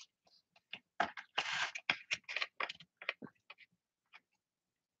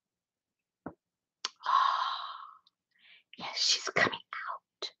 Yes, she's coming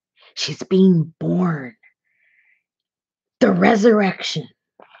out. She's being born. The resurrection.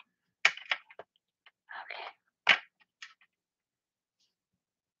 Okay.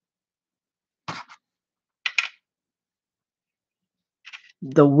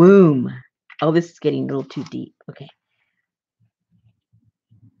 The womb. Oh, this is getting a little too deep. Okay.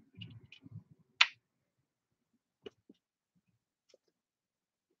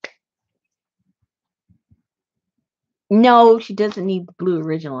 No, she doesn't need the blue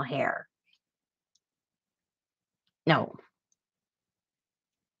original hair. No.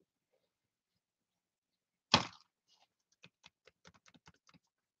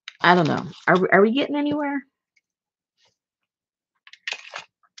 I don't know. Are we getting anywhere?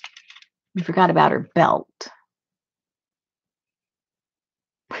 We forgot about her belt.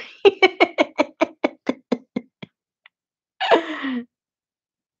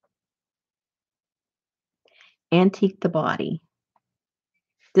 Antique the body.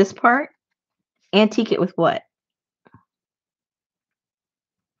 This part? Antique it with what?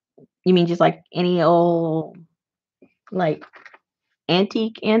 You mean just like any old, like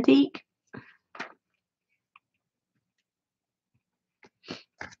antique?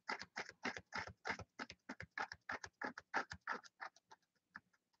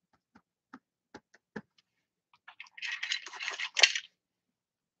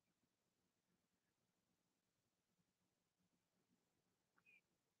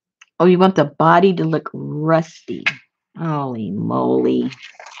 Oh, you want the body to look rusty. Holy moly.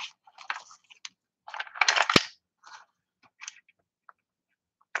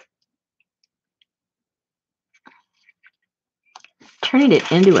 Turning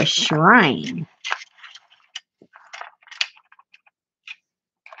it into a shrine.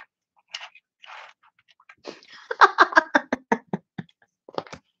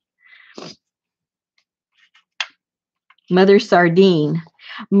 Mother Sardine.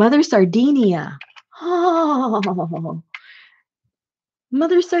 Mother Sardinia. Oh,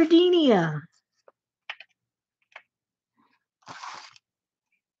 Mother Sardinia.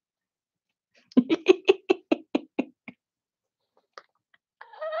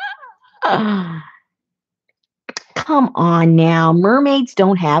 Come on now. Mermaids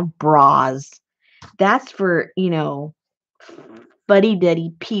don't have bras. That's for,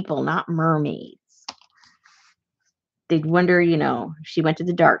 fuddy-duddy people, not mermaids. They'd wonder, if she went to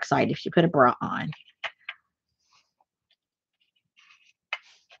the dark side if she put a bra on.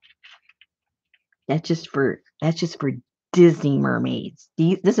 That's just for Disney mermaids.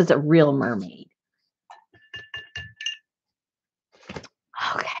 This is a real mermaid.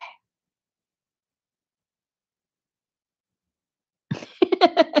 Okay.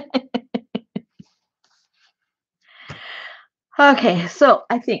 Okay, so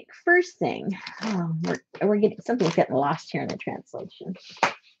I think first thing, we're getting something's getting lost here in the translation.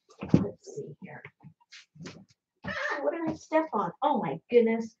 Let's see here. What did I step on? Oh my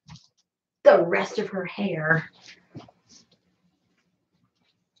goodness. The rest of her hair.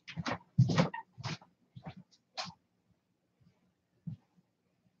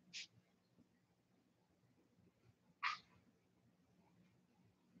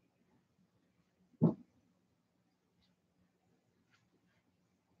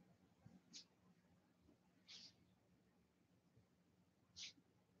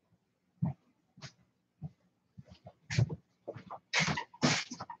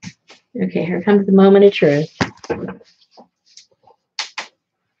 Okay, here comes the moment of truth.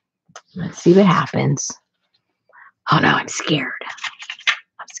 Let's see what happens. Oh no, I'm scared.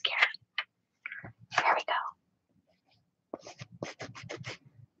 I'm scared. There we go.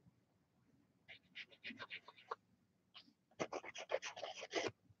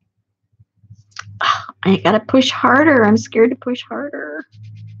 Oh, I gotta push harder. I'm scared to push harder.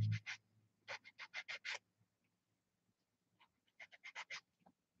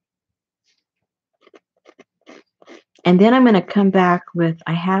 And then I'm gonna come back with,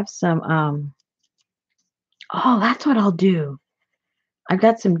 I have some, oh, that's what I'll do. I've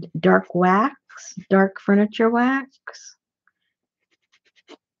got some dark wax, dark furniture wax,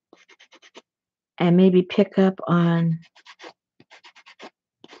 and maybe pick up on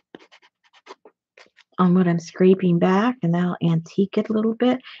what I'm scraping back, and that'll antique it a little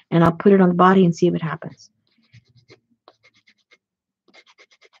bit, and I'll put it on the body and see what happens.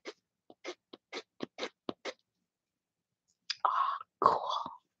 Oh, cool.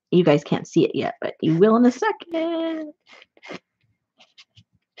 You guys can't see it yet, but you will in a second.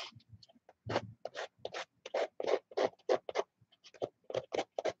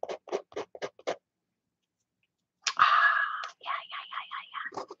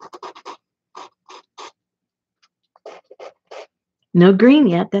 No green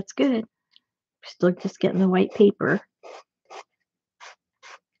yet. That's good. Still just getting the white paper.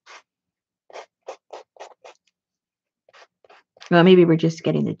 Well, maybe we're just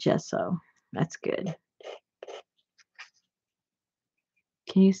getting the gesso. That's good.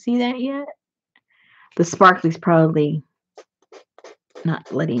 Can you see that yet? The sparkly's probably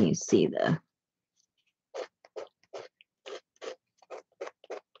not letting you see the...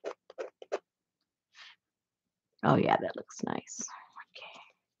 Oh yeah, that looks nice. Okay.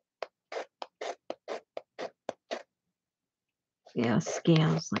 Yeah,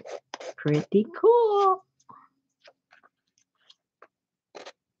 scales look pretty cool.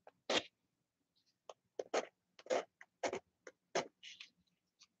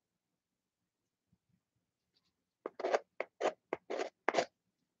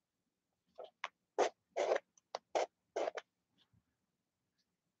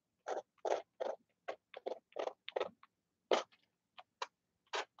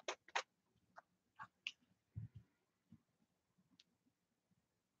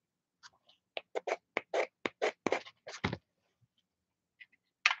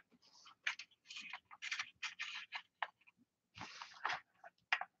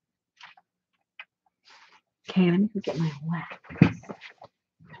 Okay, let me go get my wax.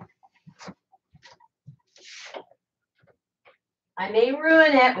 I may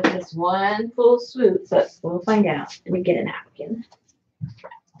ruin it with this one full swoop, so we'll find out. Let me get a napkin.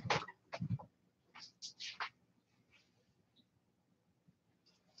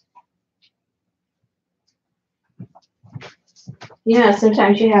 Yeah,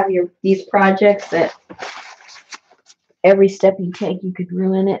 sometimes you have these projects that every step you take, you could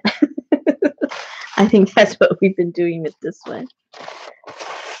ruin it. I think that's what we've been doing with this one.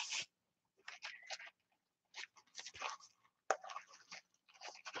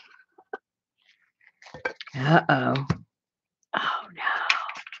 Uh-oh. Oh, no.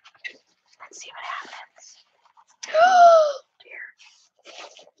 Let's see what happens. Oh, dear.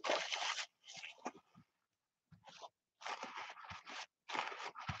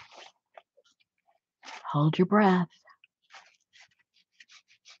 Hold your breath.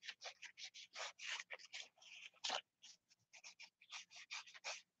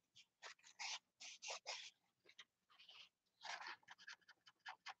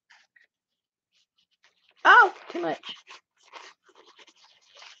 Oh, too much.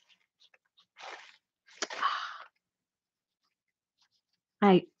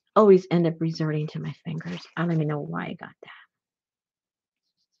 I always end up resorting to my fingers. I don't even know why I got that.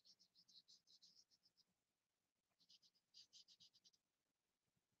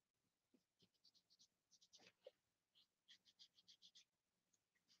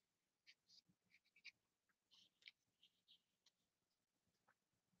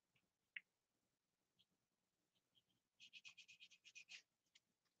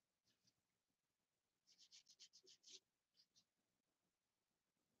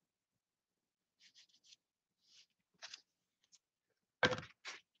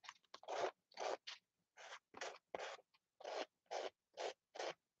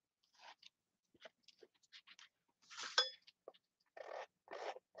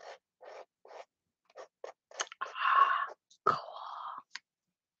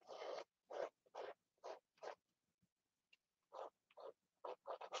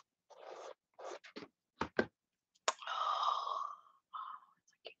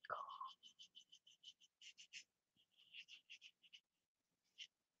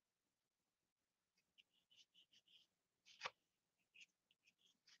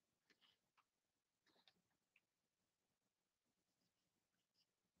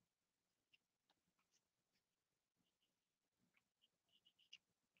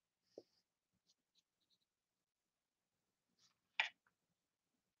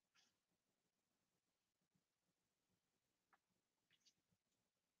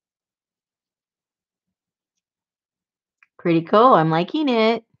 Pretty cool. I'm liking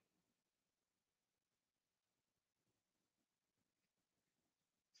it.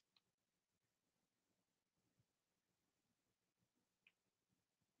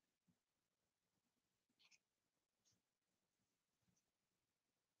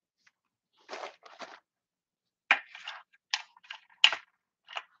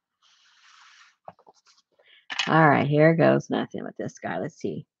 All right, here goes nothing with this guy. Let's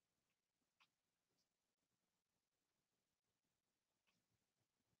see.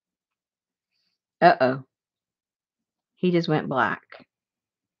 Uh-oh. He just went black.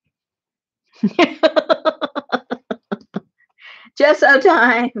 Gesso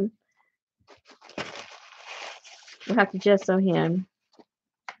time. We'll have to gesso him.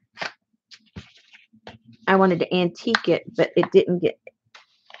 I wanted to antique it, but it didn't get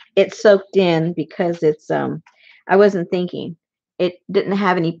it soaked in because it's I wasn't thinking. It didn't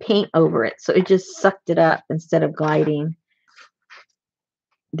have any paint over it, so it just sucked it up instead of gliding.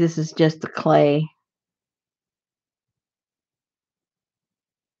 This is just the clay.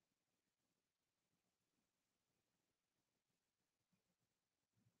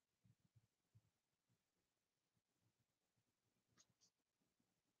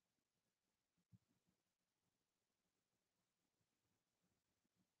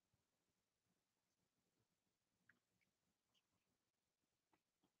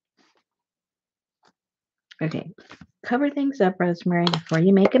 Okay. Cover things up, Rosemary, before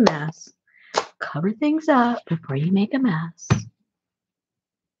you make a mess. Cover things up before you make a mess.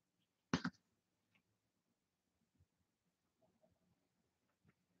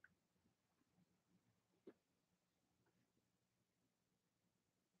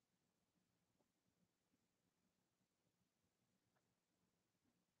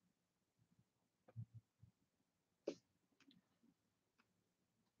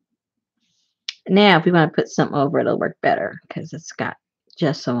 Now, if we want to put something over it, it'll work better because it's got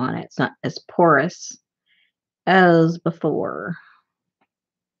gesso on it. It's not as porous as before.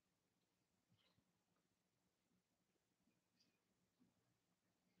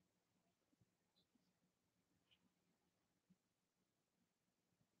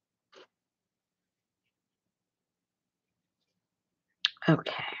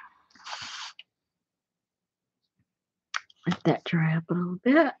 Okay. Let that dry up a little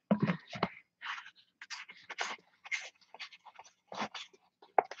bit.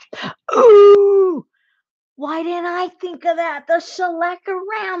 Ooh! Why didn't I think of that? The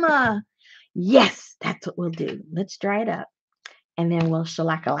shellac-a-rama. Yes, that's what we'll do. Let's dry it up, and then we'll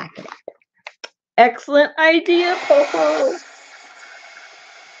shellac-a-lack it. Excellent idea, Popo.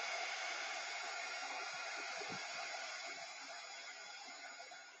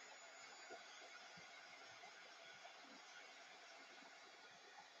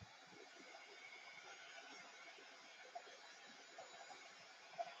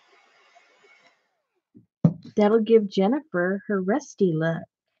 That'll give Jennifer her rusty look.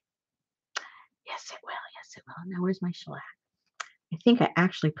 Yes, it will. Yes, it will. Now, where's my shellac? I think I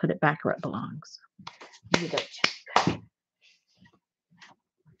actually put it back where it belongs. Let me go check.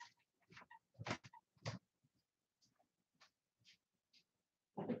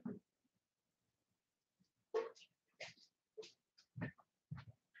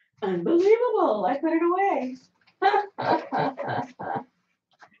 Unbelievable. I put it away.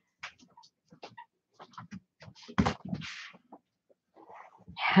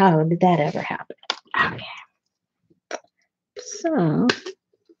 How did that ever happen? Okay. So,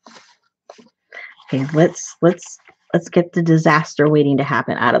 okay, let's get the disaster waiting to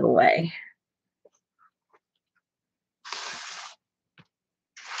happen out of the way.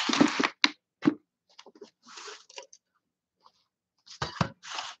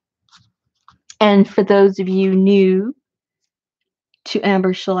 And for those of you new to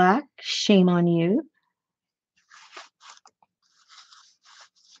Amber Shellac, shame on you.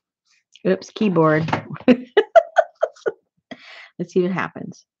 Oops, keyboard. Let's see what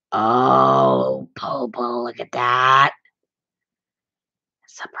happens. Oh, Popo, look at that.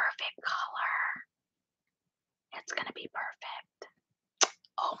 It's a perfect color. It's going to be perfect.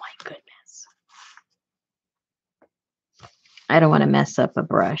 Oh my goodness. I don't want to mess up a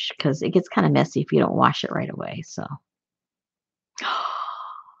brush because it gets kind of messy if you don't wash it right away. So.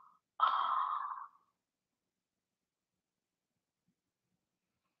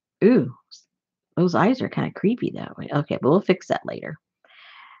 Ooh, those eyes are kind of creepy that way. Okay, but we'll fix that later.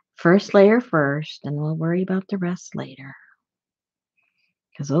 First layer first, and we'll worry about the rest later.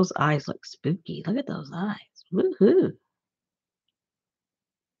 Because those eyes look spooky. Look at those eyes. Woohoo.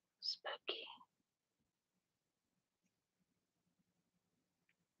 Spooky.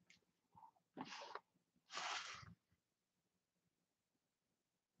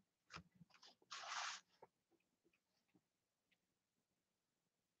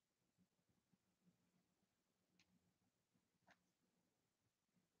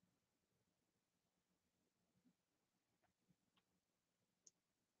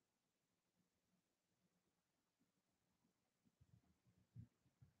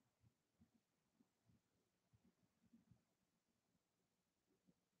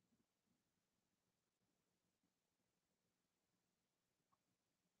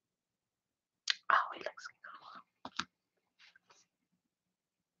 looks cool.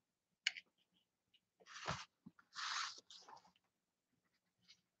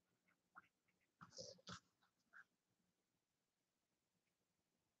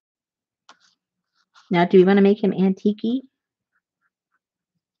 Now, do we want to make him antique-y?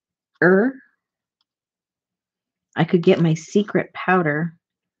 I could get my secret powder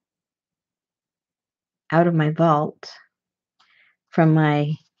out of my vault from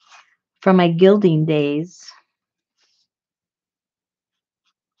my gilding days.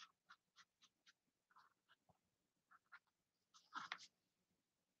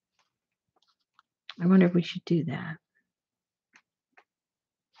 I wonder if we should do that.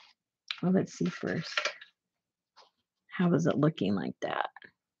 Well, let's see first. How is it looking like that?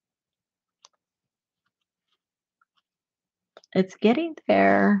 It's getting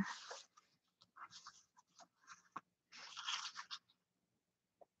there.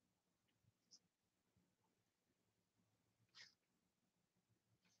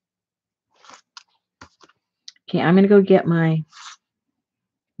 Okay, I'm gonna go get my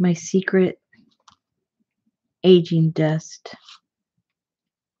secret aging dust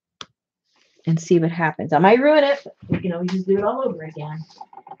and see what happens. I might ruin it, but we can always just do it all over again.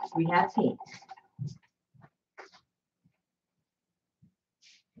 We have paint.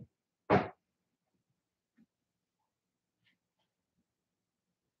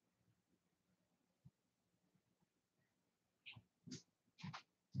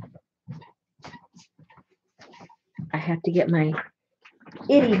 I have to get my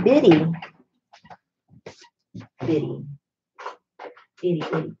itty bitty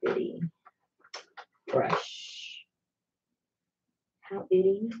brush. How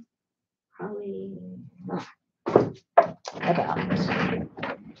itty? Probably about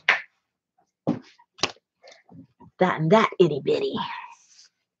that and that itty bitty.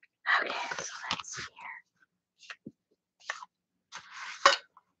 Okay, so let's see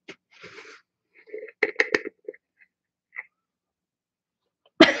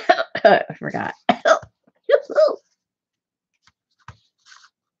here. I forgot.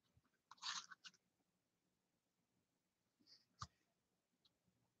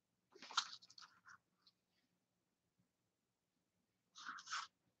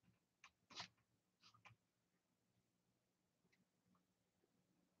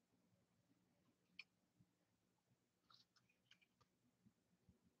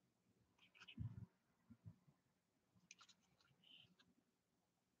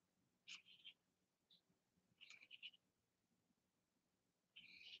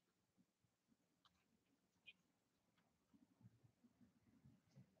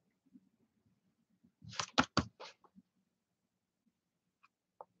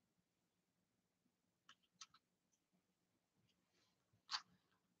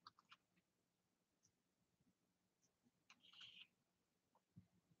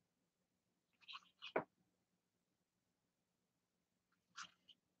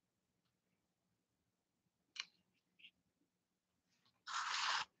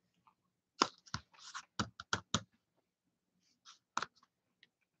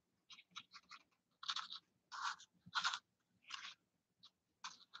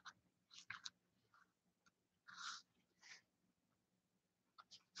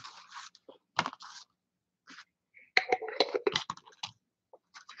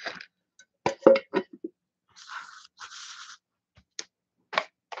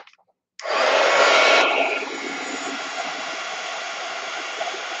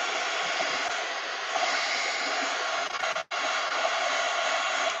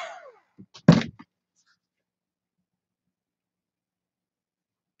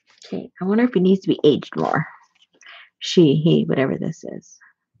 Okay, I wonder if it needs to be aged more. She, he, whatever this is.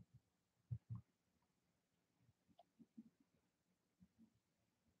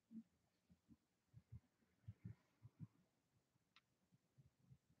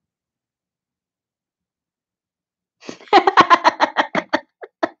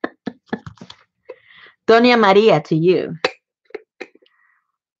 Doña Maria to you. Okay,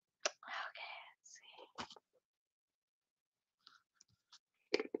 let's see.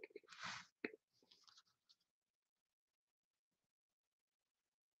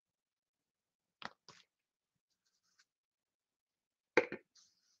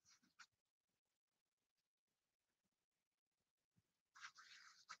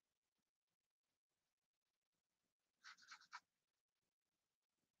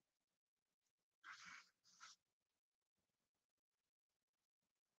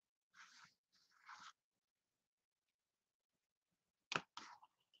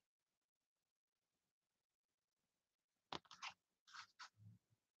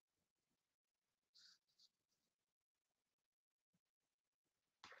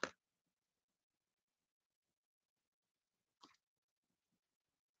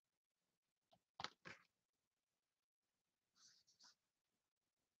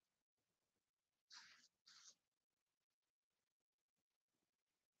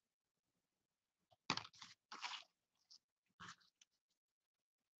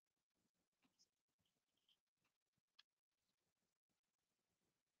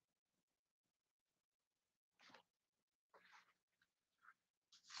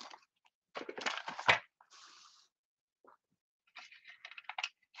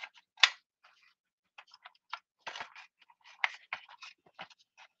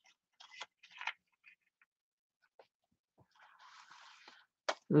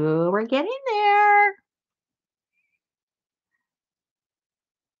 Ooh, we're getting there.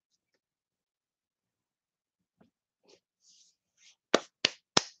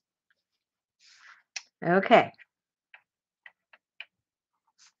 Okay.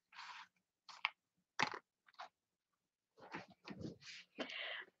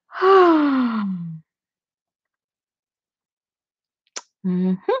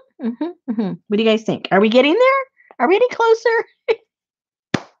 What do you guys think? Are we getting there? Are we any closer?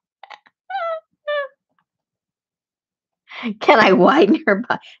 Can I widen her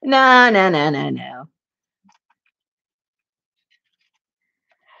butt? No, no, no, no, no.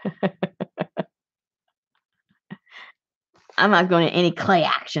 I'm not going to any clay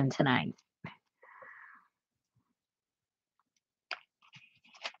action tonight.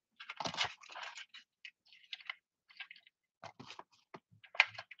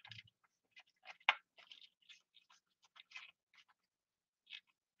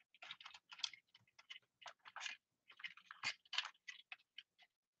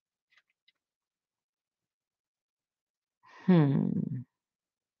 Hmm.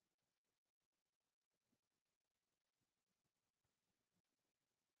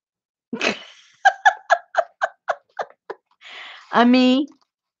 I mean,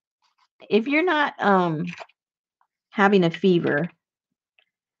 if you're not having a fever,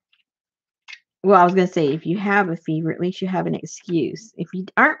 well, I was going to say if you have a fever, at least you have an excuse. If you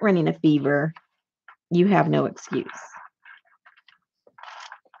aren't running a fever, you have no excuse.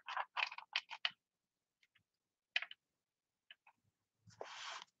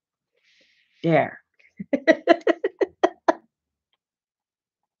 There.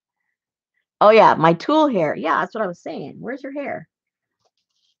 Oh yeah, my tool hair. Yeah, that's what I was saying. Where's your hair?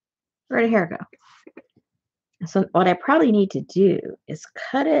 Where'd the hair go? So what I probably need to do is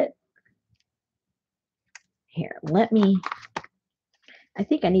cut it. Here, I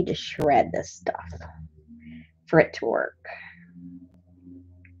think I need to shred this stuff for it to work.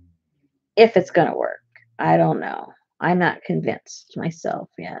 If it's going to work. I don't know. I'm not convinced myself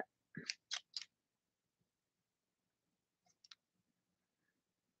yet.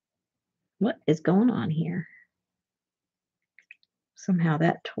 What is going on here? Somehow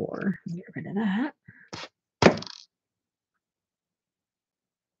that tore. Get rid of that.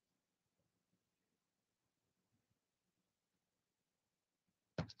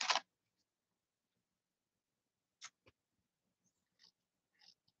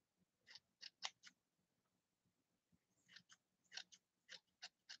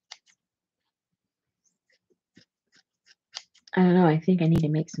 I don't know. I think I need to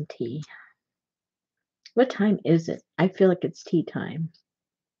make some tea. What time is it? I feel like it's tea time.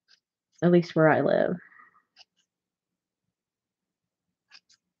 At least where I live.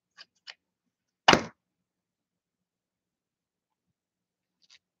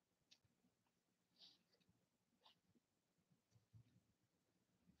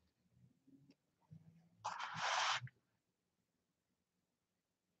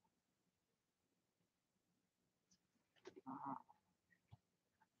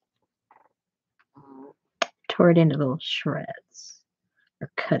 Tore it into little shreds.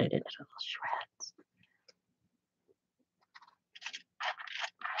 Or cut it into little shreds.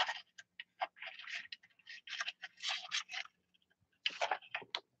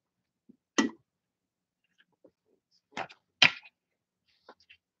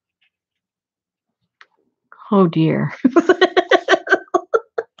 Oh dear.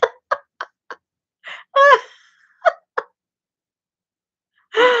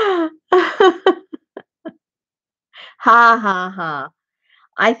 Ha ha ha.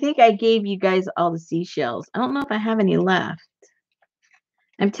 I think I gave you guys all the seashells. I don't know if I have any left.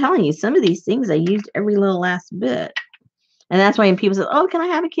 I'm telling you, some of these things I used every little last bit. And that's why when people say, "Oh, can I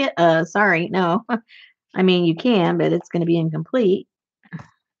have a kit?" Sorry, no. I mean, you can, but it's going to be incomplete.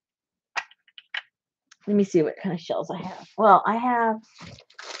 Let me see what kind of shells I have. Well,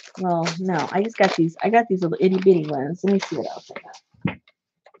 no, I just got these. I got these little itty bitty ones. Let me see what else I got.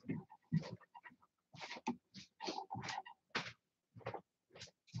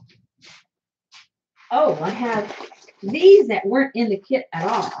 Oh, I have these that weren't in the kit at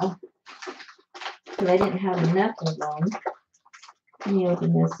all. Because I didn't have enough of them. Let me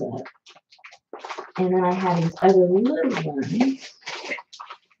open this up. And then I have these other little ones.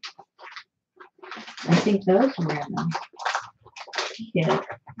 I think those were in them. Yeah,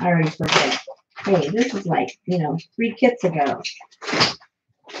 I already forget. Hey, this is like, 3 kits ago.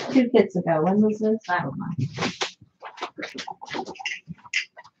 2 kits ago. When was this? I don't know.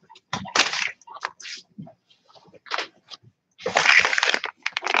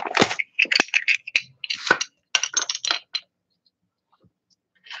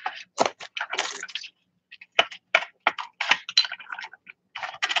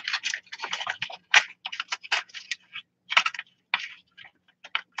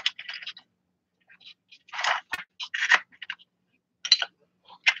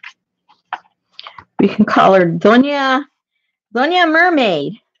 We can call her Doña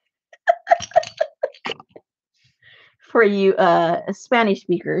Mermaid for you Spanish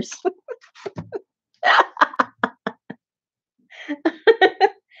speakers.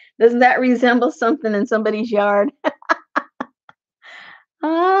 Doesn't that resemble something in somebody's yard?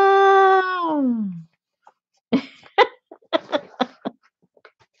 Oh.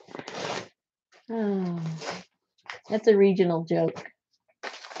 Oh, that's a regional joke.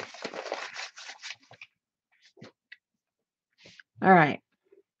 All right.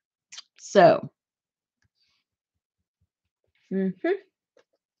 So, oh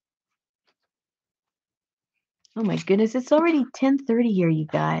my goodness, it's already 10:30 here, you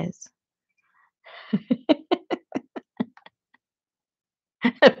guys.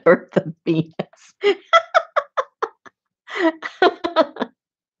 Birth of Venus.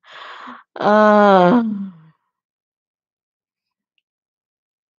 uh,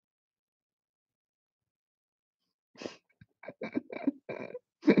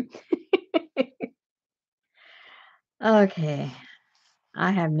 okay,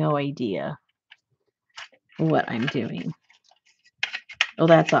 I have no idea what I'm doing. Oh,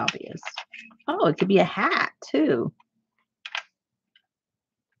 that's obvious. Oh, it could be a hat too.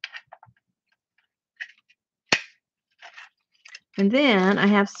 And then I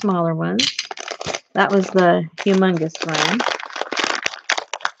have smaller ones. That was the humongous one.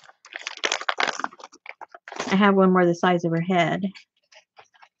 I have one more the size of her head.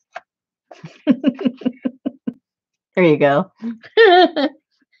 There you go.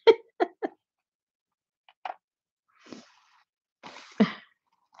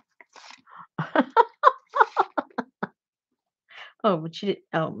 Oh, but she did.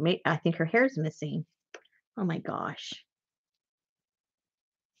 Oh, I think her hair's missing. Oh my gosh.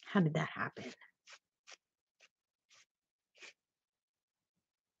 How did that happen?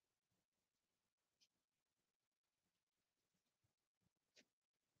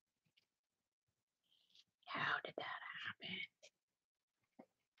 How did that happen?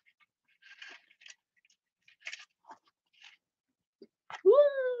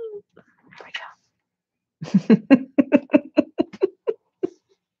 Woo! There we go.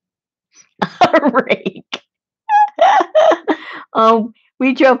 Rake. Oh,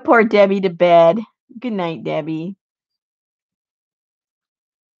 we drove poor Debbie to bed. Good night, Debbie.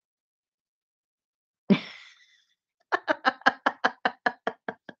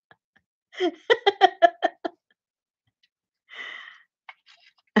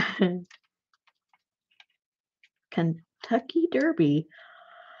 Kentucky Derby.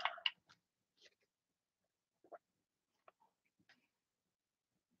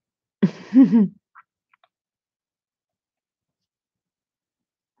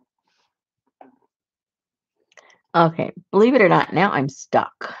 Okay, believe it or not, now I'm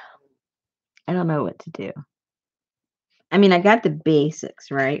stuck. I don't know what to do. I mean, I got the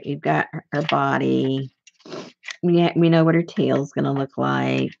basics, right? We've got her body. We know what her tail's going to look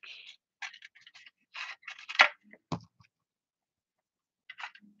like.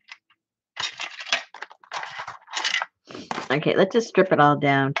 Okay, let's just strip it all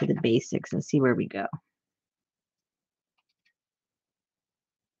down to the basics and see where we go.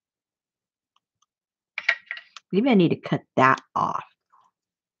 Maybe I need to cut that off.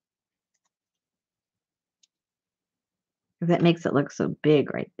 That makes it look so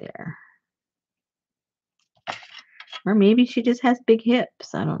big right there. Or maybe she just has big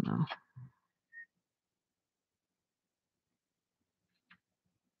hips. I don't know.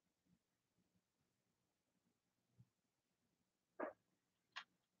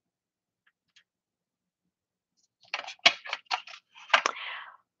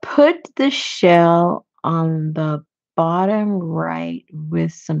 Put the shell on the bottom right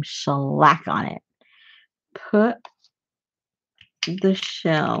with some shellac on it. Put the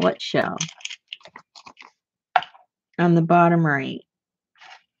shell, what shell? On the bottom right.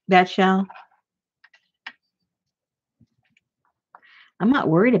 That shell? I'm not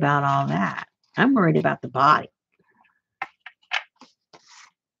worried about all that. I'm worried about the body.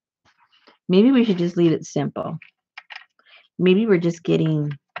 Maybe we should just leave it simple. Maybe we're just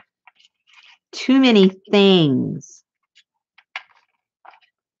getting too many things.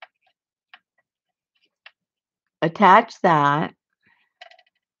 Attach that.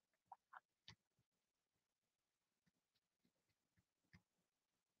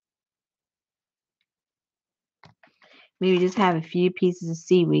 Maybe just have a few pieces of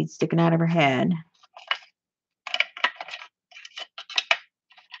seaweed sticking out of her head.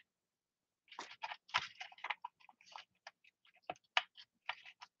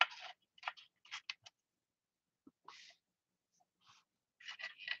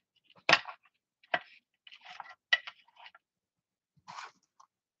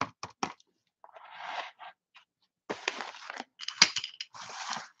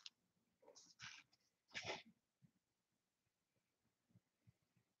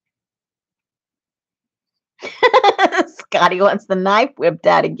 God, he wants the knife whipped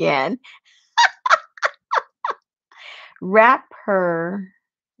out again. Wrap her.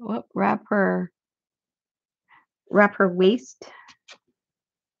 What? Wrap her. Wrap her waist.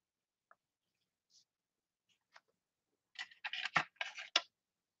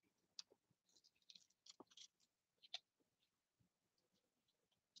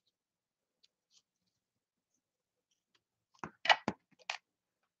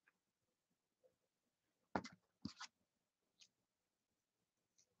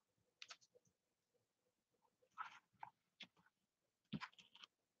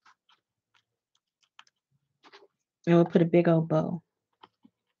 And we'll put a big old bow.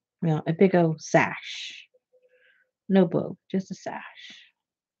 No, a big old sash. No bow, just a sash.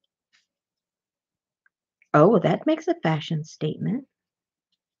 Oh, well, that makes a fashion statement.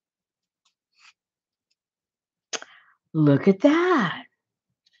 Look at that.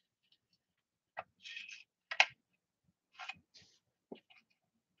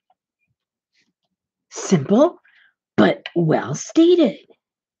 Simple, but well stated.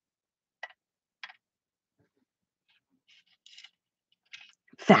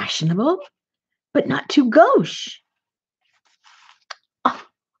 Fashionable, but not too gauche. Oh,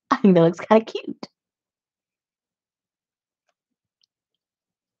 I think that looks kind of cute.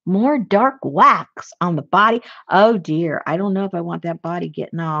 More dark wax on the body. Oh dear, I don't know if I want that body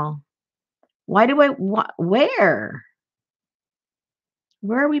getting all. Why do I? Where?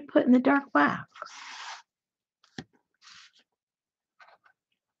 Where are we putting the dark wax?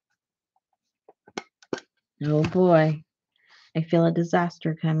 Oh boy, I feel a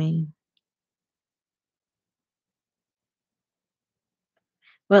disaster coming.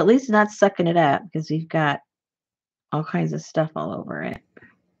 Well, at least not sucking it up because we've got all kinds of stuff all over it.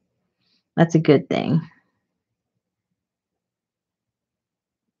 That's a good thing.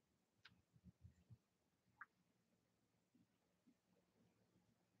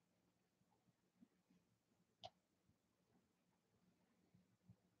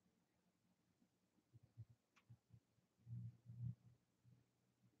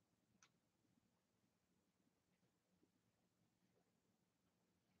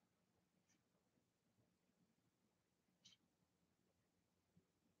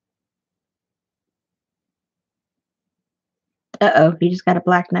 Uh-oh, you just got a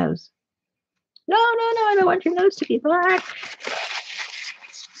black nose. No, no, no, I don't want your nose to be black.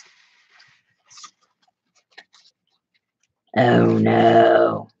 Oh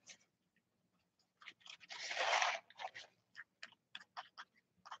no.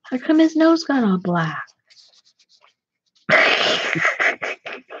 How come his nose got all black?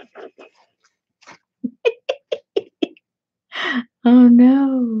 Oh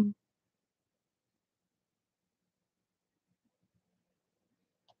no.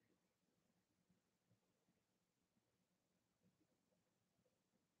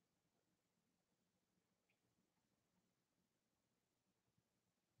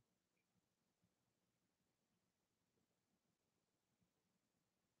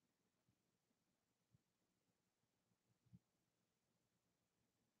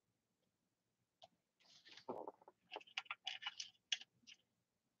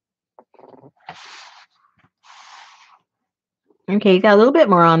 Okay, you got a little bit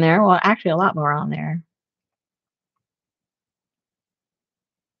more on there. Well, actually a lot more on there.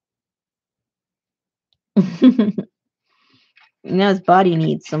 Now his body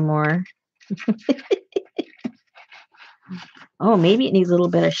needs some more. Oh, maybe it needs a little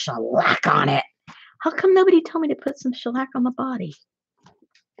bit of shellac on it. How come nobody told me to put some shellac on the body?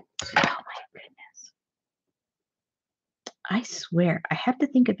 Oh my goodness. I swear, I have to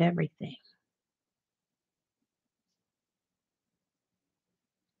think of everything.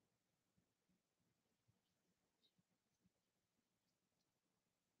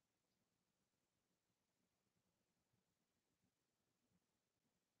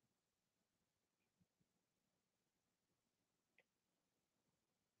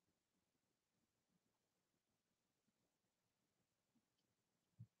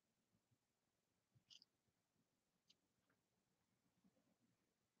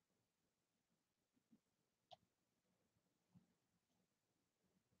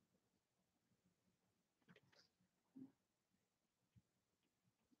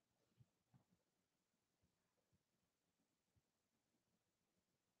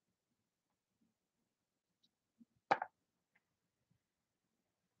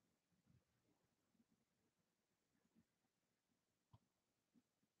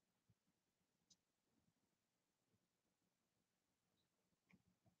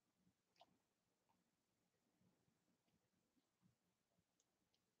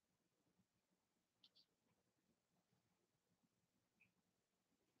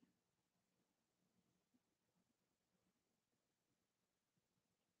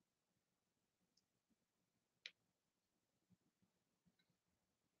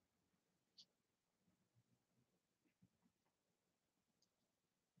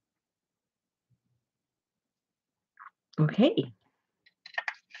 Okay.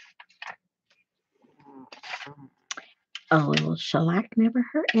 A little shellac never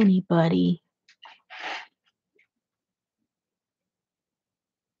hurt anybody.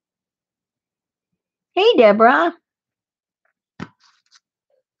 Hey, Deborah.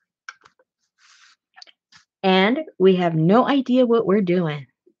 And we have no idea what we're doing.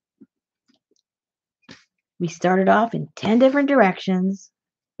 We started off in 10 different directions,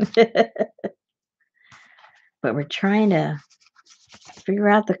 but we're trying to figure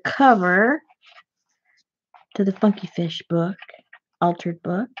out the cover to the Funky Fish book, altered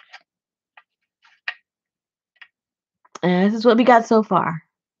book. And this is what we got so far.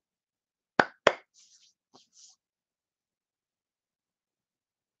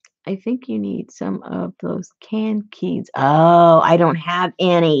 I think you need some of those canned keys. Oh, I don't have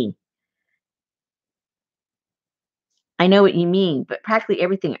any. I know what you mean, but practically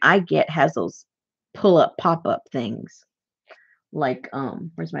everything I get has those pull-up, pop-up things. Like,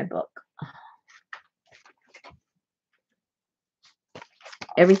 where's my book?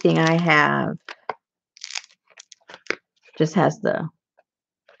 Everything I have just has the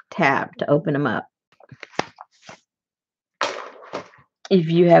tab to open them up. If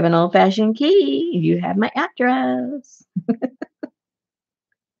you have an old-fashioned key, you have my address.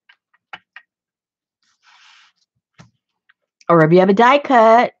 Or if you have a die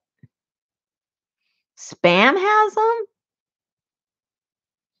cut. Spam has them?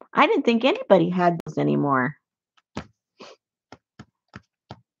 I didn't think anybody had those anymore.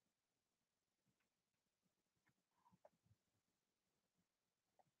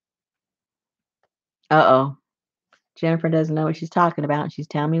 Uh-oh. Jennifer doesn't know what she's talking about. She's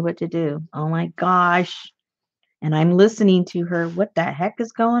telling me what to do. Oh my gosh. And I'm listening to her. What the heck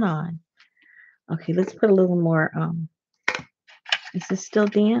is going on? Okay, let's put a little more. Is this still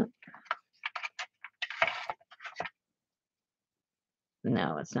damp?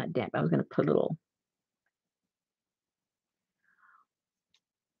 No, it's not damp. I was going to put a little.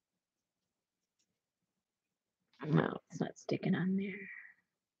 No, it's not sticking on there.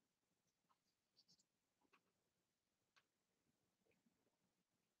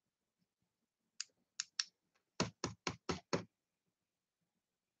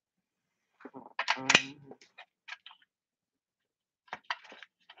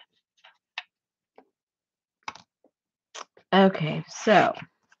 Okay, so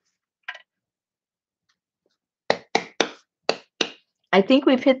I think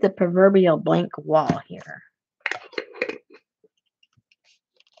we've hit the proverbial blank wall here.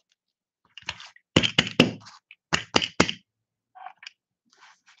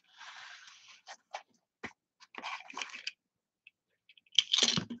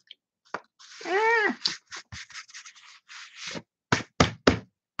 Ah.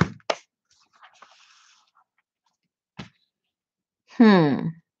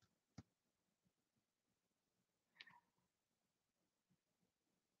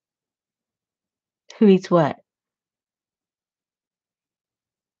 Who eats what?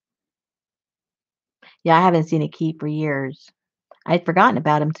 Yeah, I haven't seen a key for years. I'd forgotten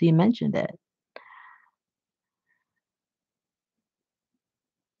about him until you mentioned it.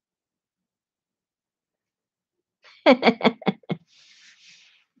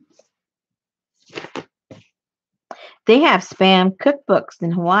 They have spam cookbooks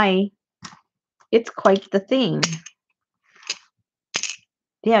in Hawaii. It's quite the thing.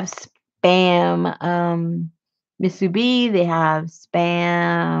 They have spam misubi. They have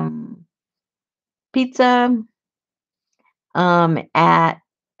spam pizza at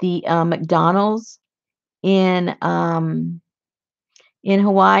the McDonald's in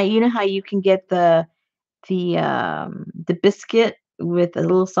Hawaii. You know how you can get the biscuit with a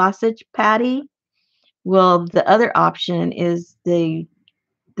little sausage patty? Well, the other option is the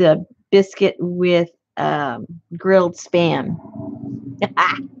biscuit with grilled spam.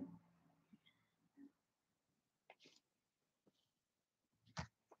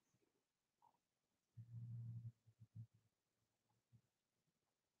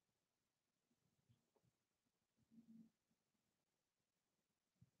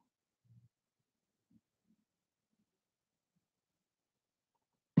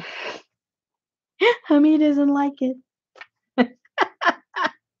 Hummy doesn't like it.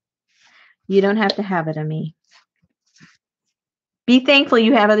 You don't have to have it, Ami. Be thankful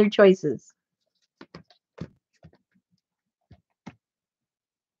you have other choices.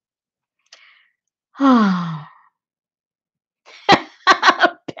 Becky.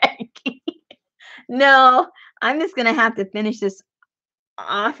 No, I'm just going to have to finish this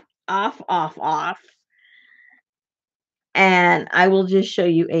off. And I will just show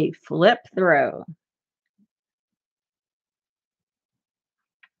you a flip throw.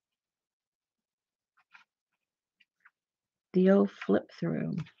 The old flip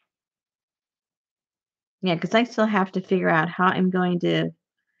through. Yeah, because I still have to figure out how I'm going to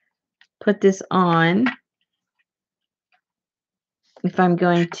put this on. If I'm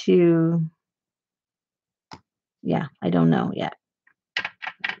going to, yeah, I don't know yet.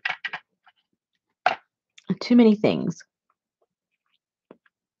 Too many things.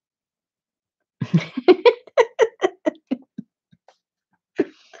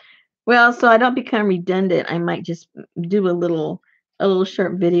 Well, so I don't become redundant, I might just do a little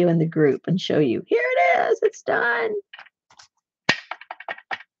short video in the group and show you, here it is, it's done.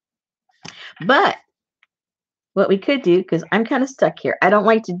 But what we could do, because I'm kind of stuck here, I don't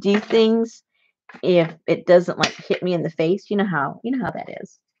like to do things if it doesn't like hit me in the face. You know how that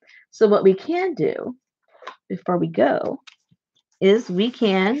is. So what we can do before we go is we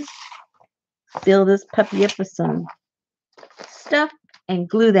can fill this puppy up with some stuff and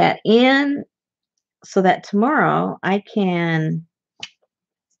glue that in so that tomorrow I can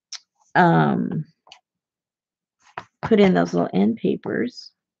um, put in those little end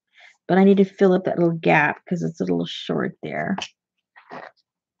papers. But I need to fill up that little gap because it's a little short there.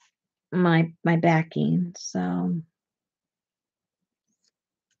 My backing. So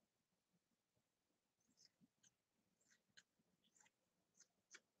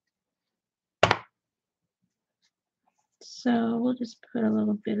we'll just put a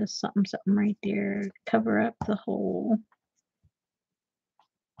little bit of something right there, cover up the hole.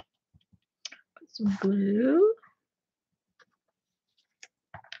 Put some glue.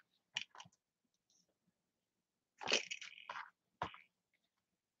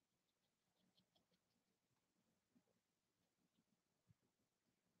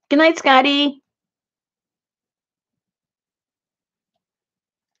 Good night, Scotty.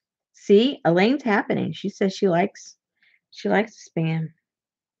 See, Elaine's happening. She says she likes spam.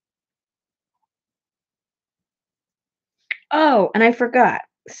 Oh, and I forgot.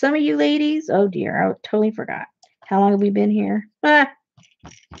 Some of you ladies, oh dear, I totally forgot. How long have we been here?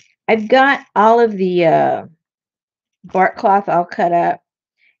 I've got all of the bark cloth all cut up.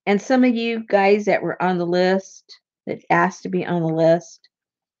 And some of you guys that were on the list, that asked to be on the list,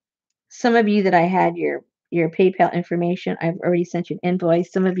 some of you that I had your PayPal information, I've already sent you an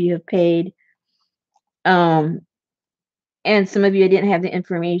invoice. Some of you have paid. And some of you I didn't have the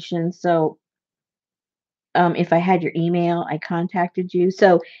information. So if I had your email, I contacted you.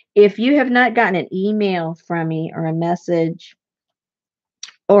 So if you have not gotten an email from me or a message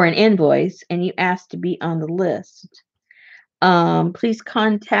or an invoice and you asked to be on the list, please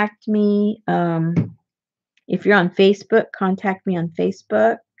contact me. If you're on Facebook, contact me on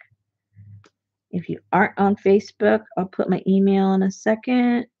Facebook. If you aren't on Facebook, I'll put my email in a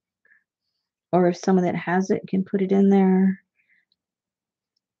second. Or if someone that has it can put it in there.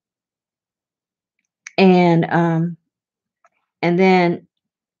 And then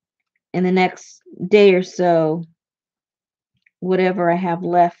in the next day or so, whatever I have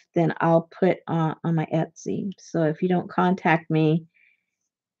left, then I'll put on my Etsy. So if you don't contact me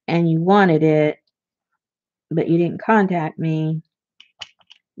and you wanted it, but you didn't contact me,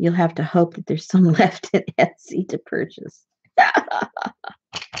 you'll have to hope that there's some left in Etsy to purchase.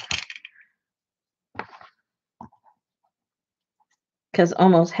 Because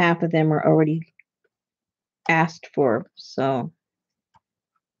almost half of them are already asked for. So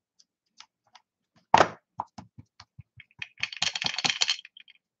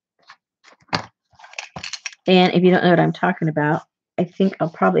and if you don't know what I'm talking about, I think I'll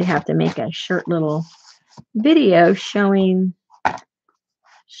probably have to make a short little video showing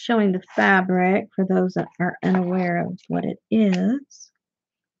the fabric for those that are unaware of what it is.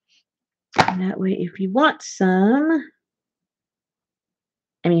 And that way, if you want some,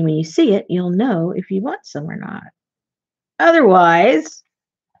 I mean, when you see it, you'll know if you want some or not. Otherwise,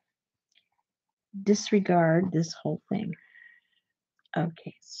 disregard this whole thing.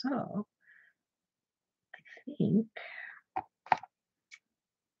 Okay, so I think,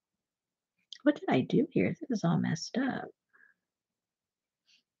 what did I do here? This is all messed up.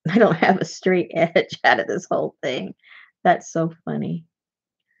 I don't have a straight edge out of this whole thing. That's so funny.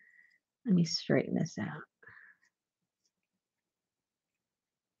 Let me straighten this out.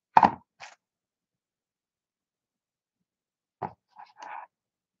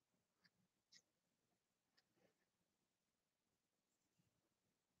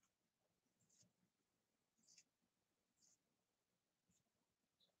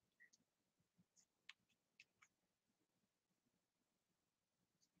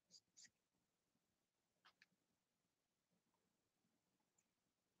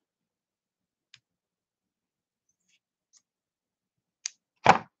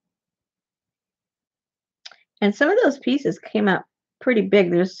 And some of those pieces came out pretty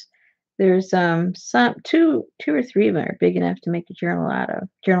big. There's some two or three of them are big enough to make a journal out of,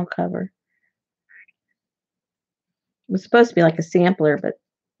 journal cover. It was supposed to be like a sampler, but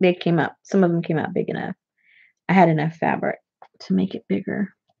some of them came out big enough. I had enough fabric to make it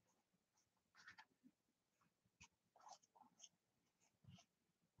bigger.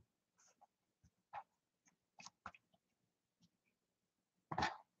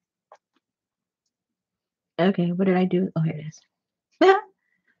 Okay, what did I do? Oh, here it is.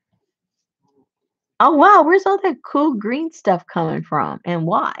 Oh, wow, where's all that cool green stuff coming from and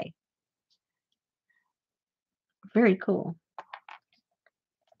why? Very cool.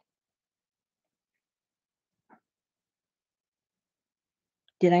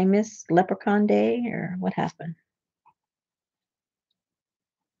 Did I miss Leprechaun Day or what happened?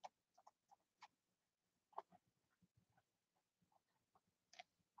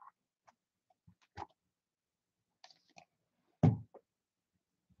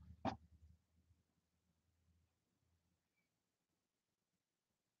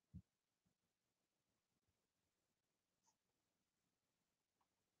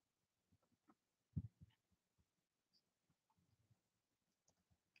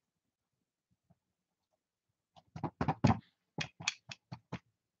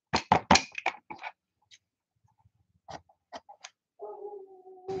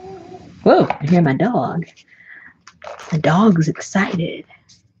 Whoa, I hear my dog. The dog's excited.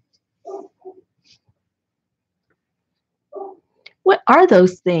 What are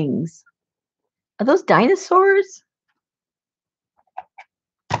those things? Are those dinosaurs?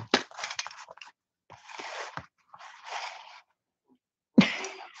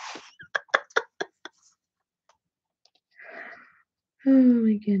 Oh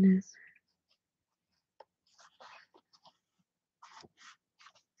my goodness.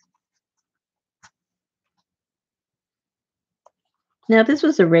 Now, if this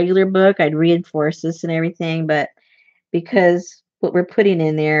was a regular book, I'd reinforce this and everything, but because what we're putting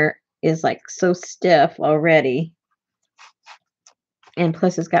in there is like so stiff already, and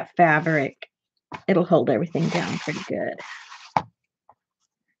plus it's got fabric, it'll hold everything down pretty good.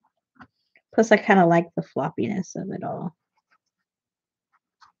 Plus, I kind of like the floppiness of it all.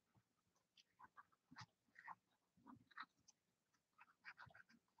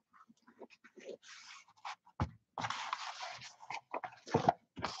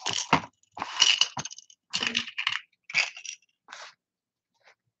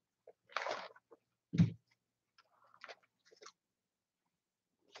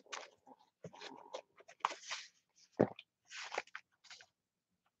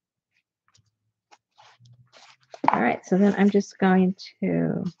 All right, so then I'm just going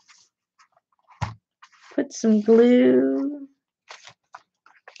to put some glue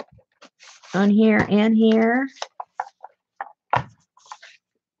on here and here.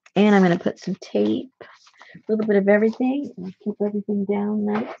 And I'm going to put some tape, a little bit of everything, and keep everything down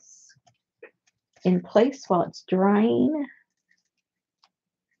nice in place while it's drying.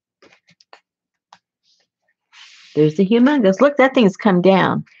 There's the humongous. Look, that thing's come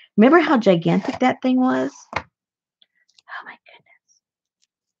down. Remember how gigantic that thing was? Oh my goodness.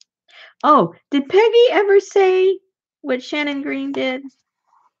 Oh, did Peggy ever say what Shannon Green did?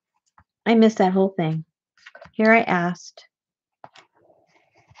 I missed that whole thing. Here I asked,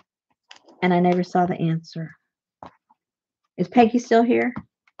 and I never saw the answer. Is Peggy still here?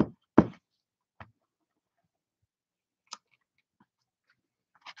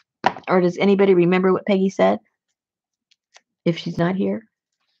 Or does anybody remember what Peggy said? If she's not here?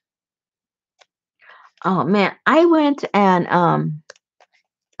 Oh man, I went and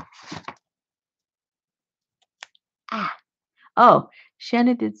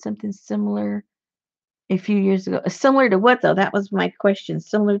Shannon did something similar a few years ago. Similar to what though? That was my question.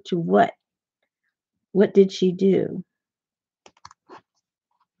 Similar to what? What did she do? Okay,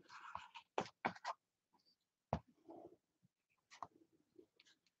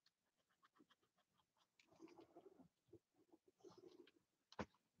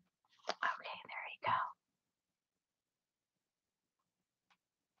 there you go.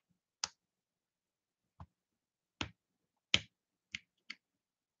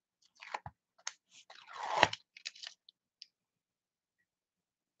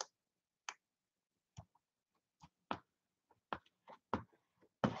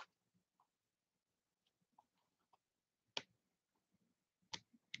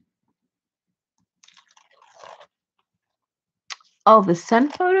 Oh, the sun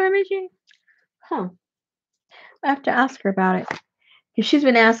photo imaging? Huh. I have to ask her about it. Because she's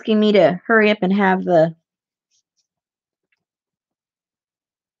been asking me to hurry up and have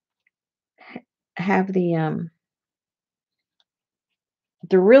have the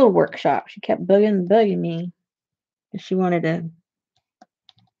real workshop. She kept bugging me. She wanted to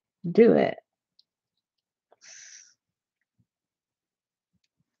do it.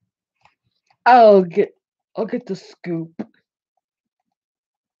 I'll get the scoop.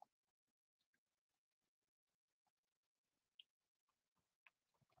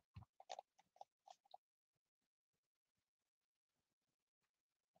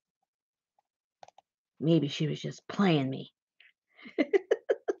 Maybe she was just playing me.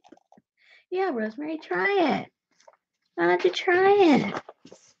 Yeah, Rosemary, try it. Why don't you try it?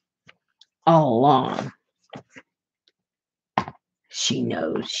 All along. She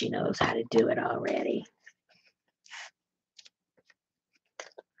knows how to do it already.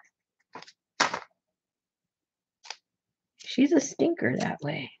 She's a stinker that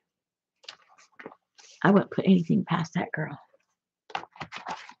way. I wouldn't put anything past that girl.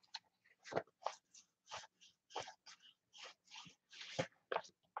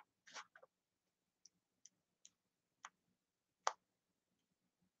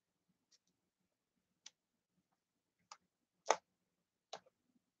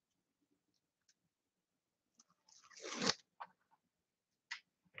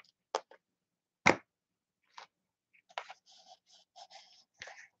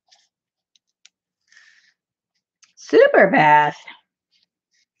 Super bath.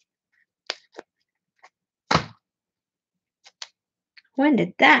 When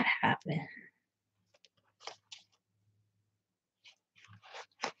did that happen?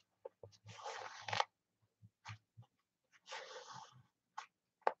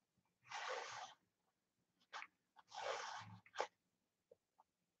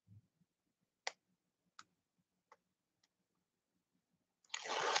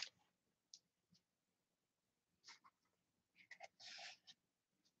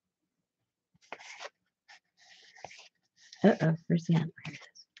 Uh-oh, where's the antler? Here it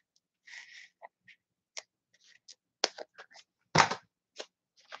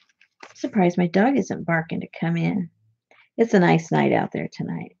is. Surprised my dog isn't barking to come in. It's a nice night out there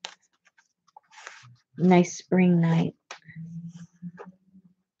tonight. Nice spring night.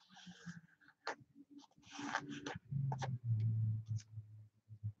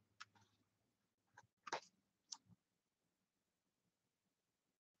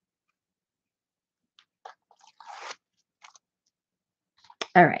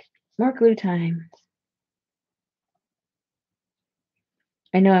 All right, more glue time.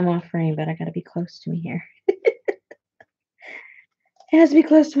 I know I'm off frame, but I gotta be close to me here. It has to be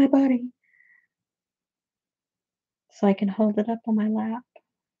close to my body so I can hold it up on my lap.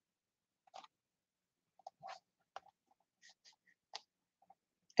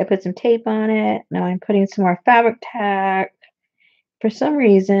 I put some tape on it. Now I'm putting some more fabric tack. For some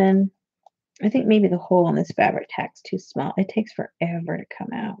reason, I think maybe the hole on this fabric tack's too small. It takes forever to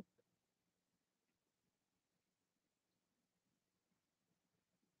come out.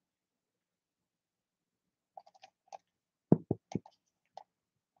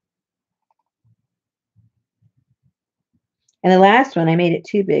 And the last one, I made it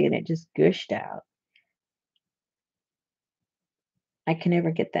too big and it just gushed out. I can never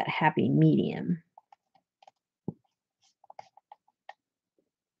get that happy medium.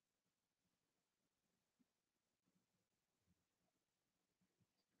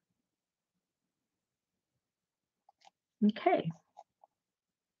 Okay.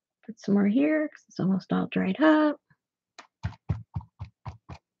 Put some more here because it's almost all dried up.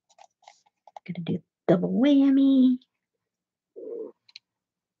 Gonna do double whammy.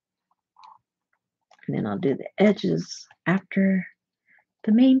 And then I'll do the edges after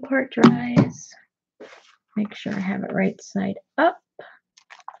the main part dries. Make sure I have it right side up.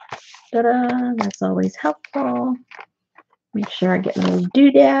 Ta-da! That's always helpful. Make sure I get my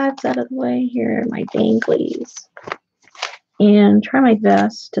doodads out of the way here, my danglies. And try my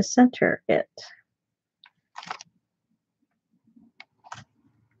best to center it.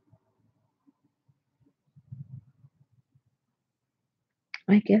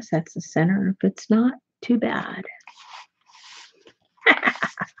 I guess that's the center. If it's not, too bad.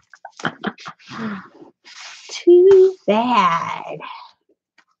 Too bad.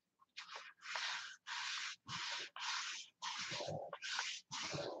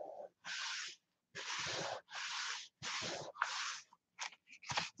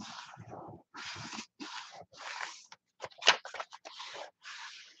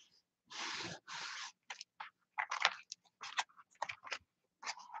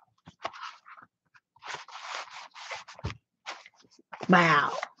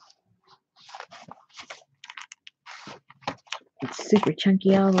 Wow. It's super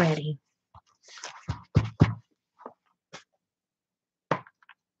chunky already.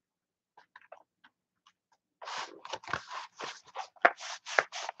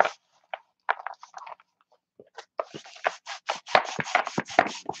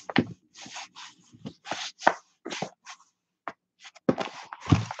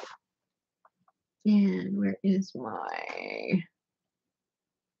 is my...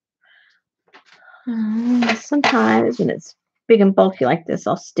 sometimes when it's big and bulky like this,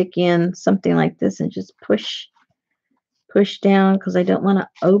 I'll stick in something like this and just push down because I don't want to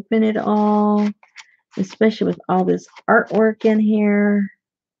open it all, especially with all this artwork in here.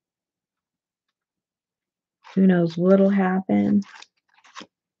 Who knows what'll happen.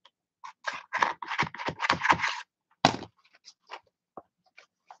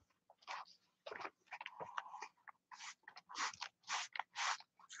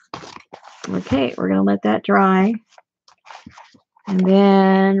 Okay, we're going to let that dry. And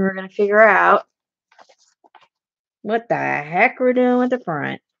then we're going to figure out what the heck we're doing with the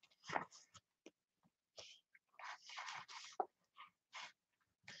front.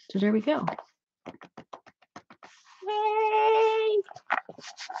 So there we go. Yay!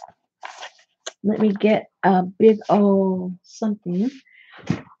 Let me get a big old something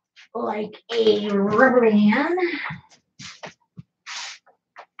like a rubber band.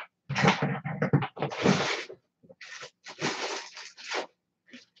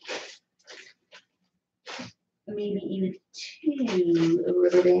 Maybe even 2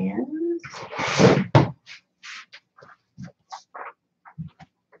 rubber bands.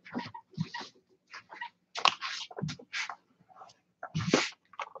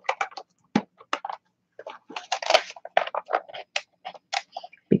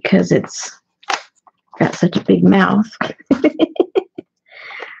 Because it's got such a big mouth.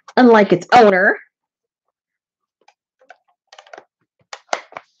 Unlike its owner.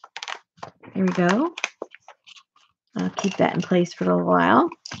 There we go. I'll keep that in place for a little while.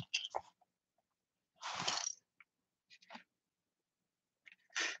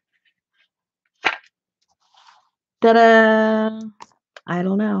 Ta-da! I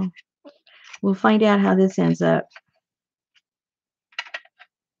don't know. We'll find out how this ends up.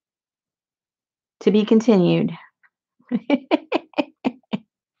 To be continued.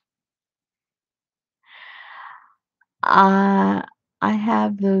 I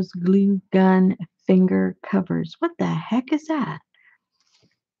have those glue gun finger covers. What the heck is that?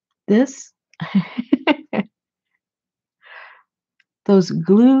 This? Those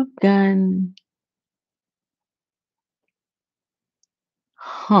glue gun.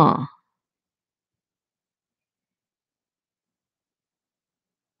 Huh.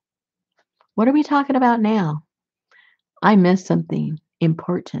 What are we talking about now? I missed something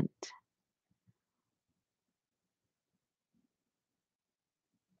important.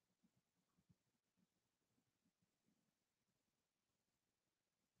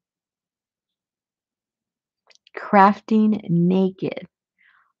 Crafting naked.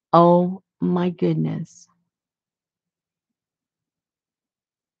 Oh my goodness.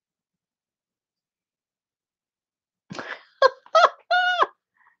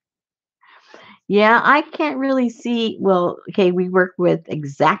 Yeah, I can't really see. Well, okay, we work with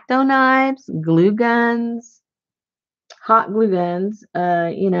X-Acto knives, glue guns, hot glue guns,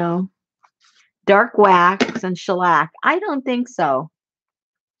 dark wax and shellac. I don't think so.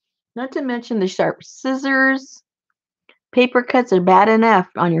 Not to mention the sharp scissors. Paper cuts are bad enough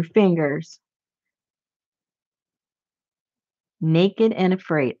on your fingers. Naked and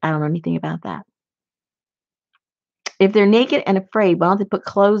afraid. I don't know anything about that. If they're naked and afraid, why don't they put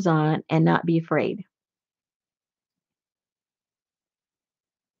clothes on and not be afraid?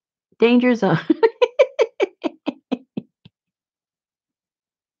 Danger zone.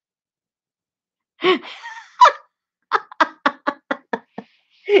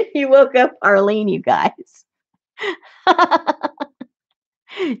 You woke up Arlene, you guys.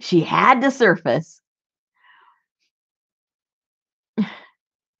 She had to surface.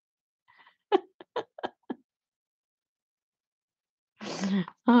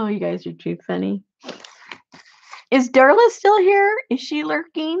 Oh, you guys are too funny. Is Darla still here? Is she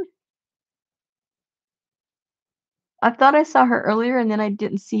lurking? I thought I saw her earlier and then I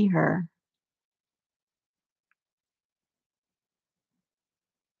didn't see her.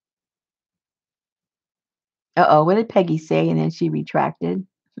 Uh-oh, what did Peggy say? And then she retracted.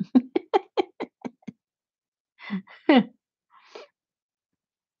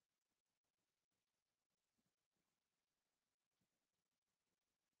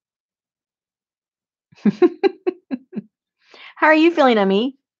 How are you feeling,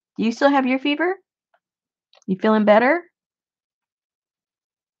 Ami? Do you still have your fever? You feeling better?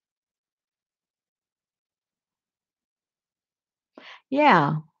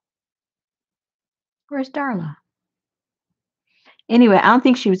 Yeah. Where's Darla? Anyway, I don't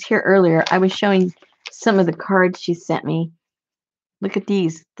think she was here earlier. I was showing some of the cards she sent me. Look at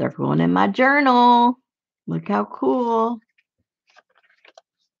these. They're going in my journal. Look how cool.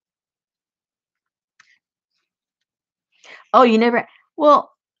 Oh, you never.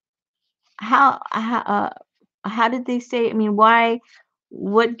 Well, how did they say? I mean, why?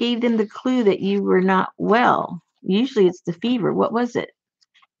 What gave them the clue that you were not well? Usually, it's the fever. What was it?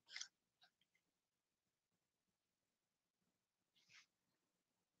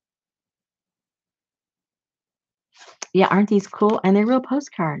 Yeah, aren't these cool? And they're real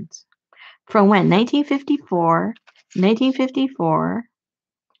postcards from when? 1954, 1954,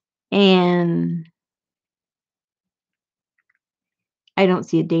 and I don't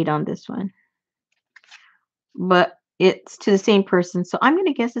see a date on this one, but it's to the same person. So I'm going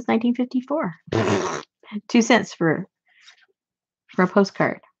to guess it's 1954. 2 cents for a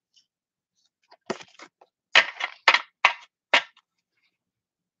postcard.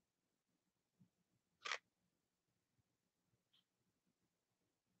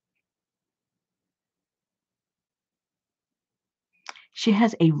 She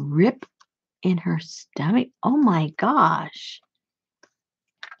has a rip in her stomach. Oh my gosh.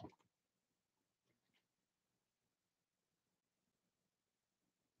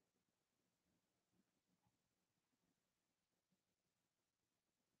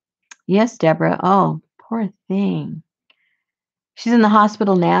 Yes, Deborah. Oh, poor thing. She's in the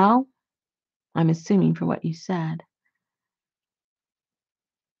hospital now. I'm assuming from what you said.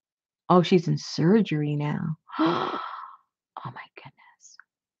 Oh, she's in surgery now. Oh my goodness.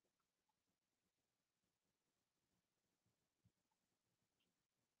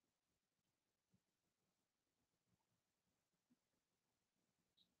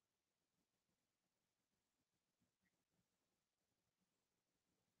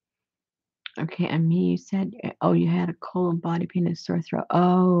 Okay, and me, you said, oh, you had a cold, body pain, and sore throat.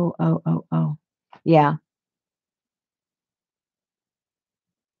 Oh, oh, oh, oh. Yeah.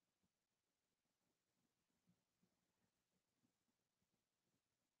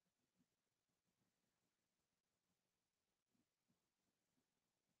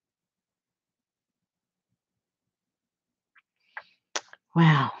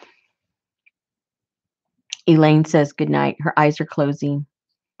 Wow. Elaine says good night. Her eyes are closing.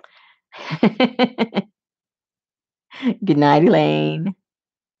 Good night, Elaine.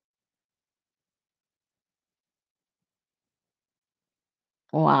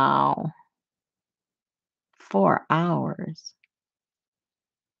 Wow. 4 hours.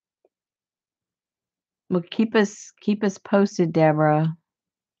 Well, keep us posted, Deborah.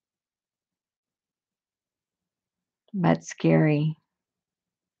 That's scary.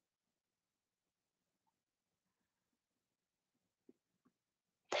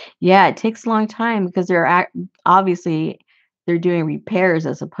 Yeah, it takes a long time because obviously they're doing repairs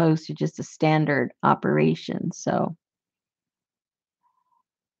as opposed to just a standard operation. So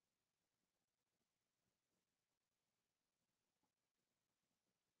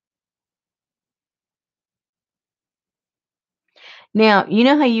now, you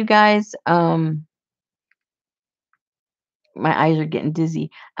know how you guys, my eyes are getting dizzy.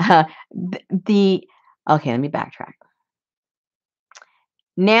 The okay, let me backtrack.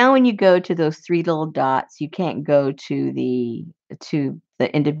 Now, when you go to those three little dots, you can't go to the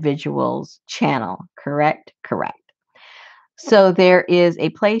individual's channel, correct? Correct. So there is a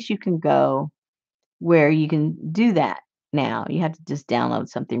place you can go where you can do that now. You have to just download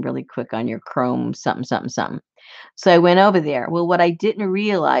something really quick on your Chrome, something, something, something. So I went over there. Well, what I didn't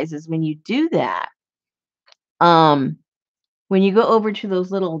realize is when you do that, um, when you go over to those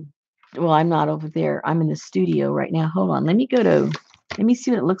little, well, I'm not over there. I'm in the studio right now. Hold on. Let me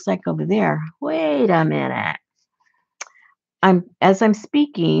see what it looks like over there. Wait a minute. As I'm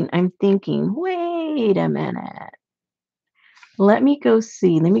speaking, I'm thinking, wait a minute. Let me go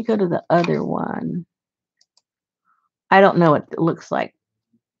see. Let me go to the other one. I don't know what it looks like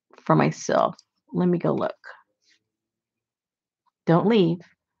for myself. Let me go look. Don't leave.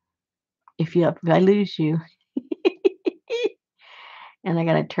 If I lose you. And I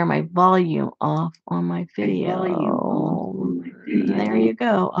gotta turn my volume off on my video. There you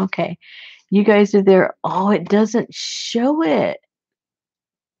go. Okay. You guys are there. Oh, it doesn't show it.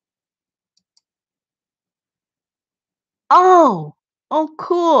 Oh, oh,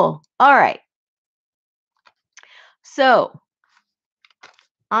 cool. All right. So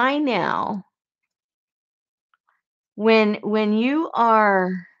I now, when you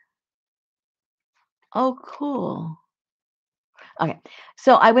are, oh, cool. Okay.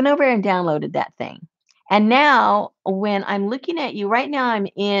 So I went over and downloaded that thing. And now when I'm looking at you right now, I'm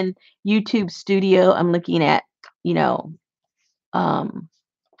in YouTube Studio. I'm looking at, you know, um,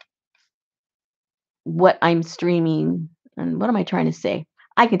 what I'm streaming. And what am I trying to say?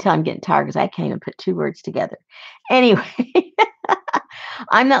 I can tell I'm getting tired because I can't even put two words together. Anyway,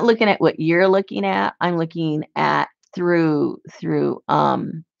 I'm not looking at what you're looking at. I'm looking at through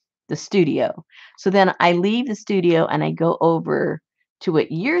the studio. So then I leave the studio and I go over to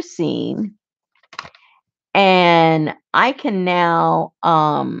what you're seeing, and I can now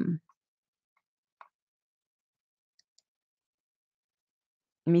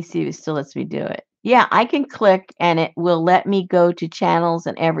let me see if it still lets me do it. Yeah, I can click and it will let me go to channels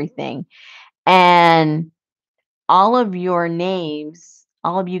and everything. And all of your names,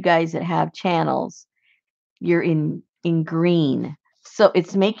 all of you guys that have channels, you're in green. So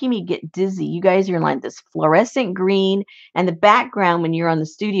it's making me get dizzy. You guys are in like this fluorescent green, and the background when you're on the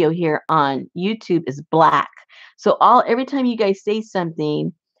studio here on YouTube is black. So all every time you guys say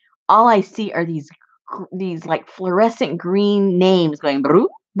something, all I see are these like fluorescent green names going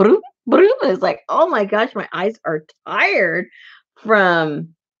broop, broop, broop. And it's like, oh my gosh, my eyes are tired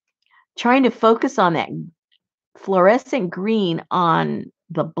from trying to focus on that fluorescent green on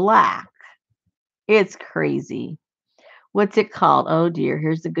the black. It's crazy. What's it called? Oh dear,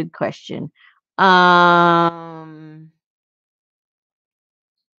 here's a good question. Oh my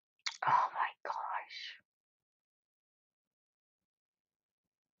gosh.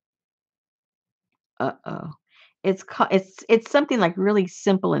 Uh-oh. It's something like really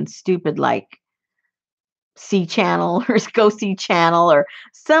simple and stupid like C channel or go see channel or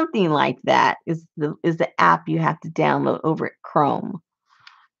something like that is the app you have to download over at Chrome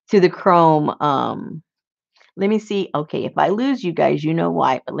to the Chrome let me see. Okay, if I lose you guys, you know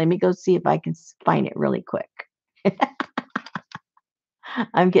why, but let me go see if I can find it really quick.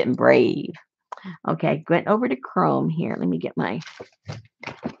 I'm getting brave. Okay, went over to Chrome here. Let me get my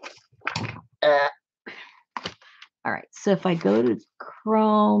uh, all right. So if I go to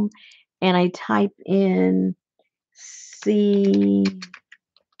Chrome and I type in C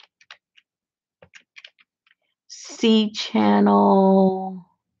channel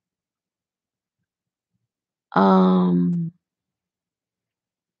um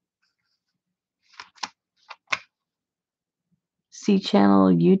C channel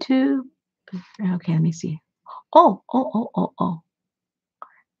YouTube. Okay, let me see. Oh.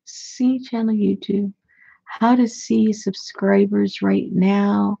 C channel YouTube. How to see subscribers right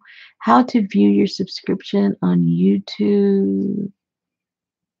now. How to view your subscription on YouTube.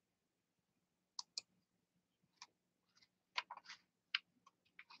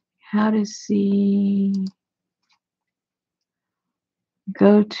 How to see.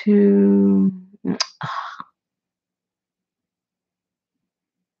 Go to.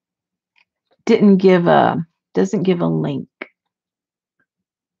 Doesn't give a link.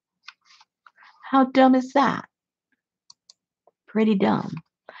 How dumb is that? Pretty dumb.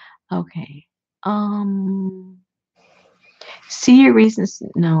 Okay. See your recent.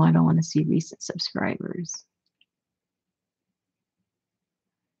 No, I don't want to see recent subscribers.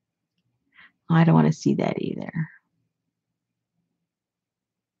 I don't want to see that either.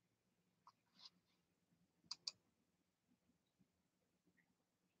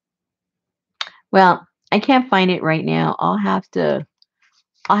 Well, I can't find it right now. I'll have to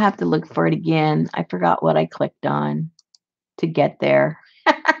look for it again. I forgot what I clicked on to get there.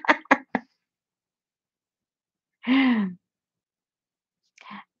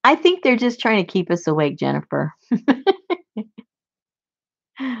 I think they're just trying to keep us awake, Jennifer.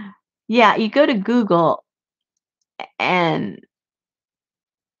 Yeah, you go to Google and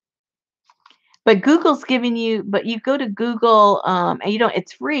but Google's giving you but you go to Google and you don't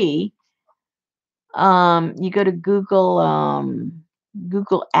it's free. You go to Google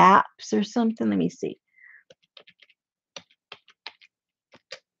Apps or something. Let me see.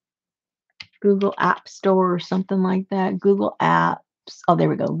 Google App Store or something like that. Google Apps. Oh, there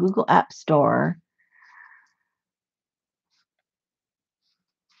we go. Google App Store.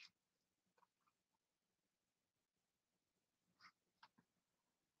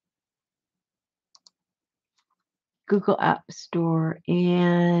 Google App Store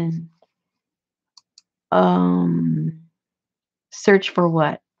and search for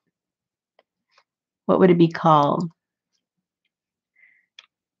what? What would it be called?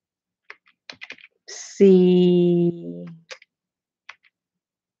 See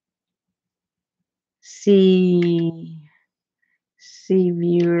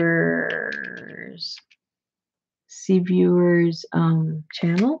viewers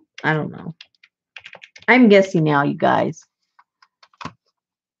channel? I don't know. I'm guessing now, you guys.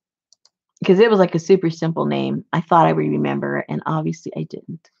 Because it was like a super simple name. I thought I would remember it, and obviously I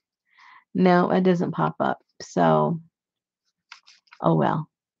didn't. No, it doesn't pop up. So, oh well.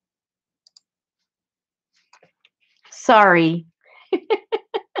 Sorry.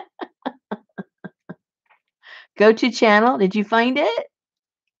 Go to channel. Did you find it?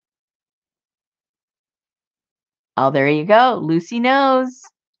 Oh, there you go. Lucy knows.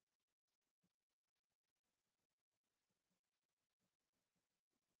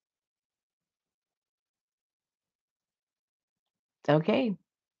 Okay.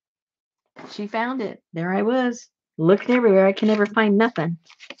 She found it. There I was, looking everywhere. I can never find nothing.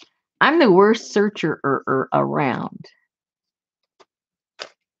 I'm the worst searcher around.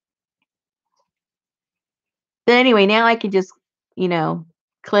 But anyway, now I can just, you know,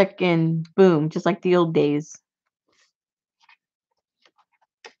 click and boom, just like the old days,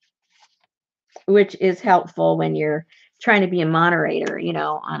 which is helpful when you're trying to be a moderator,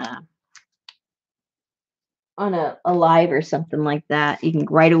 on a live or something like that. You can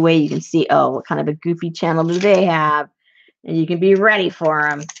right away you can see, oh, what kind of a goofy channel do they have, and you can be ready for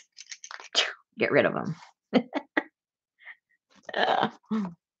them. Get rid of them.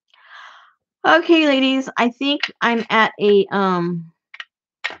 Okay, ladies, I think I'm at a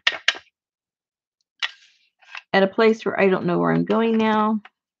place where I don't know where I'm going now.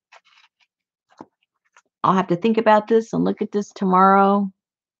 I'll have to think about this and look at this tomorrow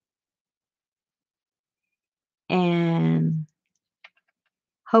and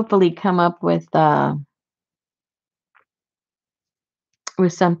hopefully come up with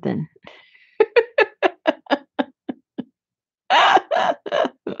something.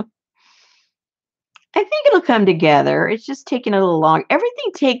 I think it'll come together. It's just taking a little long.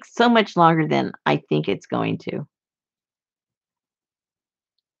 Everything takes so much longer than I think it's going to.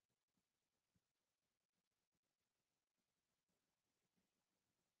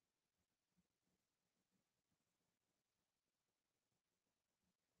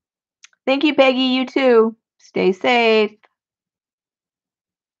 Thank you, Peggy. You too. Stay safe.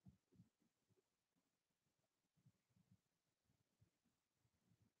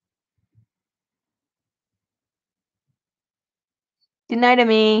 Good night,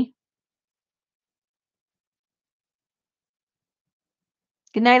 Amy.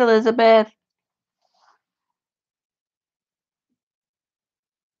 Good night, Elizabeth.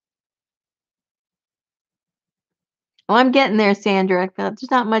 Oh, I'm getting there, Sandra. There's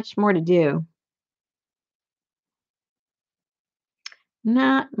not much more to do.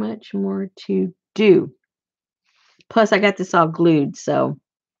 Not much more to do. Plus, I got this all glued, so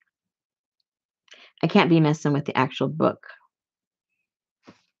I can't be messing with the actual book.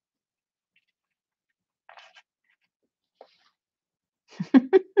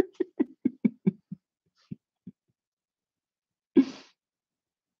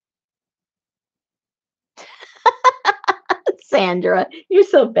 Sandra, you're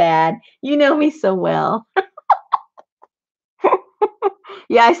so bad. You know me so well.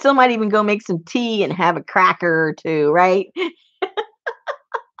 Yeah, I still might even go make some tea and have a cracker or two, right?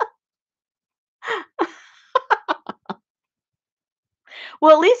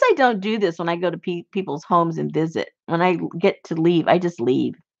 Well, at least I don't do this when I go to people's homes and visit. When I get to leave, I just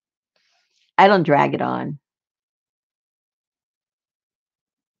leave. I don't drag it on.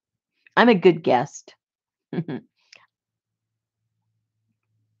 I'm a good guest.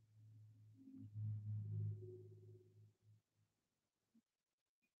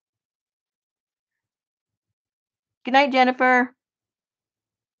 Good night, Jennifer.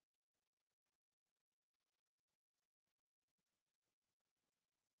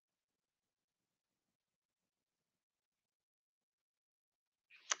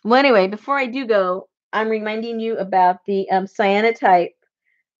 Well, anyway, before I do go, I'm reminding you about the cyanotype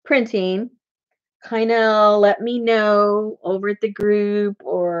printing. Kind of let me know over at the group,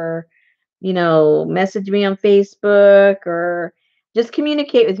 or message me on Facebook, or just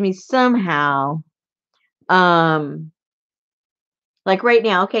communicate with me somehow. Um, like right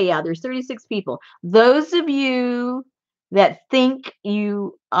now, okay, yeah, there's 36 people. Those of you that think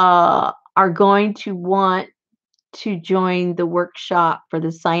you are going to want to join the workshop for the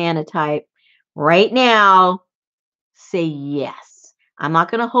cyanotype right now, say yes. I'm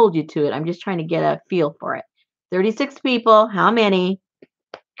not going to hold you to it. I'm just trying to get a feel for it. 36 people. How many?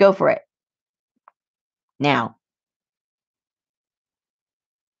 Go for it. Now,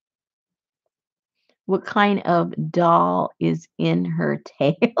 what kind of doll is in her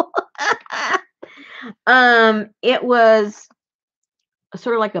tail? It was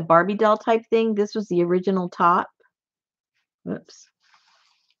sort of like a Barbie doll type thing. This was the original top. Oops.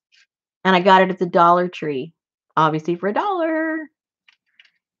 And I got it at the Dollar Tree, obviously for $1.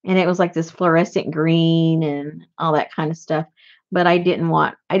 And it was like this fluorescent green and all that kind of stuff. But I didn't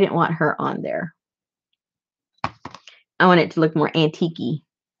want her on there. I want it to look more antique-y.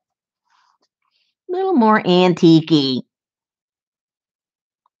 A little more antique-y.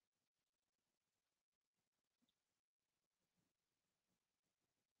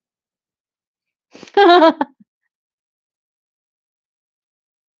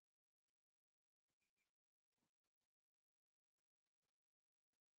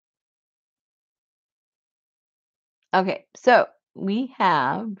 Okay, so we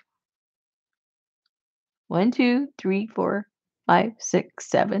have 1, 2, 3, 4, 5, 6,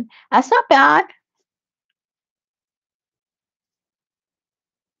 7. That's not bad.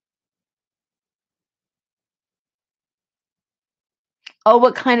 Oh,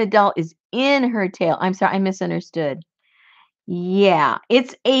 what kind of doll is in her tail? I'm sorry, I misunderstood. Yeah,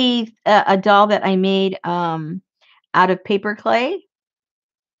 it's a doll that I made out of paper clay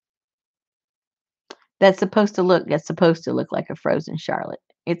that's supposed to look like a frozen Charlotte.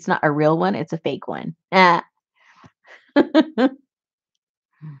 It's not a real one, it's a fake one. Ah.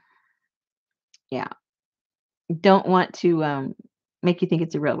 Yeah. Don't want to make you think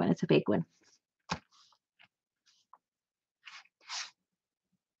it's a real one. It's a fake one.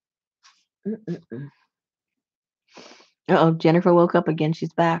 Mm-mm-mm. Uh-oh, Jennifer woke up again.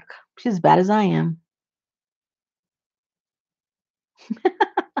 She's back. She's as bad as I am.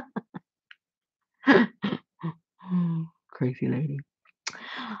 Crazy lady.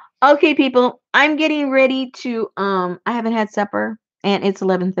 Okay, people, I'm getting ready to I haven't had supper and it's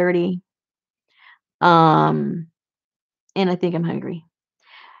 11:30. Um and I think I'm hungry.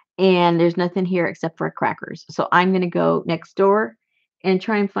 And there's nothing here except for crackers. So I'm going to go next door and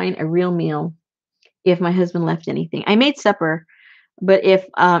try and find a real meal if my husband left anything. I made supper, but if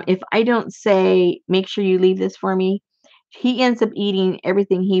I don't say make sure you leave this for me, he ends up eating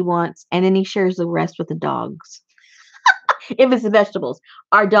everything he wants and then he shares the rest with the dogs. If it's the vegetables,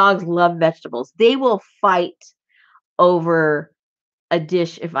 our dogs love vegetables. They will fight over a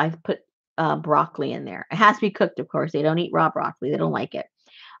dish if I put broccoli in there. It has to be cooked, of course. They don't eat raw broccoli. They don't like it.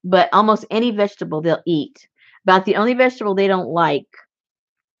 But almost any vegetable they'll eat. About the only vegetable they don't like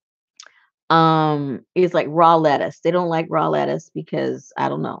is like raw lettuce. They don't like raw lettuce because I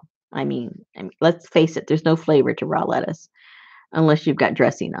don't know. I mean, let's face it, there's no flavor to raw lettuce unless you've got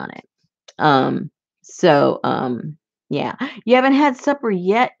dressing on it. Um, so yeah. You haven't had supper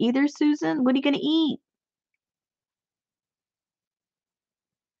yet either, Susan? What are you gonna eat?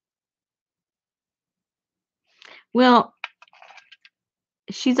 Well,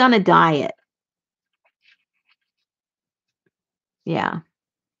 she's on a diet. Yeah.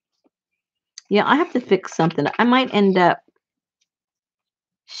 Yeah, I have to fix something. I might end up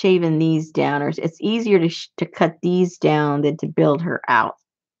shaving these down, or it's easier to cut these down than to build her out.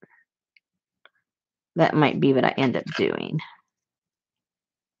 That might be what I end up doing.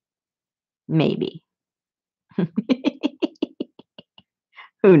 Maybe.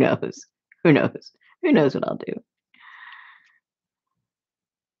 Who knows? Who knows? Who knows what I'll do?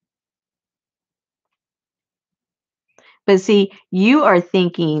 But see, you are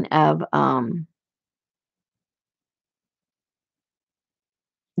thinking of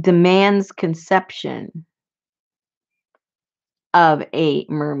the man's conception of a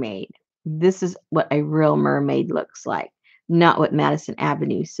mermaid. This is what a real mermaid looks like, not what Madison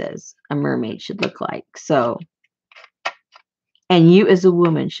Avenue says a mermaid should look like. So, and you as a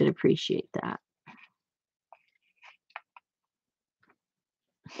woman should appreciate that.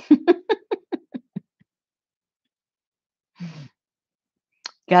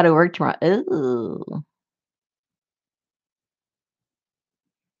 Got to work tomorrow. Ooh.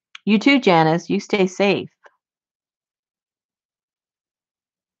 You too, Janice. You stay safe.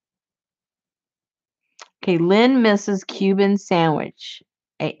 Okay, Lynn misses Cuban sandwich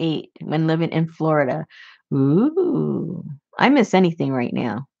I ate when living in Florida. Ooh, I miss anything right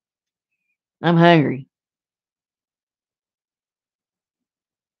now. I'm hungry.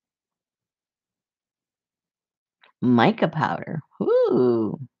 Mica powder.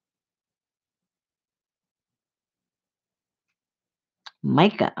 Ooh,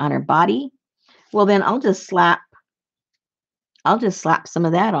 mica on her body. Well, then I'll just slap some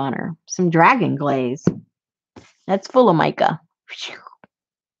of that on her. Some dragon glaze. That's full of mica.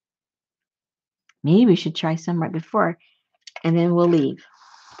 Maybe we should try some right before, and then we'll leave.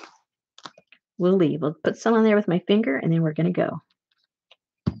 We'll leave. We'll put some on there with my finger, and then we're gonna go.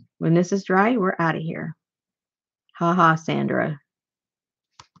 When this is dry, we're out of here. Ha ha, Sandra.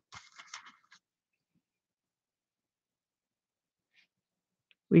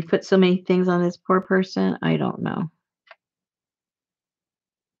 We put so many things on this poor person. I don't know.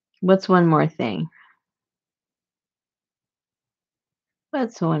 What's one more thing?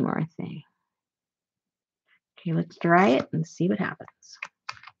 What's one more thing? Okay, let's dry it and see what happens.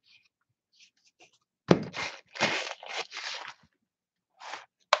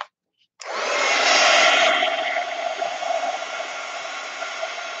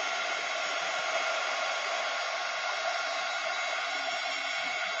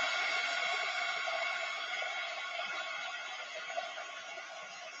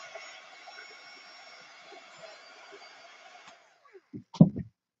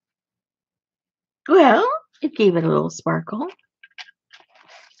 Well, it gave it a little sparkle.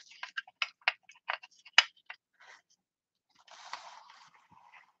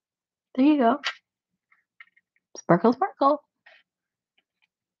 There you go. Sparkle, sparkle.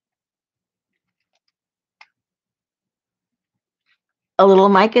 A little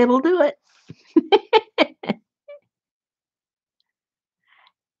mica will do it.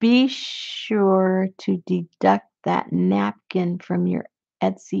 Be sure to deduct that napkin from your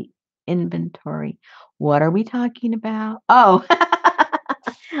Etsy inventory. What are we talking about? Oh,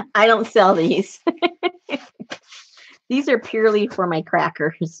 I don't sell these. These are purely for my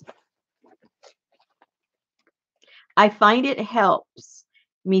crackers. I find it helps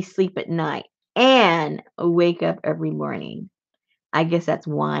me sleep at night and wake up every morning. I guess that's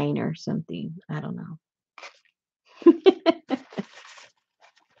wine or something. I don't know.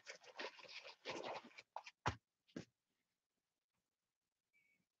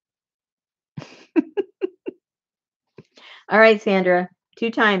 All right, Sandra.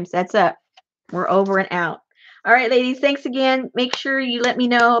 2 times. That's up. We're over and out. All right, ladies. Thanks again. Make sure you let me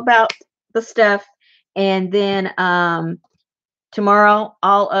know about the stuff. And then tomorrow,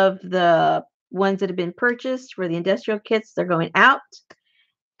 all of the ones that have been purchased for the industrial kits, they're going out.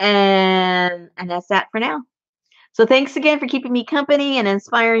 And that's that for now. So thanks again for keeping me company and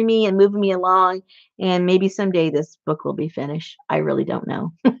inspiring me and moving me along. And maybe someday this book will be finished. I really don't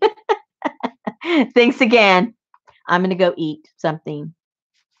know. Thanks again. I'm going to go eat something.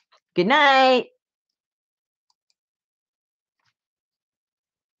 Good night.